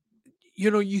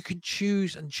 you can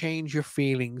choose and change your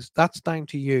feelings. That's down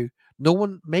to you. No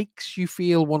one makes you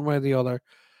feel one way or the other.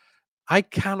 I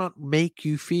cannot make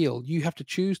you feel. You have to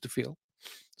choose to feel.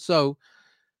 So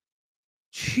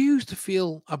choose to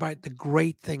feel about the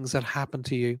great things that happen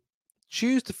to you.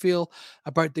 Choose to feel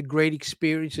about the great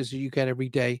experiences that you get every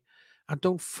day. And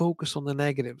don't focus on the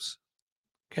negatives.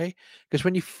 Okay? Because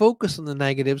when you focus on the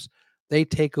negatives, they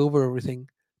take over everything.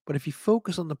 But if you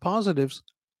focus on the positives,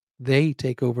 they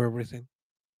take over everything.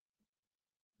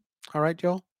 All right,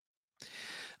 y'all?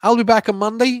 I'll be back on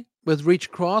Monday with Reach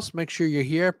Across. Make sure you're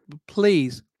here.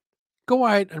 Please go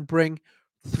out and bring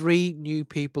 3 new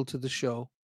people to the show.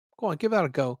 Go on, give that a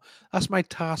go. That's my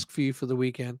task for you for the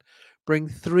weekend. Bring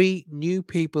 3 new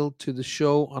people to the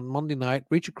show on Monday night,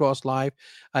 Reach Across Live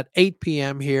at 8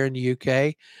 p.m. here in the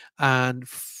UK and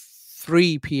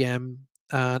 3 p.m.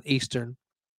 Eastern.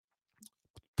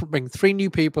 Bring 3 new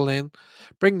people in,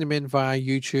 bring them in via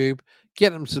YouTube,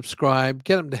 get them subscribed,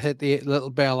 get them to hit the little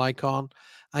bell icon,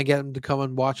 and get them to come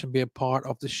and watch and be a part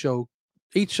of the show.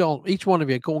 Each one of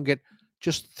you, go and get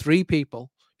just 3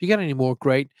 people. If you get any more,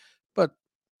 great. But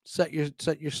set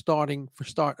your start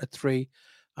at 3,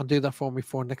 and do that for me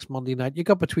for next Monday night. You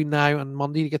got between now and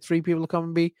Monday to get 3 people to come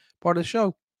and be part of the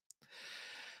show.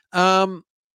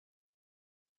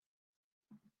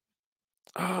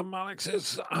 Alex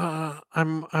says,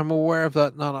 I'm aware of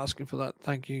that. Not asking for that.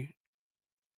 Thank you.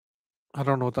 I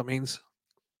don't know what that means.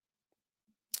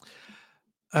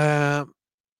 I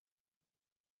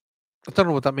don't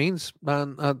know what that means,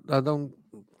 man. I don't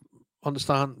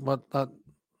understand what that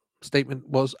statement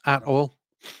was at all.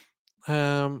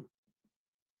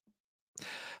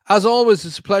 As always,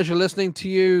 it's a pleasure listening to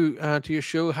you, to your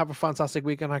show. Have a fantastic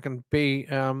weekend. I can be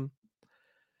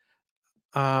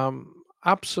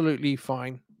absolutely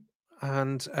fine,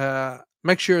 and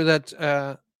make sure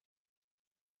that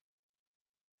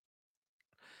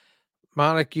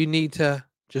Malik, you need to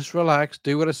just relax.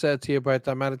 Do what I said to you about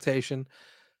that meditation,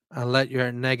 and let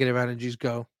your negative energies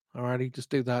go. Alrighty, just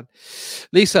do that.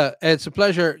 Lisa, it's a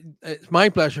pleasure. It's my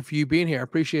pleasure for you being here. I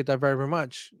appreciate that very, very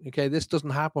much. Okay, this doesn't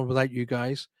happen without you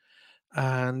guys.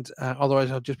 And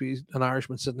otherwise, I'll just be an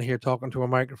Irishman sitting here talking to a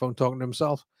microphone, talking to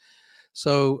himself.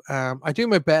 So I do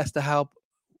my best to help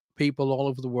people all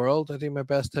over the world. I do my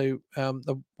best to,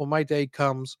 when my day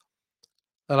comes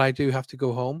that I do have to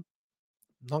go home,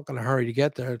 I'm not going to hurry to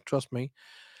get there, trust me.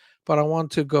 But I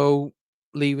want to go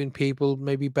leaving people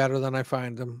maybe better than I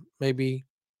find them. Maybe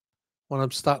when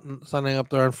I'm standing up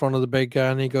there in front of the big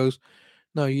guy and he goes,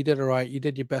 no, you did it right. You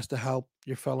did your best to help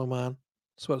your fellow man.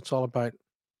 That's what it's all about.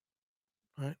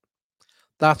 Right?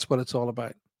 That's what it's all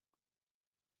about.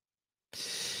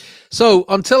 So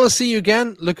until I see you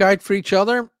again, look out for each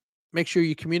other. Make sure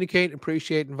you communicate,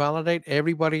 appreciate, and validate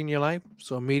everybody in your life.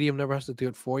 So a medium never has to do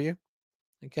it for you.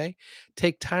 Okay.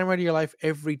 Take time out of your life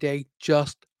every day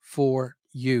just for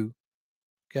you.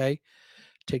 Okay.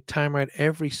 Take time out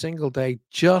every single day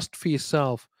just for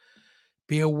yourself,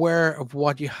 Be aware of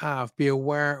what you have. Be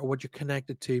aware of what you're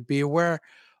connected to. Be aware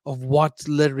of what's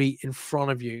literally in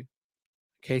front of you.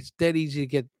 Okay, it's dead easy to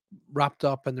get wrapped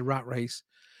up in the rat race,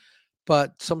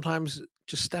 but sometimes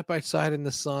just step outside in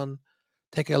the sun,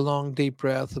 take a long, deep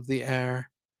breath of the air,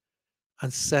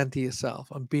 and center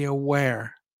yourself and be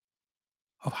aware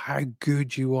of how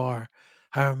good you are,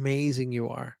 how amazing you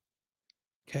are.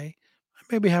 Okay,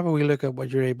 maybe have a wee look at what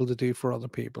you're able to do for other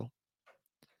people.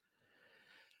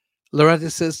 Loretta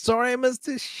says, sorry I missed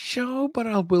this show, but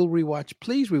I will rewatch.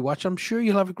 Please rewatch. I'm sure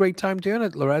you'll have a great time doing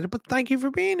it, Loretta, but thank you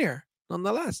for being here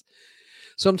nonetheless.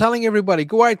 So I'm telling everybody,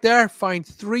 go out there, find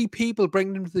 3 people,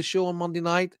 bring them to the show on Monday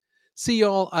night. See you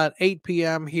all at 8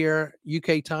 p.m. here,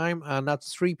 UK time, and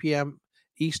that's 3 p.m.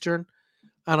 Eastern.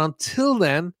 And until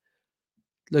then,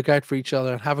 look out for each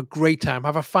other and have a great time.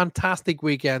 Have a fantastic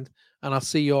weekend, and I'll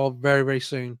see you all very, very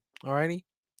soon. All righty?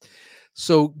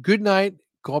 So good night.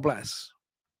 God bless.